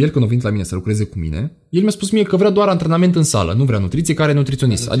 când a venit la mine să lucreze cu mine, el mi-a spus mie că vrea doar antrenament în sală, nu vrea nutriție, care e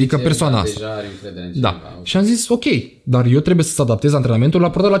nutriționist, adică persoana asta. Și am zis, ok, dar eu trebuie să-ți adaptez antrenamentul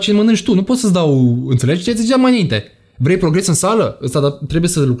la ce mănânci tu, nu pot să-ți dau, înțelegi ce ziceam mai înainte. Vrei progres în sală? Trebuie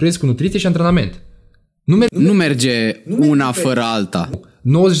să lucrezi cu nutriție și antrenament. Nu merge una fără alta.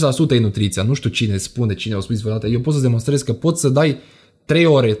 90% e nutriția, nu știu cine spune, cine au spus vreodată. Eu pot să demonstrez că poți să dai 3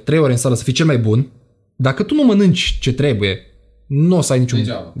 ore în sală să fii cel mai bun. Dacă tu nu mănânci ce trebuie, nu o să ai niciun...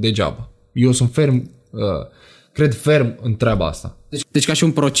 Degeaba. Eu sunt cred ferm în treaba asta. Deci ca și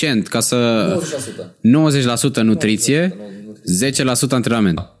un procent, ca să... 90% nutriție, 10%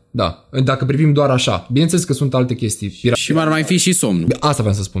 antrenament. Da, dacă privim doar așa. Bineînțeles că sunt alte chestii. Și ar mai fi și somnul. Asta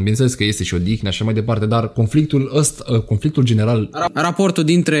vreau să spun. Bineînțeles că este și odihnă și așa mai departe, dar conflictul general... Raportul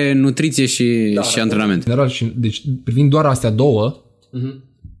dintre nutriție și antrenament. General, deci privind doar astea două,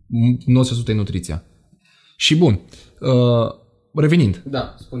 90% e nutriția. Și bun, revenind.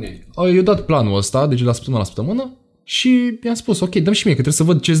 Da, spune. Eu dat planul ăsta, deci la săptămână, și i-am spus, ok, dăm și mie, că trebuie să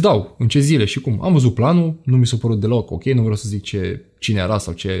văd ce-ți dau, în ce zile și cum. Am văzut planul, nu mi s-a părut deloc ok, nu vreau să zic cine era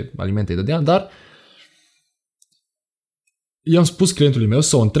sau ce alimente îi dădea, dar i-am spus clientului meu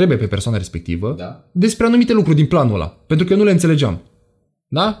să o întrebe pe persoana respectivă despre anumite lucruri din planul ăla, pentru că eu nu le înțelegeam.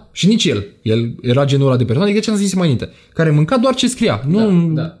 Da? Și nici el era genul ăla de persoană, adică ce am zis mai înainte, care mânca doar ce scria.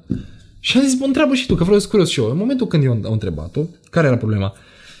 Nu... Da. Și am zis, bă, întreabă și tu, că vreau să curios și eu. În momentul când eu am întrebat-o, care era problema?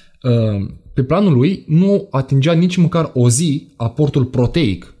 Pe planul lui nu atingea nici măcar o zi aportul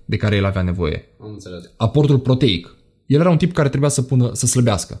proteic de care el avea nevoie. Am înțeles. Aportul proteic. El era un tip care trebuia să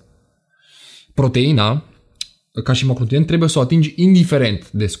slăbească. Proteina, ca și macronutrient, trebuie să o atingi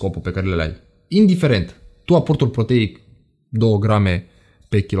indiferent de scopul pe care le ai. Indiferent. Tu aportul proteic 2 grame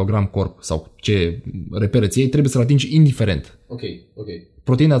pe kilogram corp sau ce repere ți iei, trebuie să-l atingi indiferent. Ok.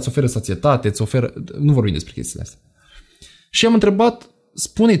 Proteina îți oferă sațietate, îți oferă... Nu vorbim despre chestiile astea. Și am întrebat,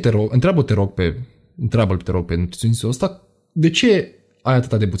 întreabă-te rog pe nutriționistul ăsta, de ce ai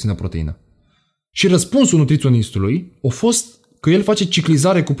atâta de puțină proteină? Și răspunsul nutriționistului a fost că el face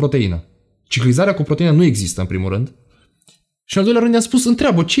ciclizare cu proteină. Ciclizarea cu proteină nu există, în primul rând. Și în al doilea rând i-a spus,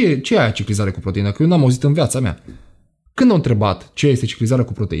 întreabă, ce e aia ciclizare cu proteină? Că eu n-am auzit în viața mea. Când a întrebat ce este ciclizarea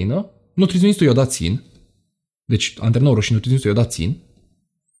cu proteină, nutriționistul i-a dat țin. Deci antrenorul și nutriționistul i-a dat țin.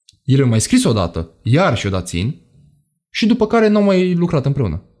 El i-a mai scris odată, iar și i-a dat țin. Și după care n-au mai lucrat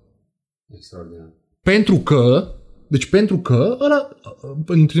împreună. Extraordinar. Pentru că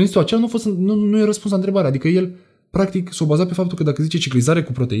nutriționistul acela nu i-a răspuns la întrebare. Adică el, practic, s-a bazat pe faptul că dacă zice ciclizare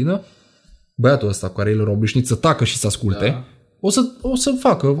cu proteină, băiatul ăsta cu care el era obișnuit să tacă și să asculte, da. o să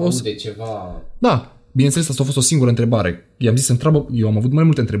facă. De ceva... Da. Bineînțeles, asta a fost o singură întrebare. I-am zis eu am avut mai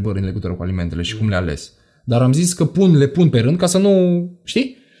multe întrebări în legătură cu alimentele și cum le-a ales. Dar am zis că le pun pe rând ca să nu,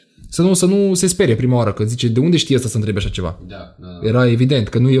 știi? Să nu se sperie prima oară, că zice, de unde știe asta să întrebe așa ceva? Da. Era evident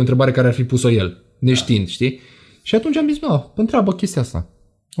că nu e o întrebare care ar fi pus-o el, neștiind, știi? Și atunci am zis, întreabă chestia asta.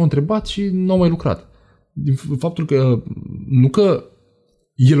 Au întrebat și nu au mai lucrat. Din faptul că, nu că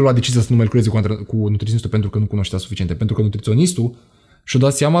el a luat decizia să nu mai lucreze cu nutriționistul pentru că nu cunoștea suficiente, pentru că nutriționistul și-a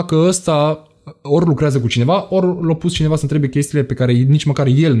dat seama că ăsta ori lucrează cu cineva, ori l-a pus cineva să întrebe chestiile pe care nici măcar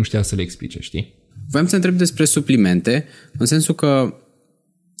el nu știa să le explice, știi? Voiam să întreb despre suplimente, în sensul că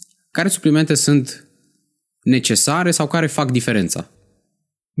care suplimente sunt necesare sau care fac diferența?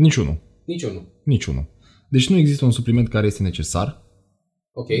 Niciunul. Deci nu există un supliment care este necesar.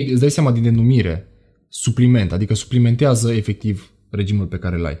 Ok. Îți dai seama din denumire, supliment, adică suplimentează efectiv regimul pe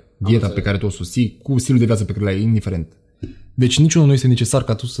care îl ai, dieta pe care tu o susții, cu stilul de viață pe care l-ai, indiferent. Deci niciunul nu este necesar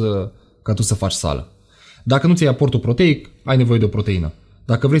ca tu să faci sală. Dacă nu ți-ai aportul proteic, ai nevoie de o proteină.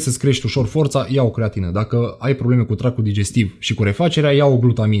 Dacă vrei să-ți crești ușor forța, ia o creatină. Dacă ai probleme cu tractul digestiv și cu refacerea, ia o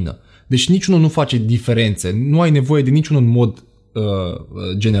glutamină. Deci niciunul nu face diferențe. Nu ai nevoie de niciunul în mod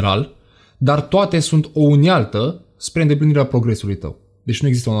general, dar toate sunt o unealtă spre îndeplinirea progresului tău. Deci nu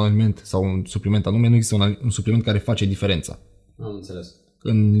există un aliment sau un supliment anume, nu există un supliment care face diferența. Am înțeles.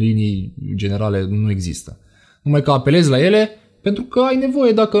 În linii generale nu există. Numai că apelezi la ele pentru că ai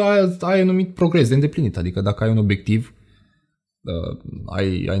nevoie dacă ai anumit progres de îndeplinit. Adică dacă ai un obiectiv,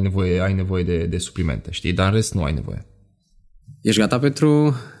 ai nevoie de suplimente, știi? Dar în rest nu ai nevoie. Ești gata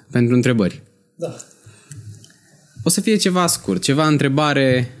pentru întrebări? Da. O să fie ceva scurt, ceva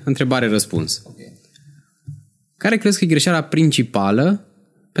întrebare-răspuns. Okay. Care crezi că e greșeala principală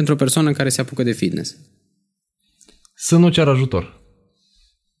pentru o persoană care se apucă de fitness? Să nu ceară ajutor.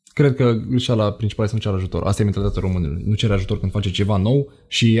 Cred că greșeala principală este să nu ceară ajutor. Asta e mentalitatea românului. Nu cere ajutor când face ceva nou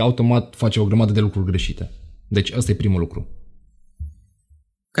și automat face o grămadă de lucruri greșite. Deci ăsta e primul lucru.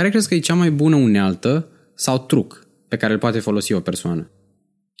 Care crezi că e cea mai bună unealtă sau truc pe care îl poate folosi o persoană?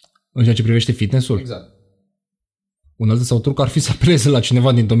 În ceea ce privește fitness-ul? Exact. Unealtă sau truc ar fi să apeleze la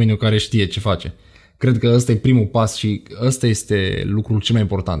cineva din domeniu care știe ce face. Cred că ăsta e primul pas și ăsta este lucrul cel mai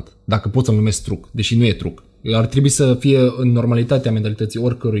important. Dacă pot să-l numesc truc, deși nu e truc. Ar trebui să fie în normalitatea mentalității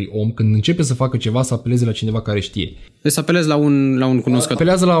oricărui om, când începe să facă ceva, să apeleze la cineva care știe. Deci să apelezi la un cunoscător.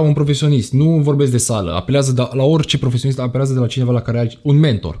 Apelează la un profesionist, nu vorbesc de sală. Apelează la orice profesionist, apelează de la cineva la care ai un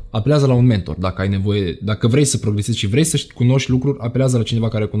mentor. Apelează la un mentor dacă ai nevoie, dacă vrei să progresezi și vrei să cunoști lucruri, apelează la cineva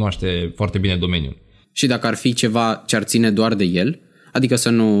care cunoaște foarte bine domeniul. Și dacă ar fi ceva ce ar ține doar de el, adică să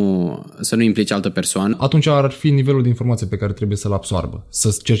nu implici altă persoană, atunci ar fi nivelul de informație pe care trebuie să-l absoarbă.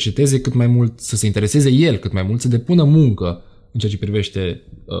 Să cerceteze cât mai mult, să se intereseze el cât mai mult, să depună muncă în ceea ce privește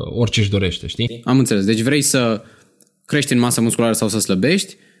orice își dorește, știi? Am înțeles. Deci vrei să crești în masă musculară sau să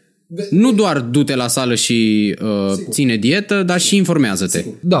slăbești, nu doar du-te la sală și ține dietă, dar și informează-te.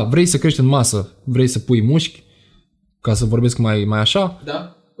 Sigur. Da, vrei să crești în masă, vrei să pui mușchi, ca să vorbesc mai așa.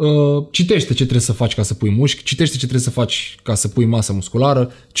 Da. Citește ce trebuie să faci ca să pui mușchi, citește ce trebuie să faci ca să pui masă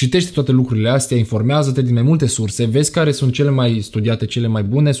musculară, citește toate lucrurile astea, informează-te din mai multe surse, vezi care sunt cele mai studiate, cele mai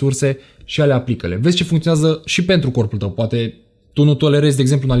bune surse și ale aplică-le. Vezi ce funcționează și pentru corpul tău. Poate tu nu tolerezi, de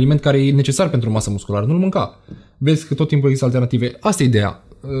exemplu, un aliment care e necesar pentru masă musculară, nu-l mânca. Vezi că tot timpul există alternative. Asta e ideea.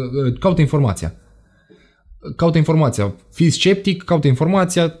 Caută informația. Caută informația. Fii sceptic, caută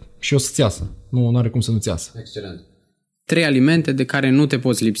informația și o să-ți iasă. Nu are cum să nu-ți iasă. Excelent. 3 alimente de care nu te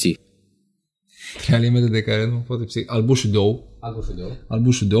poți lipsi. 3 alimente de care nu pot lipsi. Albușul de ou.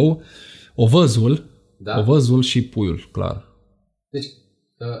 Albușul de ou. Ovăzul. Da. Ovăzul și puiul, clar. Deci,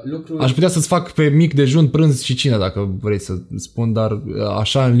 lucruri... Aș putea să-ți fac pe mic dejun, prânz și cină, dacă vrei să spun, dar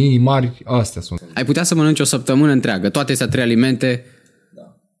așa, în linii mari, astea sunt. Ai putea să mănânci o săptămână întreagă, toate astea 3 alimente,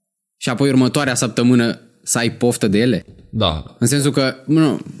 și apoi următoarea săptămână să ai poftă de ele? Da. În sensul că,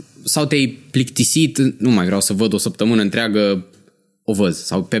 sau te-ai plictisit, nu mai vreau să văd o săptămână întreagă ovăz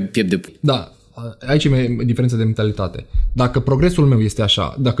sau pe piept de pui. Da, aici e diferența de mentalitate. Dacă progresul meu este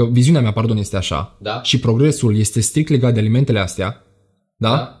așa, dacă viziunea mea, este așa, da. Și progresul este strict legat de alimentele astea,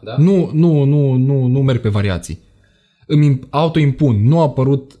 da? Da. Nu merg pe variații. Îmi autoimpun. Nu a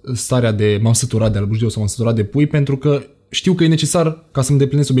apărut starea de m-am săturat de albuș de ou sau m-am săturat de pui, pentru că știu că e necesar ca să-mi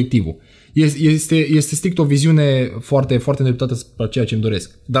deplinesc obiectivul. Este strict o viziune foarte, foarte îndreptată spre ceea ce îmi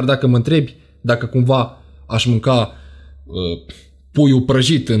doresc. Dar dacă mă întrebi dacă cumva aș mânca puiul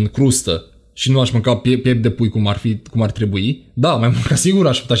prăjit în crustă și nu aș mânca piept de pui cum ar trebui, da, mai mult ca sigur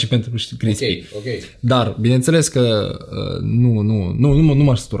aș opta și pentru crispy. Okay. Dar, bineînțeles că nu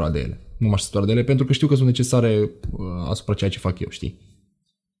m-aș sătura de ele. Nu m-aș sătura de ele pentru că știu că sunt necesare asupra ceea ce fac eu, știi?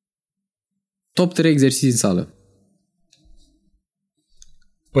 Top 3 exerciții în sală.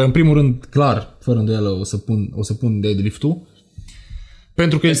 Păi, în primul rând, clar, fără îndoială, o să pun deadlift-ul.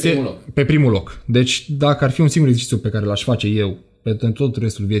 Pentru că este pe primul loc. Deci, dacă ar fi un singur exercițiu pe care l-aș face eu pentru tot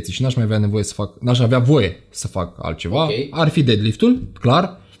restul vieții și n-aș avea voie să fac altceva, ar fi deadlift-ul,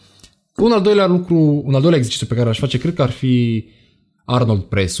 clar. Un al doilea exercițiu pe care l-aș face, cred că ar fi Arnold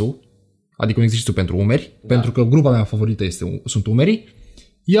Press-ul, adică un exercițiu pentru umeri, pentru că grupa mea favorită sunt umerii.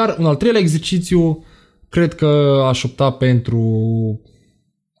 Iar un al treilea exercițiu, cred că aș opta pentru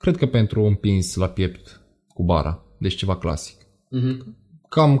împins la piept cu bara, deci ceva clasic.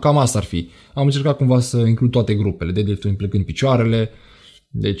 Cam asta ar fi. Am încercat cumva să includ toate grupele, deadlift-ul implicând picioarele,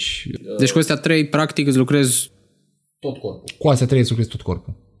 deci cu astea 3, practic, îți lucrezi tot corpul. Cu astea 3 îți lucrezi tot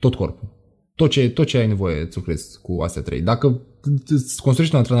corpul. Tot ce ai nevoie îți lucrezi cu astea 3. Dacă îți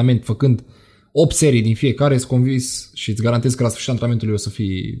construiești un antrenament făcând 8 serii din fiecare, îți convins și îți garantez că la sfârșitul antrenamentului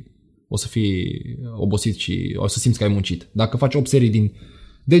o să fii obosit și o să simți că ai muncit. Dacă faci 8 serii din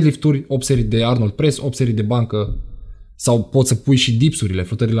deadlift-uri, 8 serii de Arnold Press, 8 serii de bancă, sau poți să pui și dipsurile,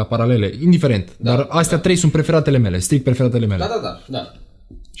 flotările la paralele, indiferent. Dar astea 3 sunt preferatele mele, strict preferatele mele. Da.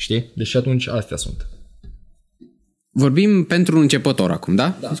 Știi? Deci atunci astea sunt. Vorbim pentru un începător acum,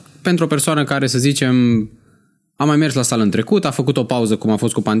 da? Pentru o persoană care, să zicem, a mai mers la sală în trecut, a făcut o pauză cum a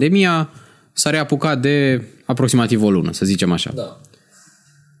fost cu pandemia, s-a reapucat de aproximativ o lună, să zicem așa. Da.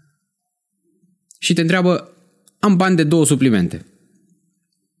 Și te întreabă, am bani de 2 suplimente.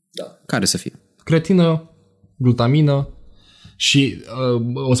 Da. Care să fie? Creatină, glutamină și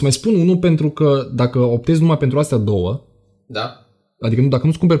o să mai spun unul pentru că dacă optezi numai pentru astea 2, da. Adică dacă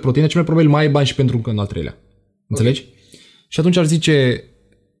nu-ți cumperi proteine, cel mai probabil mai ai bani și pentru încă în al 3-lea. Înțelegi? Și atunci ar zice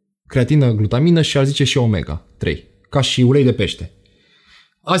creatină, glutamină și ar zice și omega 3, ca și ulei de pește.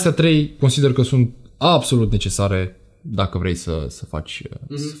 Astea 3 consider că sunt absolut necesare dacă vrei să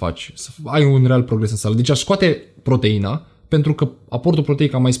ai un real progres în sală. Deci aș scoate proteina, pentru că aportul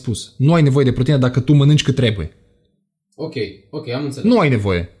proteic, am mai spus, nu ai nevoie de proteină dacă tu mănânci cât trebuie. Ok, am înțeles. Nu ai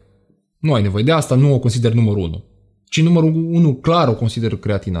nevoie. De asta nu o consider numărul 1. Ci numărul 1 clar o consider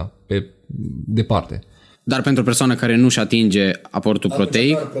creatina pe departe. Dar pentru o persoană care nu-și atinge aportul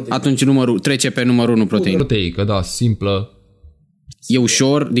proteic, atunci trece pe numărul 1 proteină. Proteică, da, simplă. E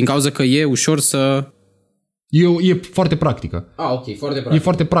ușor, din cauza că e ușor să... E foarte practică. Ok, foarte practică. E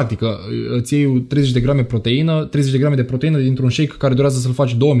foarte practică. Îți iei 30 de grame de proteină dintr-un shake care durează să-l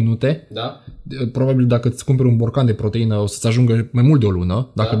faci 2 minute. Da. Probabil dacă îți cumperi un borcan de proteină o să-ți ajungă mai mult de o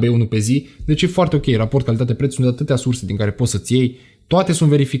lună, dacă bei unul pe zi. Deci e foarte ok. Raport calitate-preț, sunt atâtea surse din care poți să-ți iei. Toate sunt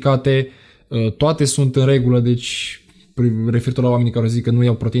verificate, toate sunt în regulă, deci referitor la oamenii care zic că nu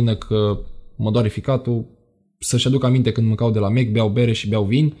iau proteină că mă doare ficatul, să-și aduc aminte când mâncau de la Mac, beau bere și beau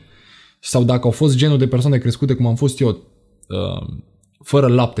vin. Sau dacă au fost genul de persoane crescute cum am fost eu, fără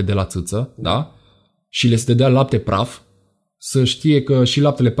lapte de la țâță, da? Și le se dădea lapte praf, să știe că și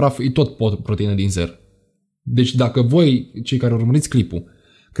laptele praf e tot proteină din zer. Deci dacă voi, cei care urmăriți clipul,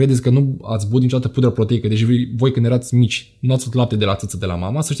 credeți că nu ați băut niciodată pudră proteică, deci voi când erați mici nu ați băut lapte de la țâță de la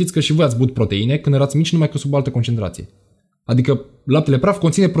mama, să știți că și voi ați băut proteine când erați mici, numai că sub altă concentrație. Adică laptele praf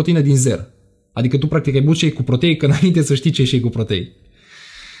conține proteină din zer. Adică tu practic ai băut shake cu proteică înainte să știi ce e shake cu proteică.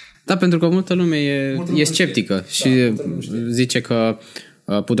 Da, pentru că multă lume e sceptică și zice că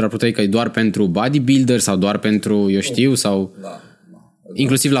pudra proteică e doar pentru bodybuilder sau doar pentru, eu știu, sau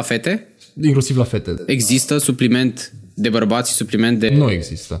inclusiv la fete. inclusiv la fete. Există supliment de bărbați și supliment de... Nu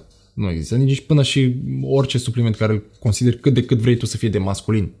există. Nu există. Nici până și orice supliment care îl consideri cât de cât vrei tu să fie de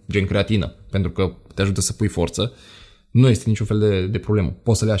masculin, gen creatină, pentru că te ajută să pui forță, nu este niciun fel de problemă.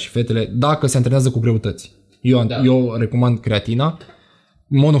 Poți să le ia și fetele dacă se antrenează cu greutăți. Eu recomand creatina,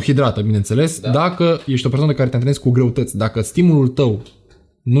 monohidrată, bineînțeles, dacă ești o persoană care te antrenezi cu greutăți. Dacă stimulul tău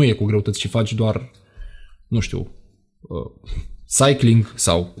nu e cu greutăți și faci doar, nu știu, cycling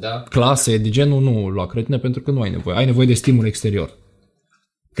sau clase de genul, nu lua creatină pentru că nu ai nevoie. Ai nevoie de stimul exterior.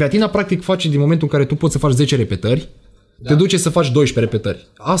 Creatina practic face din momentul în care tu poți să faci 10 repetări, te duce să faci 12 repetări.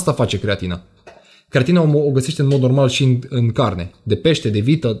 Asta face creatina. Creatina o găsește în mod normal și în carne, de pește, de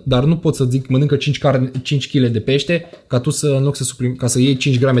vită, dar nu pot să zic mănâncă 5 kg de pește ca tu să, în loc ca să iei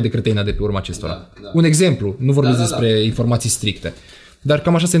 5 grame de creatină de pe urma acestora. Un exemplu, nu vorbesc despre informații stricte. Dar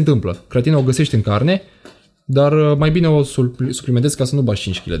cam așa se întâmplă. Creatina o găsești în carne, dar mai bine o suplimentezi ca să nu bagi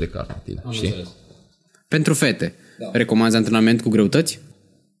 5 kg de carne. Știi? Pentru fete, recomanzi antrenament cu greutăți?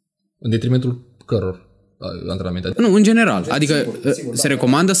 În detrimentul căror antrenamente? Nu, în general. Adică se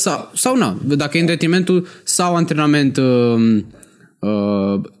recomandă sau nu. Dacă e în detrimentul sau antrenament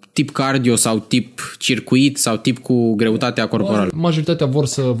tip cardio sau tip circuit sau tip cu greutatea corporală. Majoritatea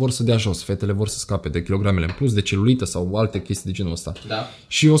vor să dea jos. Fetele vor să scape de kilogramele în plus, de celulită sau alte chestii de genul ăsta. Da.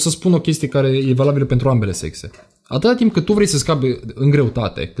 Și o să spun o chestie care e valabilă pentru ambele sexe. Atâta timp cât tu vrei să scapi în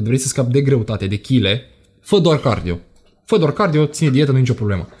greutate, cât vrei să scapi de greutate, de chile, fă doar cardio. Fă doar cardio, ține dietă, nu e nicio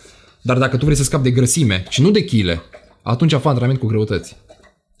problemă. Dar dacă tu vrei să scapi de grăsime și nu de chile, atunci fă antrenament cu greutăți.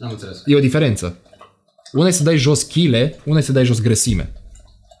 Am înțeles. E o diferență. Una e să dai jos chile, una e să dai jos grăsime.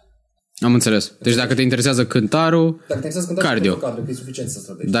 Am înțeles. Deci dacă te interesează cântarul, cardio. E suficient să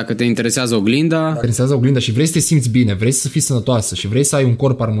strădești. Dacă te interesează oglinda... Dacă te interesează oglinda și vrei să te simți bine, vrei să fii sănătoasă și vrei să ai un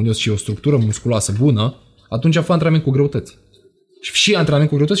corp armonios și o structură musculoasă bună, atunci fă antrenament cu greutăți. Și antrenament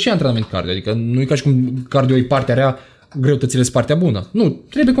cu greutăți și antrenament cardio. Adică nu e ca și cum cardio e partea rea, greutățile sunt partea bună. Nu,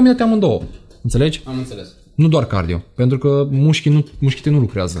 trebuie combinate amândouă. Înțelegi? Am înțeles. Nu doar cardio, pentru că mușchii nu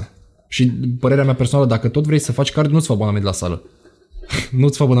lucrează. Și părerea mea personală, dacă tot vrei să faci cardio, nu-ți fă abonament la sală.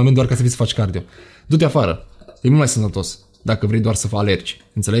 Nu-ți fă abonament doar ca să vii să faci cardio. Du-te afară. E mult mai sănătos dacă vrei doar să alergi.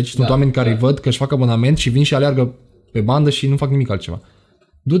 Înțelegi? Sunt oameni care îi văd că își fac abonament și vin și aleargă pe bandă și nu fac nimic altceva.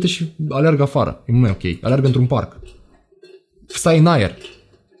 Du-te și alergă afară. E mult mai ok. Alergă într-un parc. Stai în aer.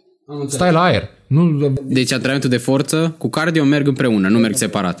 Stai la aer. Deci antrenamentul de forță cu cardio merg împreună, nu merg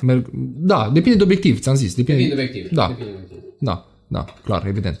separat. Da, depinde de obiectiv, ți-am zis. Depinde de obiectiv. Da, clar,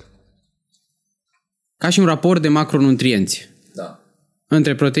 evident. Ca și un raport de macronutrienți. Da.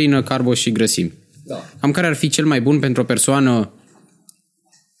 Între proteină, carbo și grăsimi. Da. Cam care ar fi cel mai bun pentru o persoană,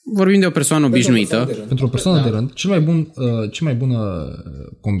 vorbim de o persoană obișnuită. Pentru o persoană de rând, cea mai bună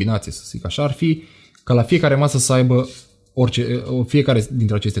combinație, să zic așa, ar fi ca la fiecare masă să aibă fiecare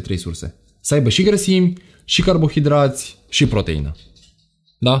dintre aceste 3 surse. Să aibă și grăsimi, și carbohidrați, și proteină.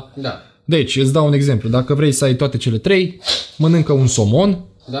 Da? Da. Deci, îți dau un exemplu. Dacă vrei să ai toate cele 3, mănâncă un somon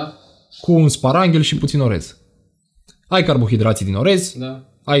cu un sparanghel și puțin orez. Ai carbohidrații din orez,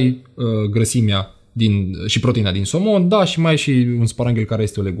 ai grăsimea și proteina din somon, și mai ai și un sparanghel care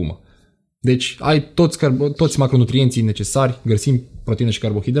este o legumă. Deci ai toți macronutrienții necesari, grăsimi, proteină și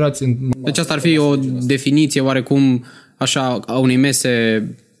carbohidrați. Deci asta ar fi o definiție oarecum așa a unei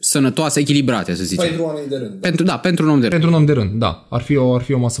mese sănătoase, echilibrate, să zicem. Pentru oameni de rând. Pentru un om de rând. Pentru un om de rând, da. Ar fi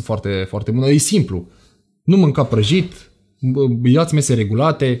o masă foarte, foarte bună. E simplu. Nu mânca prăjit, ia-ți mese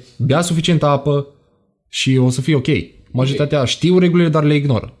regulate, bea suficientă apă și o să fie ok. Majoritatea știu regulile, dar le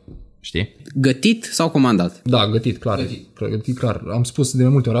ignoră. Știi? Gătit sau comandat? Da, gătit, clar. Gătit, clar. Am spus de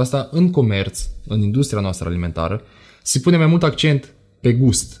mai multe ori asta. În comerț, în industria noastră alimentară, se pune mai mult accent pe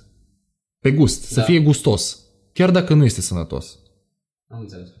gust. Pe gust. Să fie gustos. Chiar dacă nu este sănătos. Am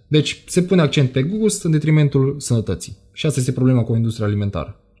înțeles. Deci se pune accent pe gust în detrimentul sănătății. Și asta este problema cu industria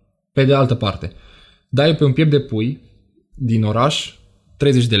alimentară. Pe de altă parte, dai pe un piept de pui din oraș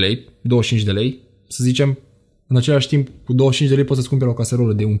 30 de lei, 25 de lei, să zicem, în același timp, cu 25 de lei poți să-ți cumperi o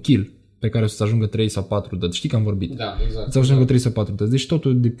caserolă de 1 kg pe care o să ajungă 3 sau 4 dăți. Știi că am vorbit? Da, exact. Să ajungă 3 sau 4 dăți. Deci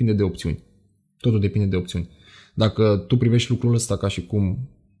totul depinde de opțiuni. Totul depinde de opțiuni. Dacă tu privești lucrul ăsta ca și cum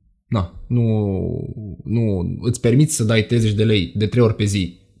nu îți permiți să dai 30 de lei de 3 ori pe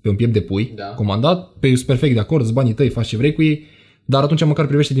zi pe un piept de pui, comandat, ești perfect de acord, îți banii tăi, faci ce vrei cu ei, dar atunci măcar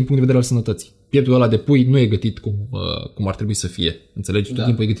privește din punct de vedere al sănătății. Pieptul ăla de pui nu e gătit cum ar trebui să fie. Înțelegi? Tot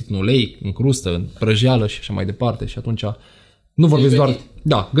timpul e gătit în ulei, în crustă, în prăjeală și așa mai departe. Și atunci nu vorbesc doar...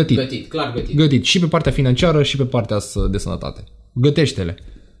 Da, gătit. Gătit, clar gătit. Gătit. Și pe partea financiară și pe partea de sănătate. Gătește-le.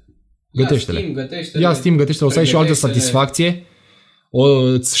 Ia stim, gătește-le. O să ai și o altă satisfacție.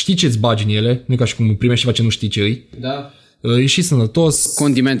 Știi ce-ți bagi în ele. Nu e ca și cum primești ceva ce nu știi ce îi. Da. E și sănătos.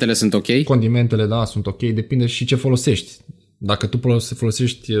 Condimentele sunt ok? Condimentele, da, sunt ok. Depinde și ce folosești. Dacă tu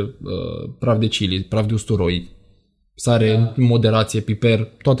folosești praf de chili, praf de usturoi, sare în moderație,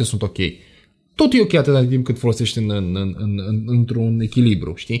 piper, toate sunt ok. Tot e ok atâta timp cât folosești într-un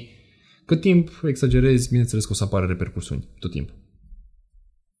echilibru, știi? Cât timp exagerezi, bineînțeles că o să apară repercusiuni tot timpul.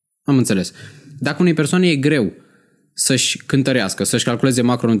 Am înțeles. Dacă unei persoane e greu să-și cântărească, să-și calculeze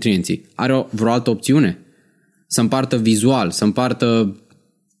macronutrienții, are vreo altă opțiune? Să împartă vizual, să împartă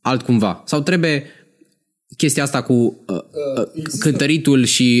altcumva? Sau trebuie chestia asta cu cântăritul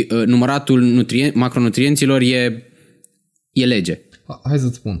și număratul macronutrienților e lege? Hai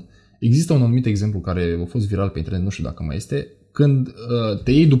să-ți spun. Există un anumit exemplu care a fost viral pe internet, nu știu dacă mai este, când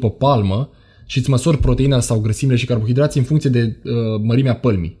te iei după palmă și îți măsori proteina sau grăsimile și carbohidrații în funcție de mărimea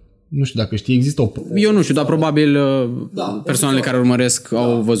pălmii. Nu știu dacă știi, există o... Eu nu știu, dar probabil persoanele care urmăresc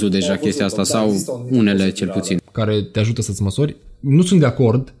au văzut deja chestia asta sau unele cel puțin. Care te ajută să-ți măsori. Nu sunt de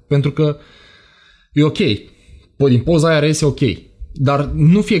acord pentru că e ok. Din poza aia reiese ok. Dar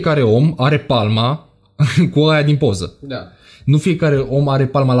nu fiecare om are palma cu aia din poză. Da. Nu fiecare om are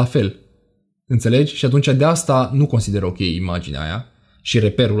palma la fel. Înțelegi? Și atunci de asta nu consider ok imaginea aia și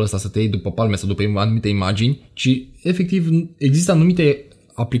reperul ăsta să te iei după palme sau după anumite imagini, ci efectiv există anumite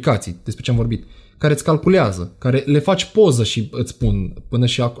aplicații, despre ce am vorbit, care îți calculează, care le faci poză și îți spun, până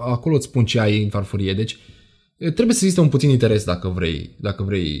și acolo îți spun ce ai în farfurie. Deci trebuie să existe un puțin interes dacă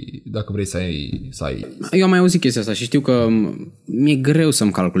vrei să ai. Eu am mai auzit chestia asta și știu că mi-e greu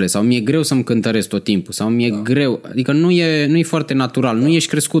să-mi calculez sau mi-e greu să-mi cântăresc tot timpul sau mi-e greu, adică nu e foarte natural, nu ești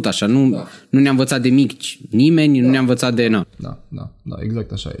crescut așa, nu ne-a învățat de mici nimeni, nu ne-a învățat de... Da,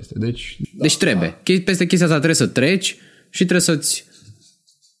 exact așa este. Deci trebuie. Peste chestia asta trebuie să treci și trebuie să-ți...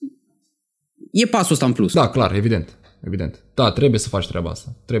 E pasul ăsta în plus. Da, clar, evident. Da, trebuie să faci treaba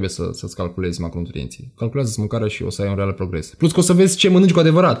asta. Trebuie să-ți calculezi macronutrienții. Calculează-ți mâncarea și o să ai un real progres. Plus că o să vezi ce mănânci cu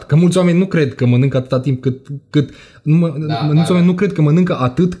adevărat. Că mulți oameni nu cred că mănâncă atâta timp mulți oameni nu cred că mănâncă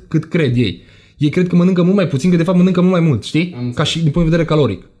atât cât cred ei. Ei cred că mănâncă mult mai puțin, că de fapt mănâncă mult mai mult, știi? Ca și din punct de vedere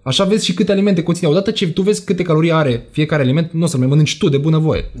caloric. Așa vezi și câte alimente conține. Odată ce tu vezi câte calorii are fiecare aliment, nu o să mai mănânci tu de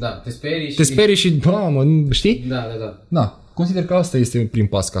bunăvoie. Da, te sperii și știi? Da. Consider că asta este prim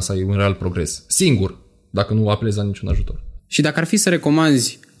pas ca să ai un real progres. Singur, dacă nu apelezi la niciun ajutor. Și dacă ar fi să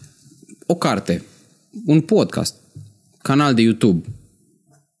recomanzi o carte, un podcast, canal de YouTube,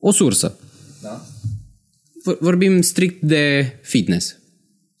 o sursă, da? Vorbim strict de fitness,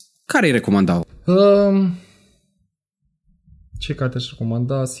 care îi recomandau? Ce carte aș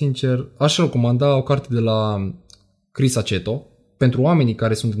recomanda? Sincer, aș recomanda o carte de la Chris Aceto. Pentru oamenii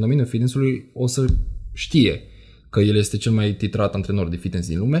care sunt în domeniul fitnessului o să știe că el este cel mai titrat antrenor de fitness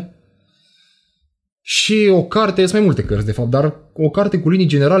din lume. Și o carte, sunt mai multe cărți de fapt, dar o carte cu linii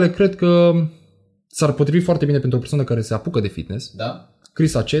generale cred că s-ar potrivi foarte bine pentru o persoană care se apucă de fitness. Da.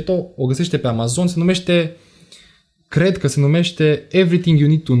 Chris Aceto, o găsește pe Amazon, cred că se numește Everything You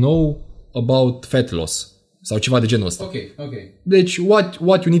Need to Know About Fat Loss sau ceva de genul ăsta. Ok. Deci, what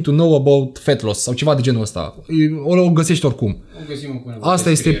you need to know about fat loss sau ceva de genul ăsta. O găsești oricum. Asta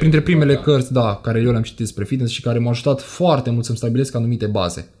este printre primele cărți, care eu le-am citit despre fitness și care m-au ajutat foarte mult să-mi stabilesc anumite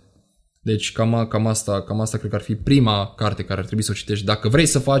baze. Deci cam asta cred că ar fi prima carte care ar trebui să o citești dacă vrei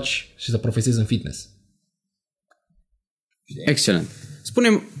să faci și să profesezi în fitness. Excelent.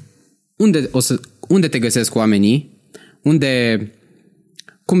 Spune-mi unde te găsesc oamenii,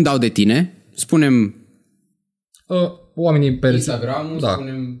 cum dau de tine, spune-mi oamenii pe Instagram-ul,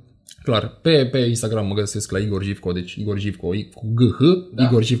 spune-mi... Clar, pe Instagram mă găsesc la Igor Jivco, deci Igor Jivco cu GH,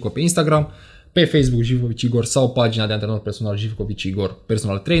 Igor Jivco pe Instagram, pe Facebook Jivcovici Igor sau pagina de antrenor personal Jivcovici Igor,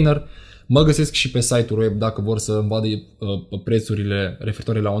 personal trainer. Mă găsesc și pe site-ul web dacă vor să îmi vadă prețurile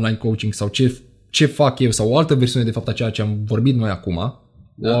referitoare la online coaching sau ce fac eu sau o altă versiune de fapt a ceea ce am vorbit noi acum,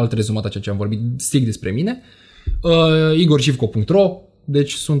 o altă rezumat a ceea ce am vorbit strict despre mine. igorjivco.ro.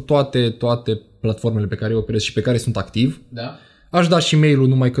 Deci sunt toate platformele pe care eu operez și pe care sunt activ. Da. Aș da și mail-ul,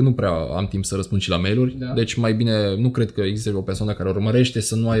 numai că nu prea am timp să răspund și la mail-uri. Da. Deci mai bine, nu cred că există o persoană care urmărește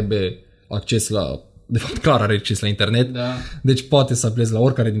să nu aibă acces la... De fapt, clar are acces la internet. Da. Deci poate să apeleze la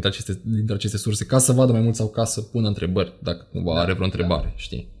oricare dintre aceste surse ca să vadă mai mult sau ca să pună întrebări, dacă cumva are vreo întrebare,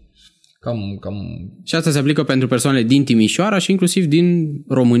 știi? Cam... Și asta se aplică pentru persoanele din Timișoara și inclusiv din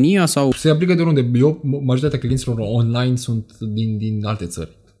România sau... Se aplică de oriunde. Majoritatea clienților online sunt din alte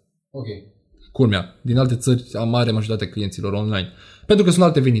țări. Ok. Culmea, din alte țări am mare majoritatea clienților online. Pentru că sunt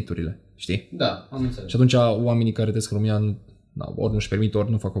alte veniturile, știi? Da, am înțeles. Și atunci oamenii care trăiesc în România ori nu-și permit,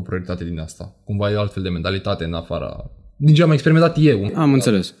 ori nu fac o prioritate din asta. Cumva e altfel de mentalitate în afara... Din ce am experimentat eu. Am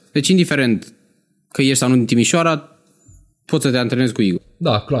înțeles. Deci indiferent că ești sau nu din Timișoara, poți să te antrenezi cu Igor.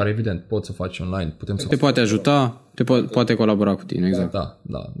 Da, clar, evident, poți să faci online. Te poate ajuta, poate colabora cu tine, exact.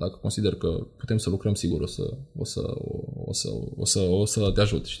 Da, dacă consider că putem să lucrăm, sigur o să te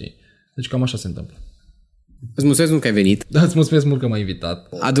ajut, știi? Deci cam așa se întâmplă. Îți mulțumesc mult că ai venit. Da, îți mulțumesc mult că m-ai invitat.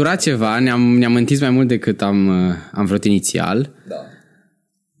 A durat ceva, ne-am întins mai mult decât am vrut inițial. Da.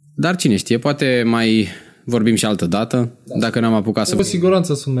 Dar cine știe, poate mai vorbim și altă dată, dacă n-am apucat să... Cu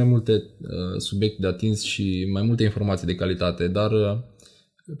siguranță sunt mai multe subiecte de atins și mai multe informații de calitate, dar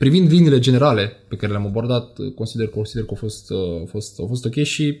privind liniile generale pe care le-am abordat, consider că a fost ok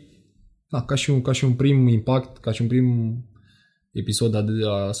și ca și un prim impact, ca și un prim episod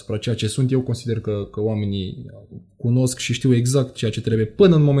asupra ceea ce sunt, eu consider că oamenii cunosc și știu exact ceea ce trebuie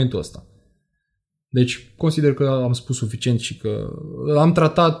până în momentul ăsta. Deci consider că am spus suficient și că am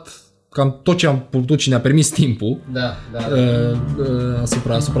tratat cam tot ce am putut și ne-a permis timpul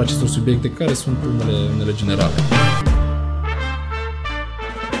asupra acestor subiecte care sunt unele generale.